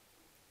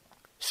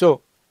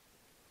 So,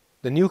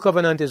 the new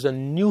covenant is a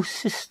new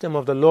system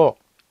of the law.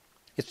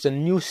 It's a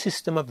new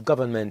system of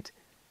government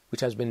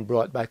which has been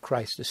brought by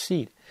Christ the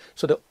seed.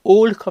 So the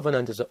old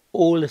covenant is an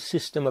old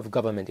system of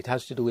government. It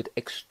has to do with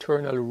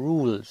external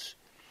rules.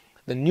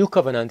 The new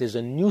covenant is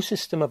a new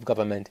system of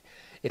government.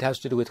 It has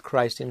to do with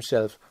Christ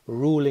himself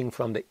ruling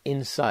from the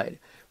inside,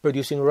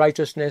 producing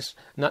righteousness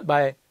not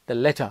by the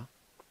letter,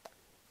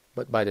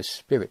 but by the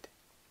Spirit.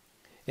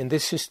 In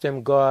this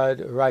system,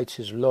 God writes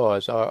his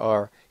laws,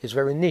 or his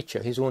very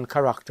nature, his own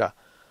character,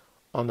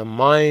 on the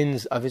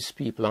minds of his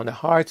people, on the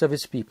hearts of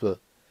his people,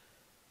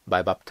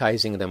 by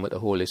baptizing them with the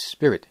Holy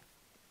Spirit.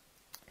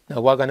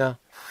 Now, Waggoner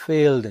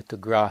failed to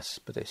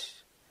grasp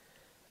this.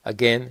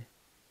 Again,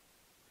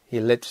 he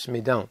lets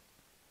me down.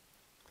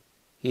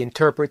 He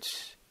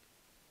interprets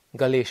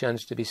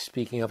Galatians to be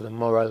speaking of the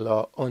moral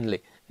law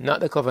only, not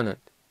the covenant,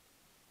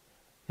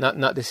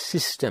 not the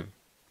system.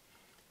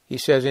 He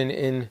says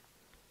in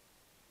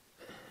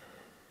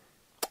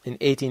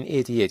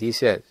 1888, he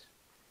says,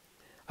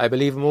 I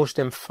believe most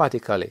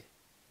emphatically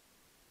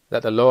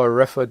that the law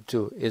referred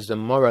to is the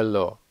moral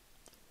law,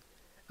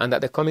 and that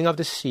the coming of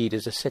the seed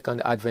is the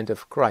second advent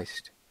of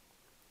Christ.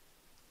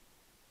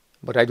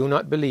 But I do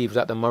not believe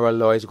that the moral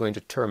law is going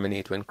to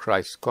terminate when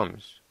Christ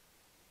comes.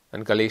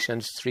 And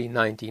Galatians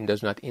 3:19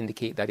 does not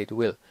indicate that it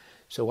will.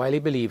 So while he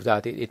believed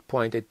that it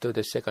pointed to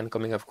the second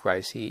coming of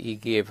Christ, he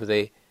gave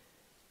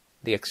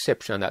the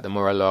exception that the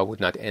moral law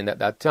would not end at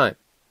that time.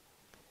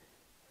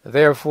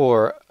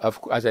 Therefore,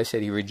 as I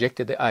said, he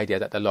rejected the idea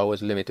that the law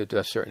was limited to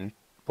a certain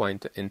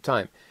point in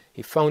time.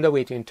 He found a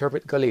way to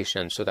interpret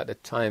Galatians so that the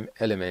time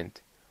element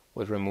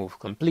was removed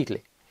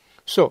completely.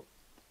 So,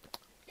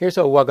 here's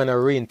how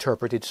Waggoner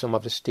reinterpreted some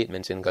of the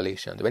statements in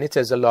Galatians. When it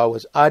says the law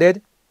was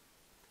added,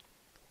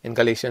 in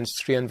Galatians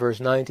 3 and verse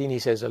 19, he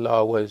says the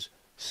law was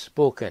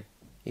spoken.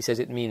 He says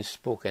it means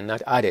spoken,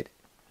 not added.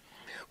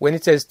 When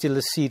it says till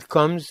the seed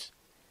comes,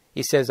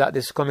 he says that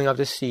this coming of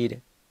the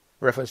seed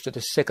refers to the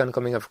second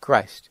coming of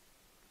Christ.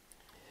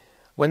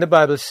 When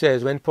Paul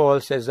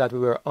says that we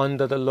were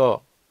under the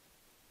law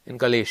in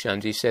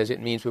Galatians, he says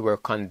it means we were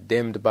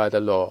condemned by the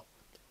law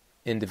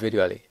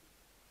individually.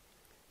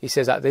 He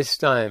says at this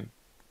time,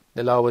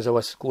 the law was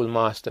our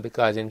schoolmaster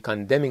because in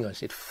condemning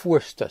us, it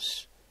forced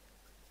us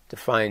to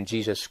find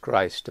Jesus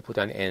Christ to put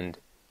an end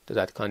to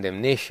that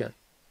condemnation.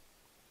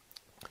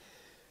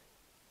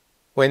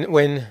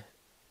 When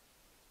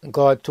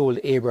God told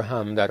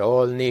Abraham that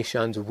all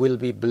nations will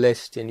be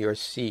blessed in your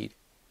seed,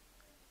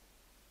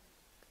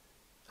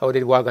 how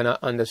did Waggoner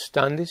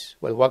understand this?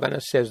 Well,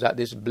 Waggoner says that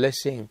this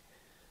blessing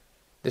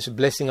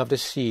of the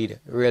seed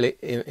really,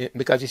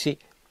 because you see,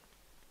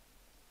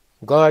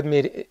 God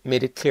made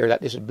it clear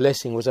that this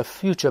blessing was a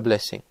future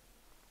blessing.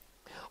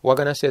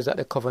 Waggoner says that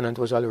the covenant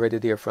was already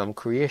there from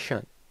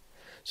creation.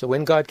 So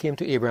when God came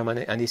to Abraham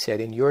and he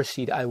said, in your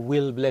seed I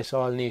will bless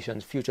all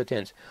nations, future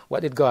tense, what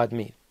did God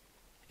mean?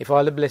 If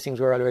all the blessings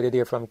were already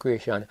there from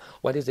creation,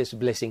 what is this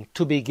blessing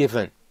to be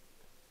given?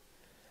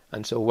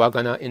 And so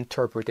Waggoner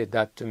interpreted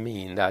that to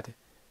mean that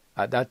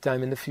at that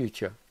time in the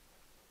future,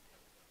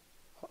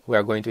 we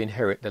are going to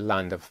inherit the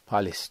land of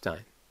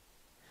Palestine.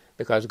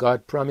 Because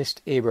God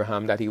promised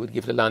Abraham that he would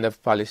give the land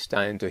of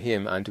Palestine to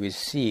him and to his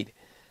seed.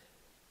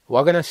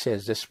 Waggoner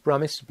says this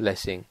promised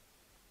blessing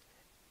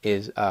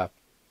is a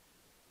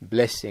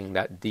blessing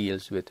that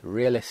deals with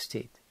real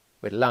estate,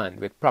 with land,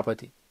 with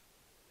property.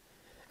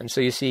 And so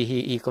you see,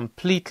 he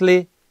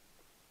completely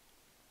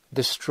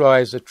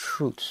destroys the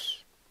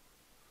truths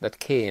that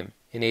came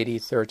in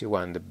AD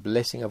 31, the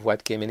blessing of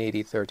what came in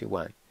AD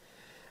 31.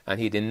 And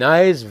he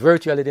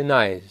virtually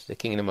denies the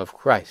kingdom of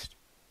Christ.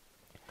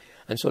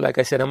 And so, like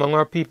I said, among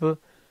our people,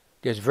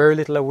 there's very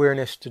little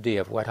awareness today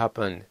of what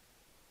happened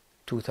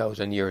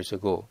 2,000 years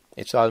ago.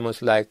 It's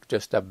almost like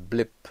just a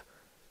blip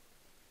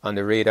on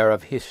the radar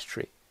of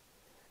history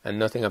and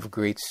nothing of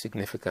great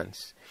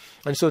significance.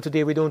 And so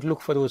today we don't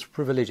look for those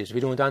privileges. We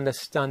don't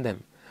understand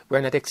them. We're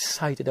not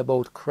excited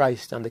about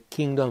Christ and the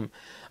kingdom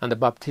and the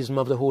baptism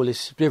of the Holy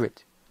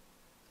Spirit.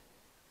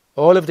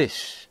 All of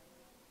this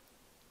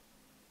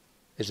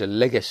is a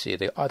legacy,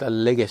 the utter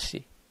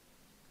legacy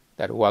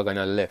that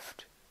Waggoner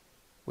left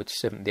with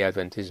Seventh-day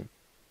Adventism.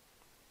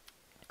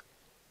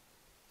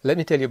 Let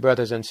me tell you,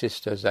 brothers and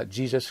sisters, that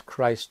Jesus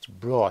Christ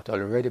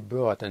already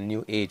brought a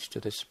new age to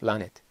this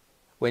planet.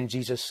 When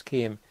Jesus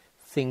came,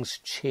 things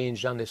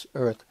changed on this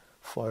earth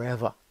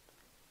forever.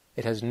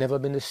 It has never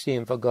been the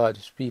same for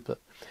God's people.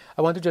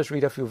 I want to just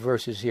read a few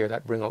verses here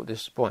that bring out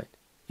this point.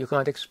 You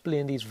can't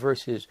explain these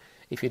verses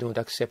if you don't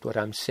accept what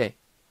I'm saying.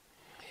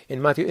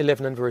 In Matthew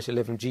 11 and verse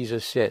 11,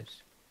 Jesus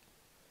says,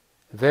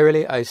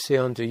 Verily I say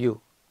unto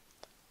you,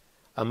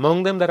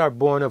 among them that are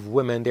born of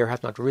women there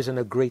hath not risen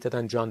a greater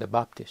than John the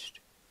Baptist.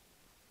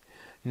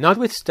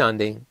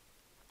 Notwithstanding,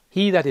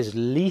 he that is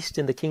least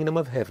in the kingdom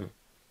of heaven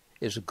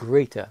is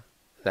greater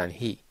than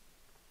he.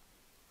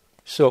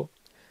 So,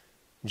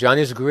 John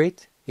is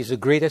great. He's the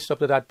greatest up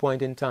to that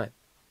point in time.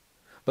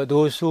 But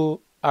those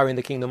who are in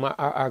the kingdom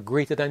are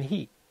greater than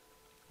he.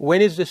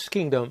 When is this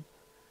kingdom?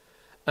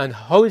 And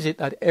how is it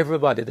that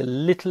everybody, the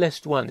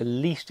littlest one, the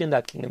least in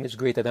that kingdom, is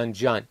greater than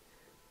John?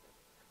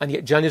 And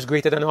yet John is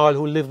greater than all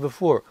who lived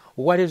before.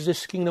 What is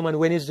this kingdom and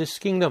when is this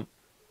kingdom?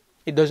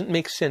 It doesn't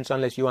make sense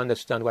unless you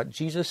understand what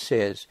Jesus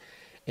says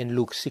in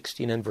Luke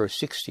 16 and verse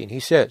 16. He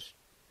says,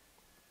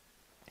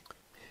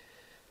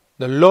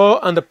 The law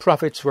and the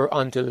prophets were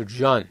until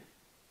John.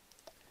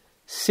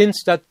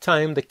 Since that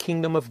time the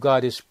kingdom of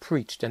God is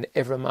preached, and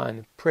every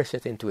man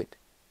presseth into it.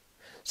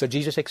 So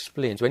Jesus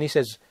explains, when he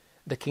says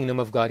the kingdom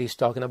of God, he's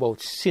talking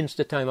about since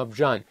the time of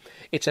John.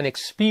 It's an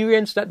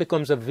experience that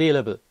becomes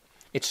available.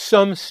 It's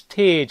some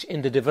stage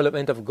in the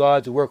development of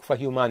God's work for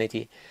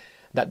humanity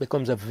that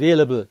becomes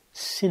available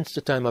since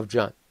the time of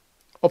John.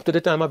 Up to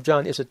the time of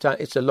John, it's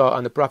the law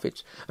and the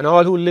prophets. And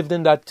all who lived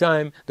in that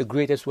time, the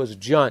greatest was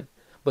John.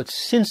 But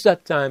since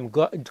that time,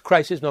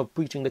 Christ is now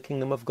preaching the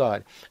kingdom of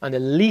God. And the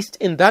least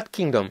in that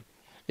kingdom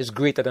is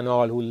greater than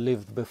all who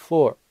lived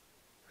before.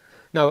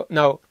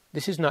 Now,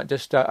 this is not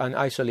just an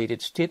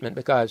isolated statement,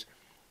 because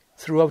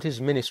throughout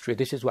his ministry,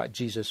 this is what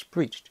Jesus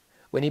preached.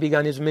 When he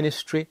began his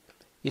ministry,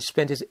 he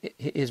spent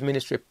his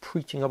ministry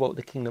preaching about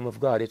the kingdom of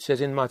God. It says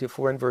in Matthew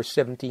 4 and verse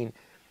 17,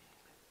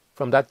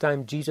 from that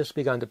time Jesus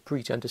began to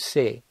preach and to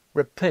say,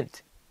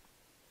 repent,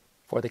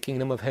 for the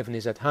kingdom of heaven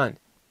is at hand.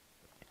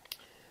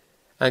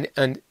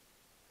 And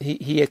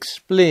he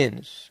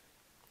explains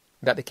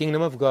that the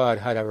kingdom of God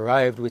had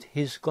arrived with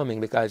his coming,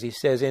 because he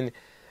says in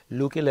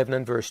Luke 11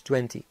 and verse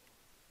 20,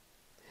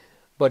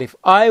 but if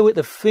I with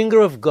the finger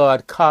of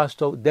God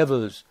cast out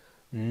devils,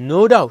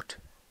 no doubt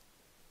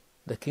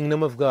the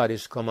kingdom of God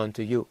is come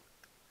unto you.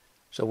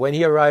 So when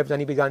he arrived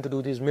and he began to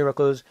do these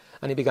miracles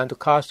and he began to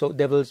cast out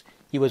devils,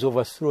 he was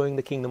overthrowing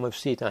the kingdom of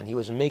Satan. He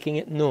was making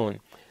it known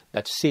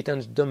that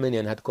Satan's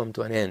dominion had come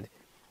to an end.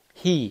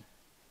 He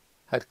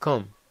had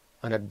come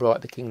and had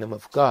brought the kingdom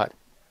of God.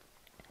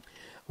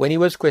 When he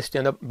was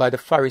questioned by the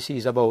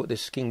Pharisees about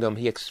this kingdom,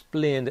 he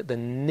explained the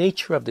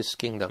nature of this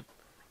kingdom.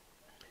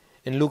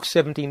 In Luke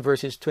 17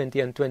 verses 20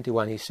 and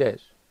 21, it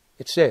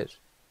says,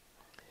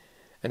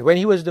 and when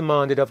he was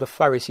demanded of the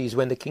Pharisees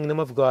when the kingdom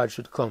of God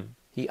should come,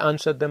 he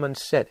answered them and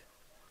said,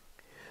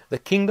 the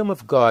kingdom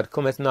of God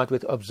cometh not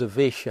with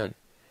observation,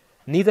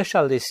 neither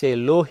shall they say,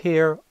 lo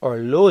here or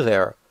lo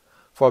there,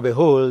 for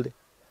behold,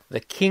 the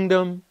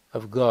kingdom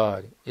of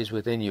God is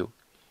within you.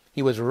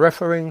 He was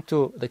referring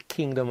to the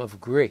kingdom of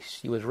grace.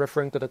 He was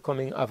referring to the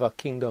coming of a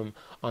kingdom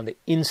on the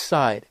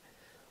inside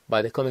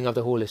by the coming of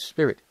the Holy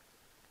Spirit.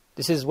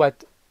 This is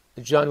what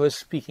John was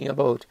speaking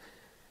about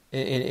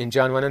in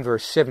John 1 and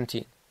verse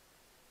 17.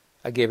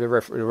 I gave the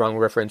wrong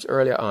reference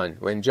earlier on,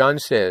 when John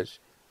says,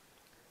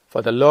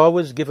 for the law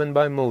was given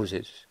by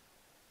Moses,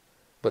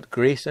 but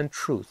grace and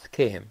truth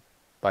came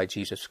by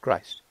Jesus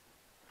Christ.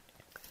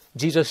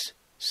 Jesus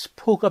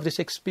spoke of this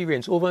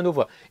experience over and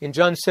over. In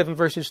John 7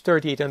 verses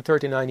 38 and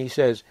 39, he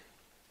says,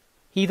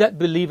 he that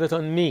believeth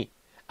on me,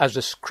 as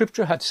the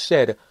scripture hath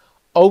said,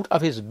 out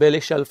of his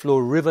belly shall flow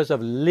rivers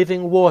of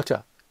living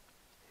water.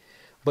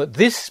 But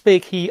this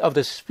spake he of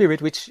the Spirit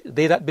which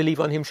they that believe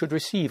on him should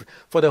receive.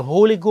 For the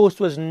Holy Ghost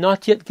was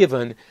not yet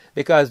given,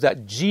 because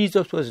that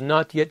Jesus was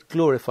not yet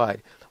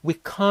glorified. We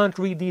can't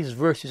read these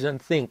verses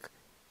and think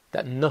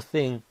that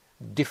nothing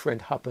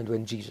different happened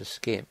when Jesus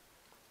came.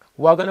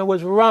 Waggoner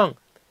was wrong.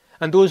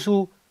 And those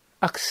who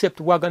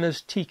accept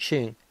Waggoner's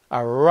teaching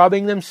are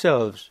robbing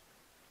themselves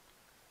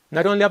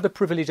not only of the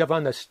privilege of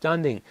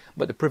understanding,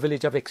 but the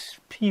privilege of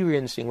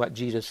experiencing what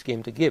Jesus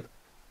came to give.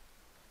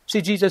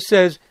 See, Jesus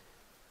says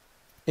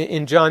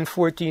in John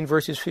 14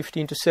 verses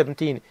 15 to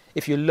 17,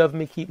 if you love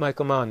me, keep my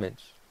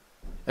commandments.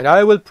 And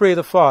I will pray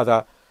the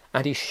Father,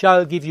 and he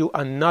shall give you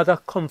another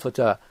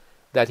comforter,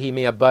 that he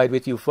may abide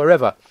with you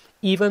forever,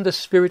 even the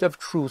Spirit of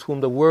truth,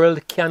 whom the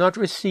world cannot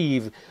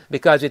receive,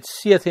 because it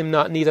seeth him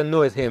not, neither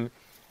knoweth him.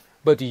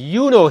 But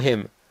you know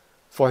him,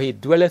 for he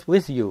dwelleth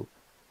with you,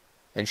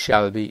 and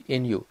shall be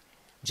in you.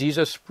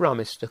 Jesus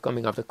promised the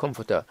coming of the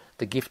Comforter,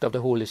 the gift of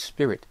the Holy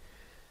Spirit.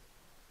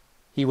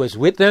 He was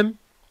with them.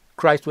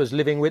 Christ was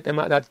living with them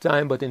at that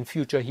time, but in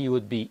future he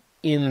would be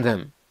in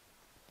them.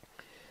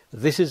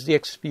 This is the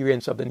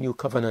experience of the new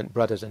covenant,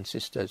 brothers and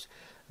sisters.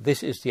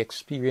 This is the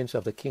experience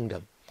of the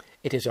kingdom.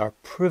 It is our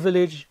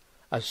privilege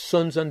as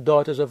sons and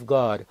daughters of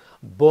God,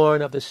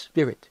 born of the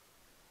Spirit,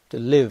 to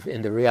live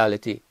in the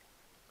reality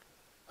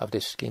of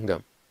this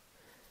kingdom.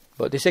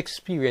 But this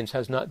experience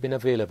has not been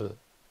available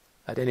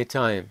at any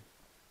time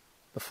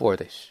before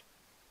this.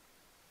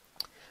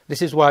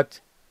 This is what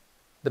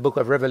the book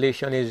of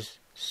Revelation is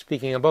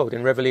speaking about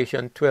in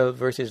Revelation 12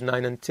 verses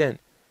 9 and 10.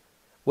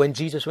 When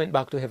Jesus went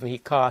back to heaven, he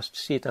cast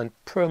Satan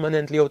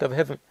permanently out of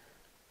heaven.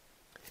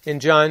 In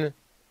John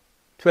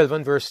 12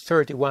 and verse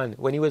 31,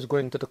 when he was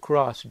going to the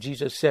cross,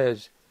 Jesus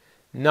says,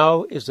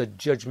 now is the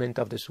judgment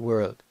of this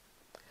world.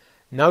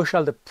 Now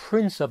shall the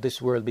prince of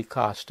this world be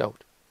cast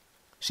out.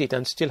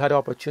 Satan still had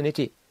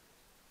opportunity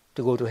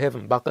to go to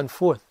heaven, back and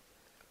forth.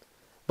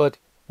 But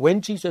when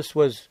Jesus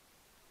was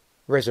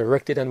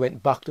resurrected and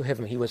went back to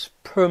heaven, he was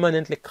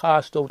permanently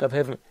cast out of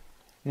heaven.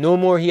 No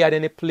more he had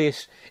any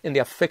place in the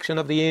affection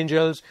of the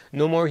angels.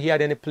 No more he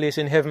had any place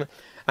in heaven.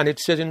 And it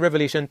says in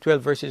Revelation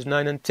 12 verses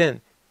 9 and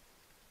 10,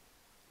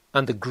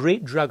 and the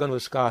great dragon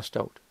was cast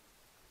out,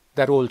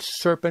 that old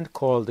serpent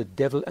called the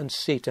devil and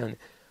Satan,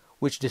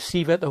 which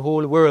deceiveth the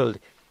whole world.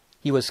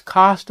 He was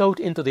cast out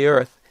into the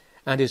earth,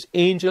 and his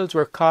angels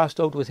were cast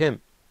out with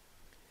him.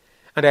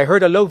 And I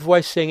heard a loud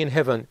voice saying in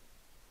heaven,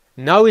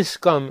 now is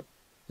come,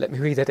 let me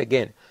read that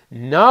again,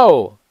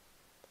 now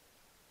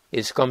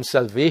is come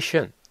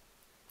salvation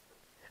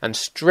and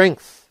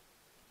strength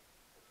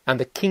and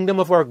the kingdom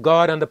of our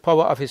God and the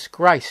power of his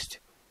Christ.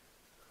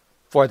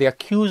 For the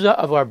accuser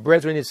of our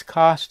brethren is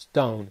cast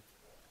down,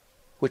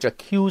 which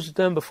accused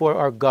them before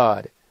our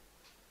God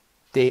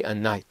day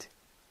and night.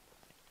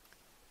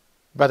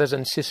 Brothers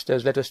and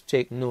sisters, let us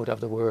take note of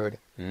the word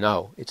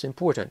now. It's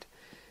important.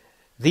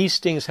 These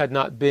things had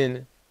not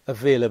been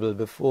available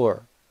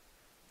before.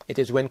 It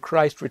is when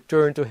Christ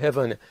returned to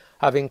heaven,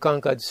 having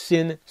conquered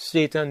sin,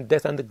 Satan,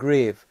 death, and the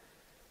grave,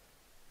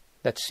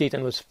 that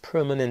Satan was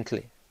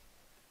permanently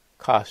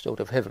cast out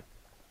of heaven.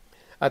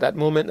 At that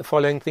moment, the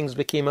following things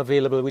became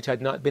available which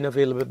had not been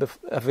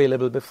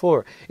available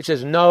before. It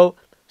says, now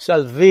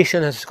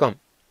salvation has come.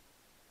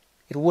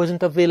 It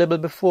wasn't available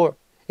before.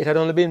 It had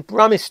only been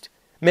promised.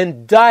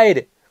 Men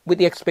died with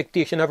the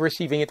expectation of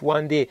receiving it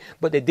one day,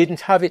 but they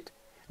didn't have it.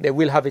 They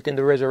will have it in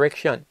the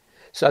resurrection.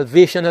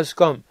 Salvation has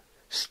come.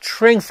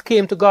 Strength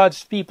came to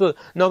God's people.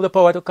 Now the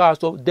power to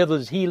cast out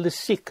devils, heal the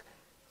sick,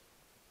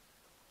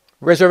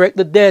 resurrect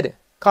the dead,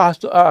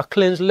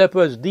 cleanse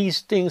lepers.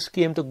 These things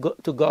came to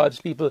God's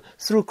people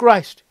through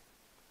Christ.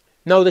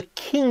 Now the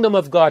kingdom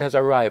of God has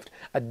arrived,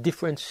 a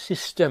different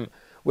system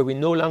where we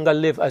no longer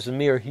live as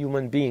mere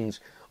human beings.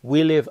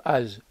 We live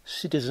as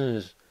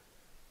citizens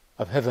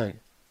of heaven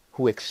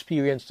who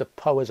experience the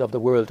powers of the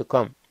world to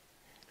come.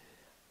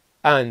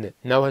 And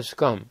now has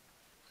come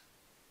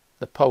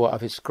the power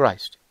of his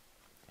Christ.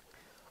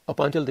 Up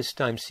until this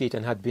time,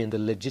 Satan had been the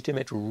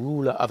legitimate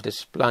ruler of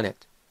this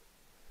planet.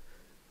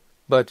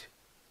 But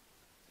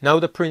now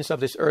the prince of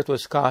this earth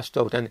was cast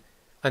out.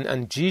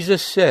 And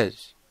Jesus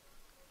says,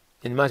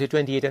 in Matthew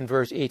 28 and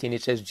verse 18,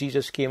 it says,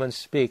 Jesus came and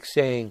spake,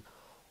 saying,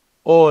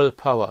 all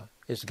power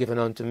is given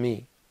unto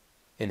me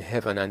in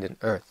heaven and in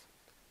earth.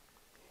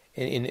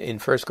 In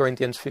 1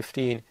 Corinthians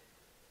 15,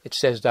 it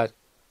says that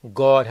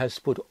God has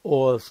put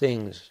all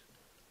things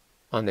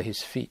under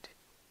his feet.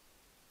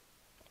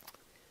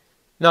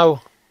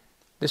 Now,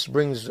 this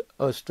brings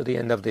us to the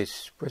end of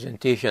this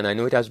presentation. I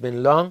know it has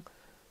been long.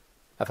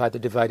 I've had to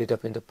divide it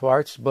up into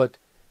parts, but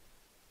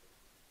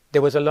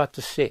there was a lot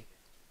to say.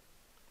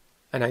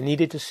 And I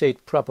needed to say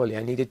it properly.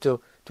 I needed to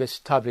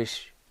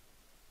establish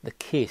the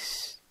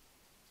case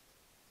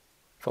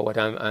for what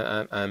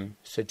I'm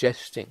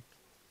suggesting.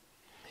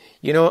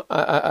 You know,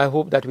 I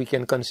hope that we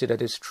can consider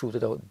this truth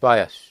without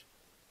bias.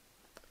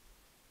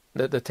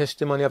 The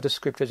testimony of the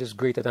scriptures is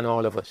greater than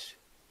all of us.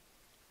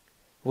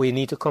 We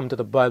need to come to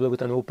the Bible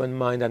with an open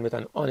mind and with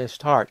an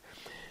honest heart.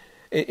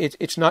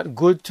 It's not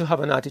good to have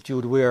an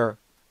attitude where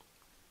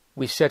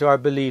we set our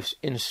beliefs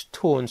in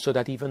stone so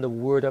that even the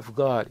Word of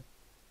God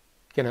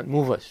cannot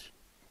move us.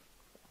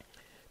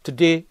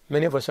 Today,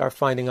 many of us are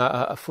finding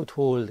a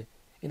foothold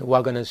in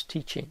Waggoner's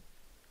teaching.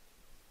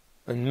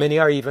 And many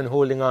are even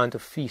holding on to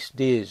feast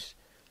days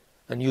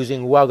and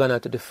using Waggoner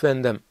to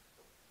defend them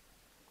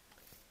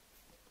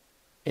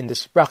in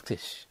this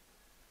practice.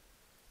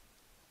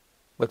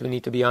 But we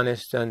need to be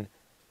honest and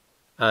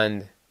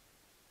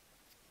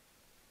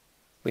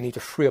we need to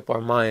free up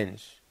our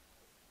minds.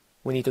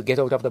 We need to get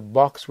out of the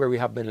box where we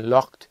have been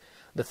locked,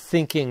 the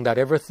thinking that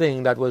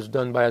everything that was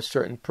done by a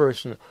certain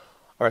person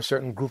or a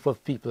certain group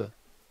of people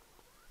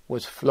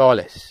was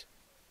flawless.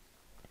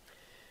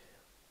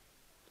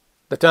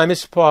 The time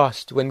is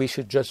past when we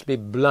should just be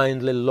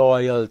blindly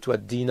loyal to a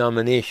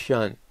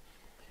denomination,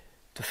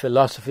 to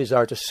philosophies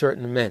or to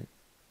certain men.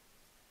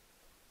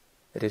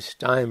 It is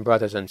time,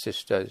 brothers and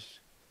sisters,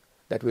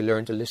 that we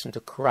learn to listen to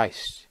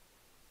Christ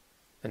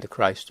and to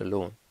Christ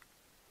alone.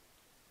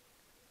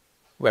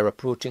 We're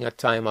approaching a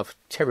time of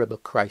terrible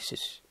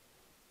crisis,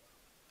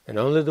 and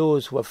only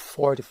those who have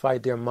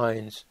fortified their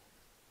minds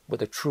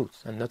with the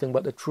truth and nothing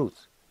but the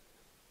truth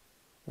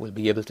will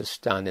be able to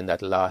stand in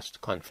that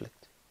last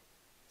conflict.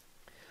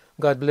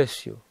 God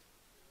bless you.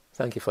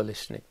 Thank you for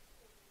listening.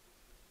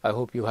 I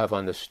hope you have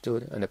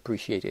understood and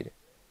appreciated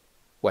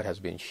what has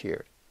been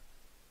shared.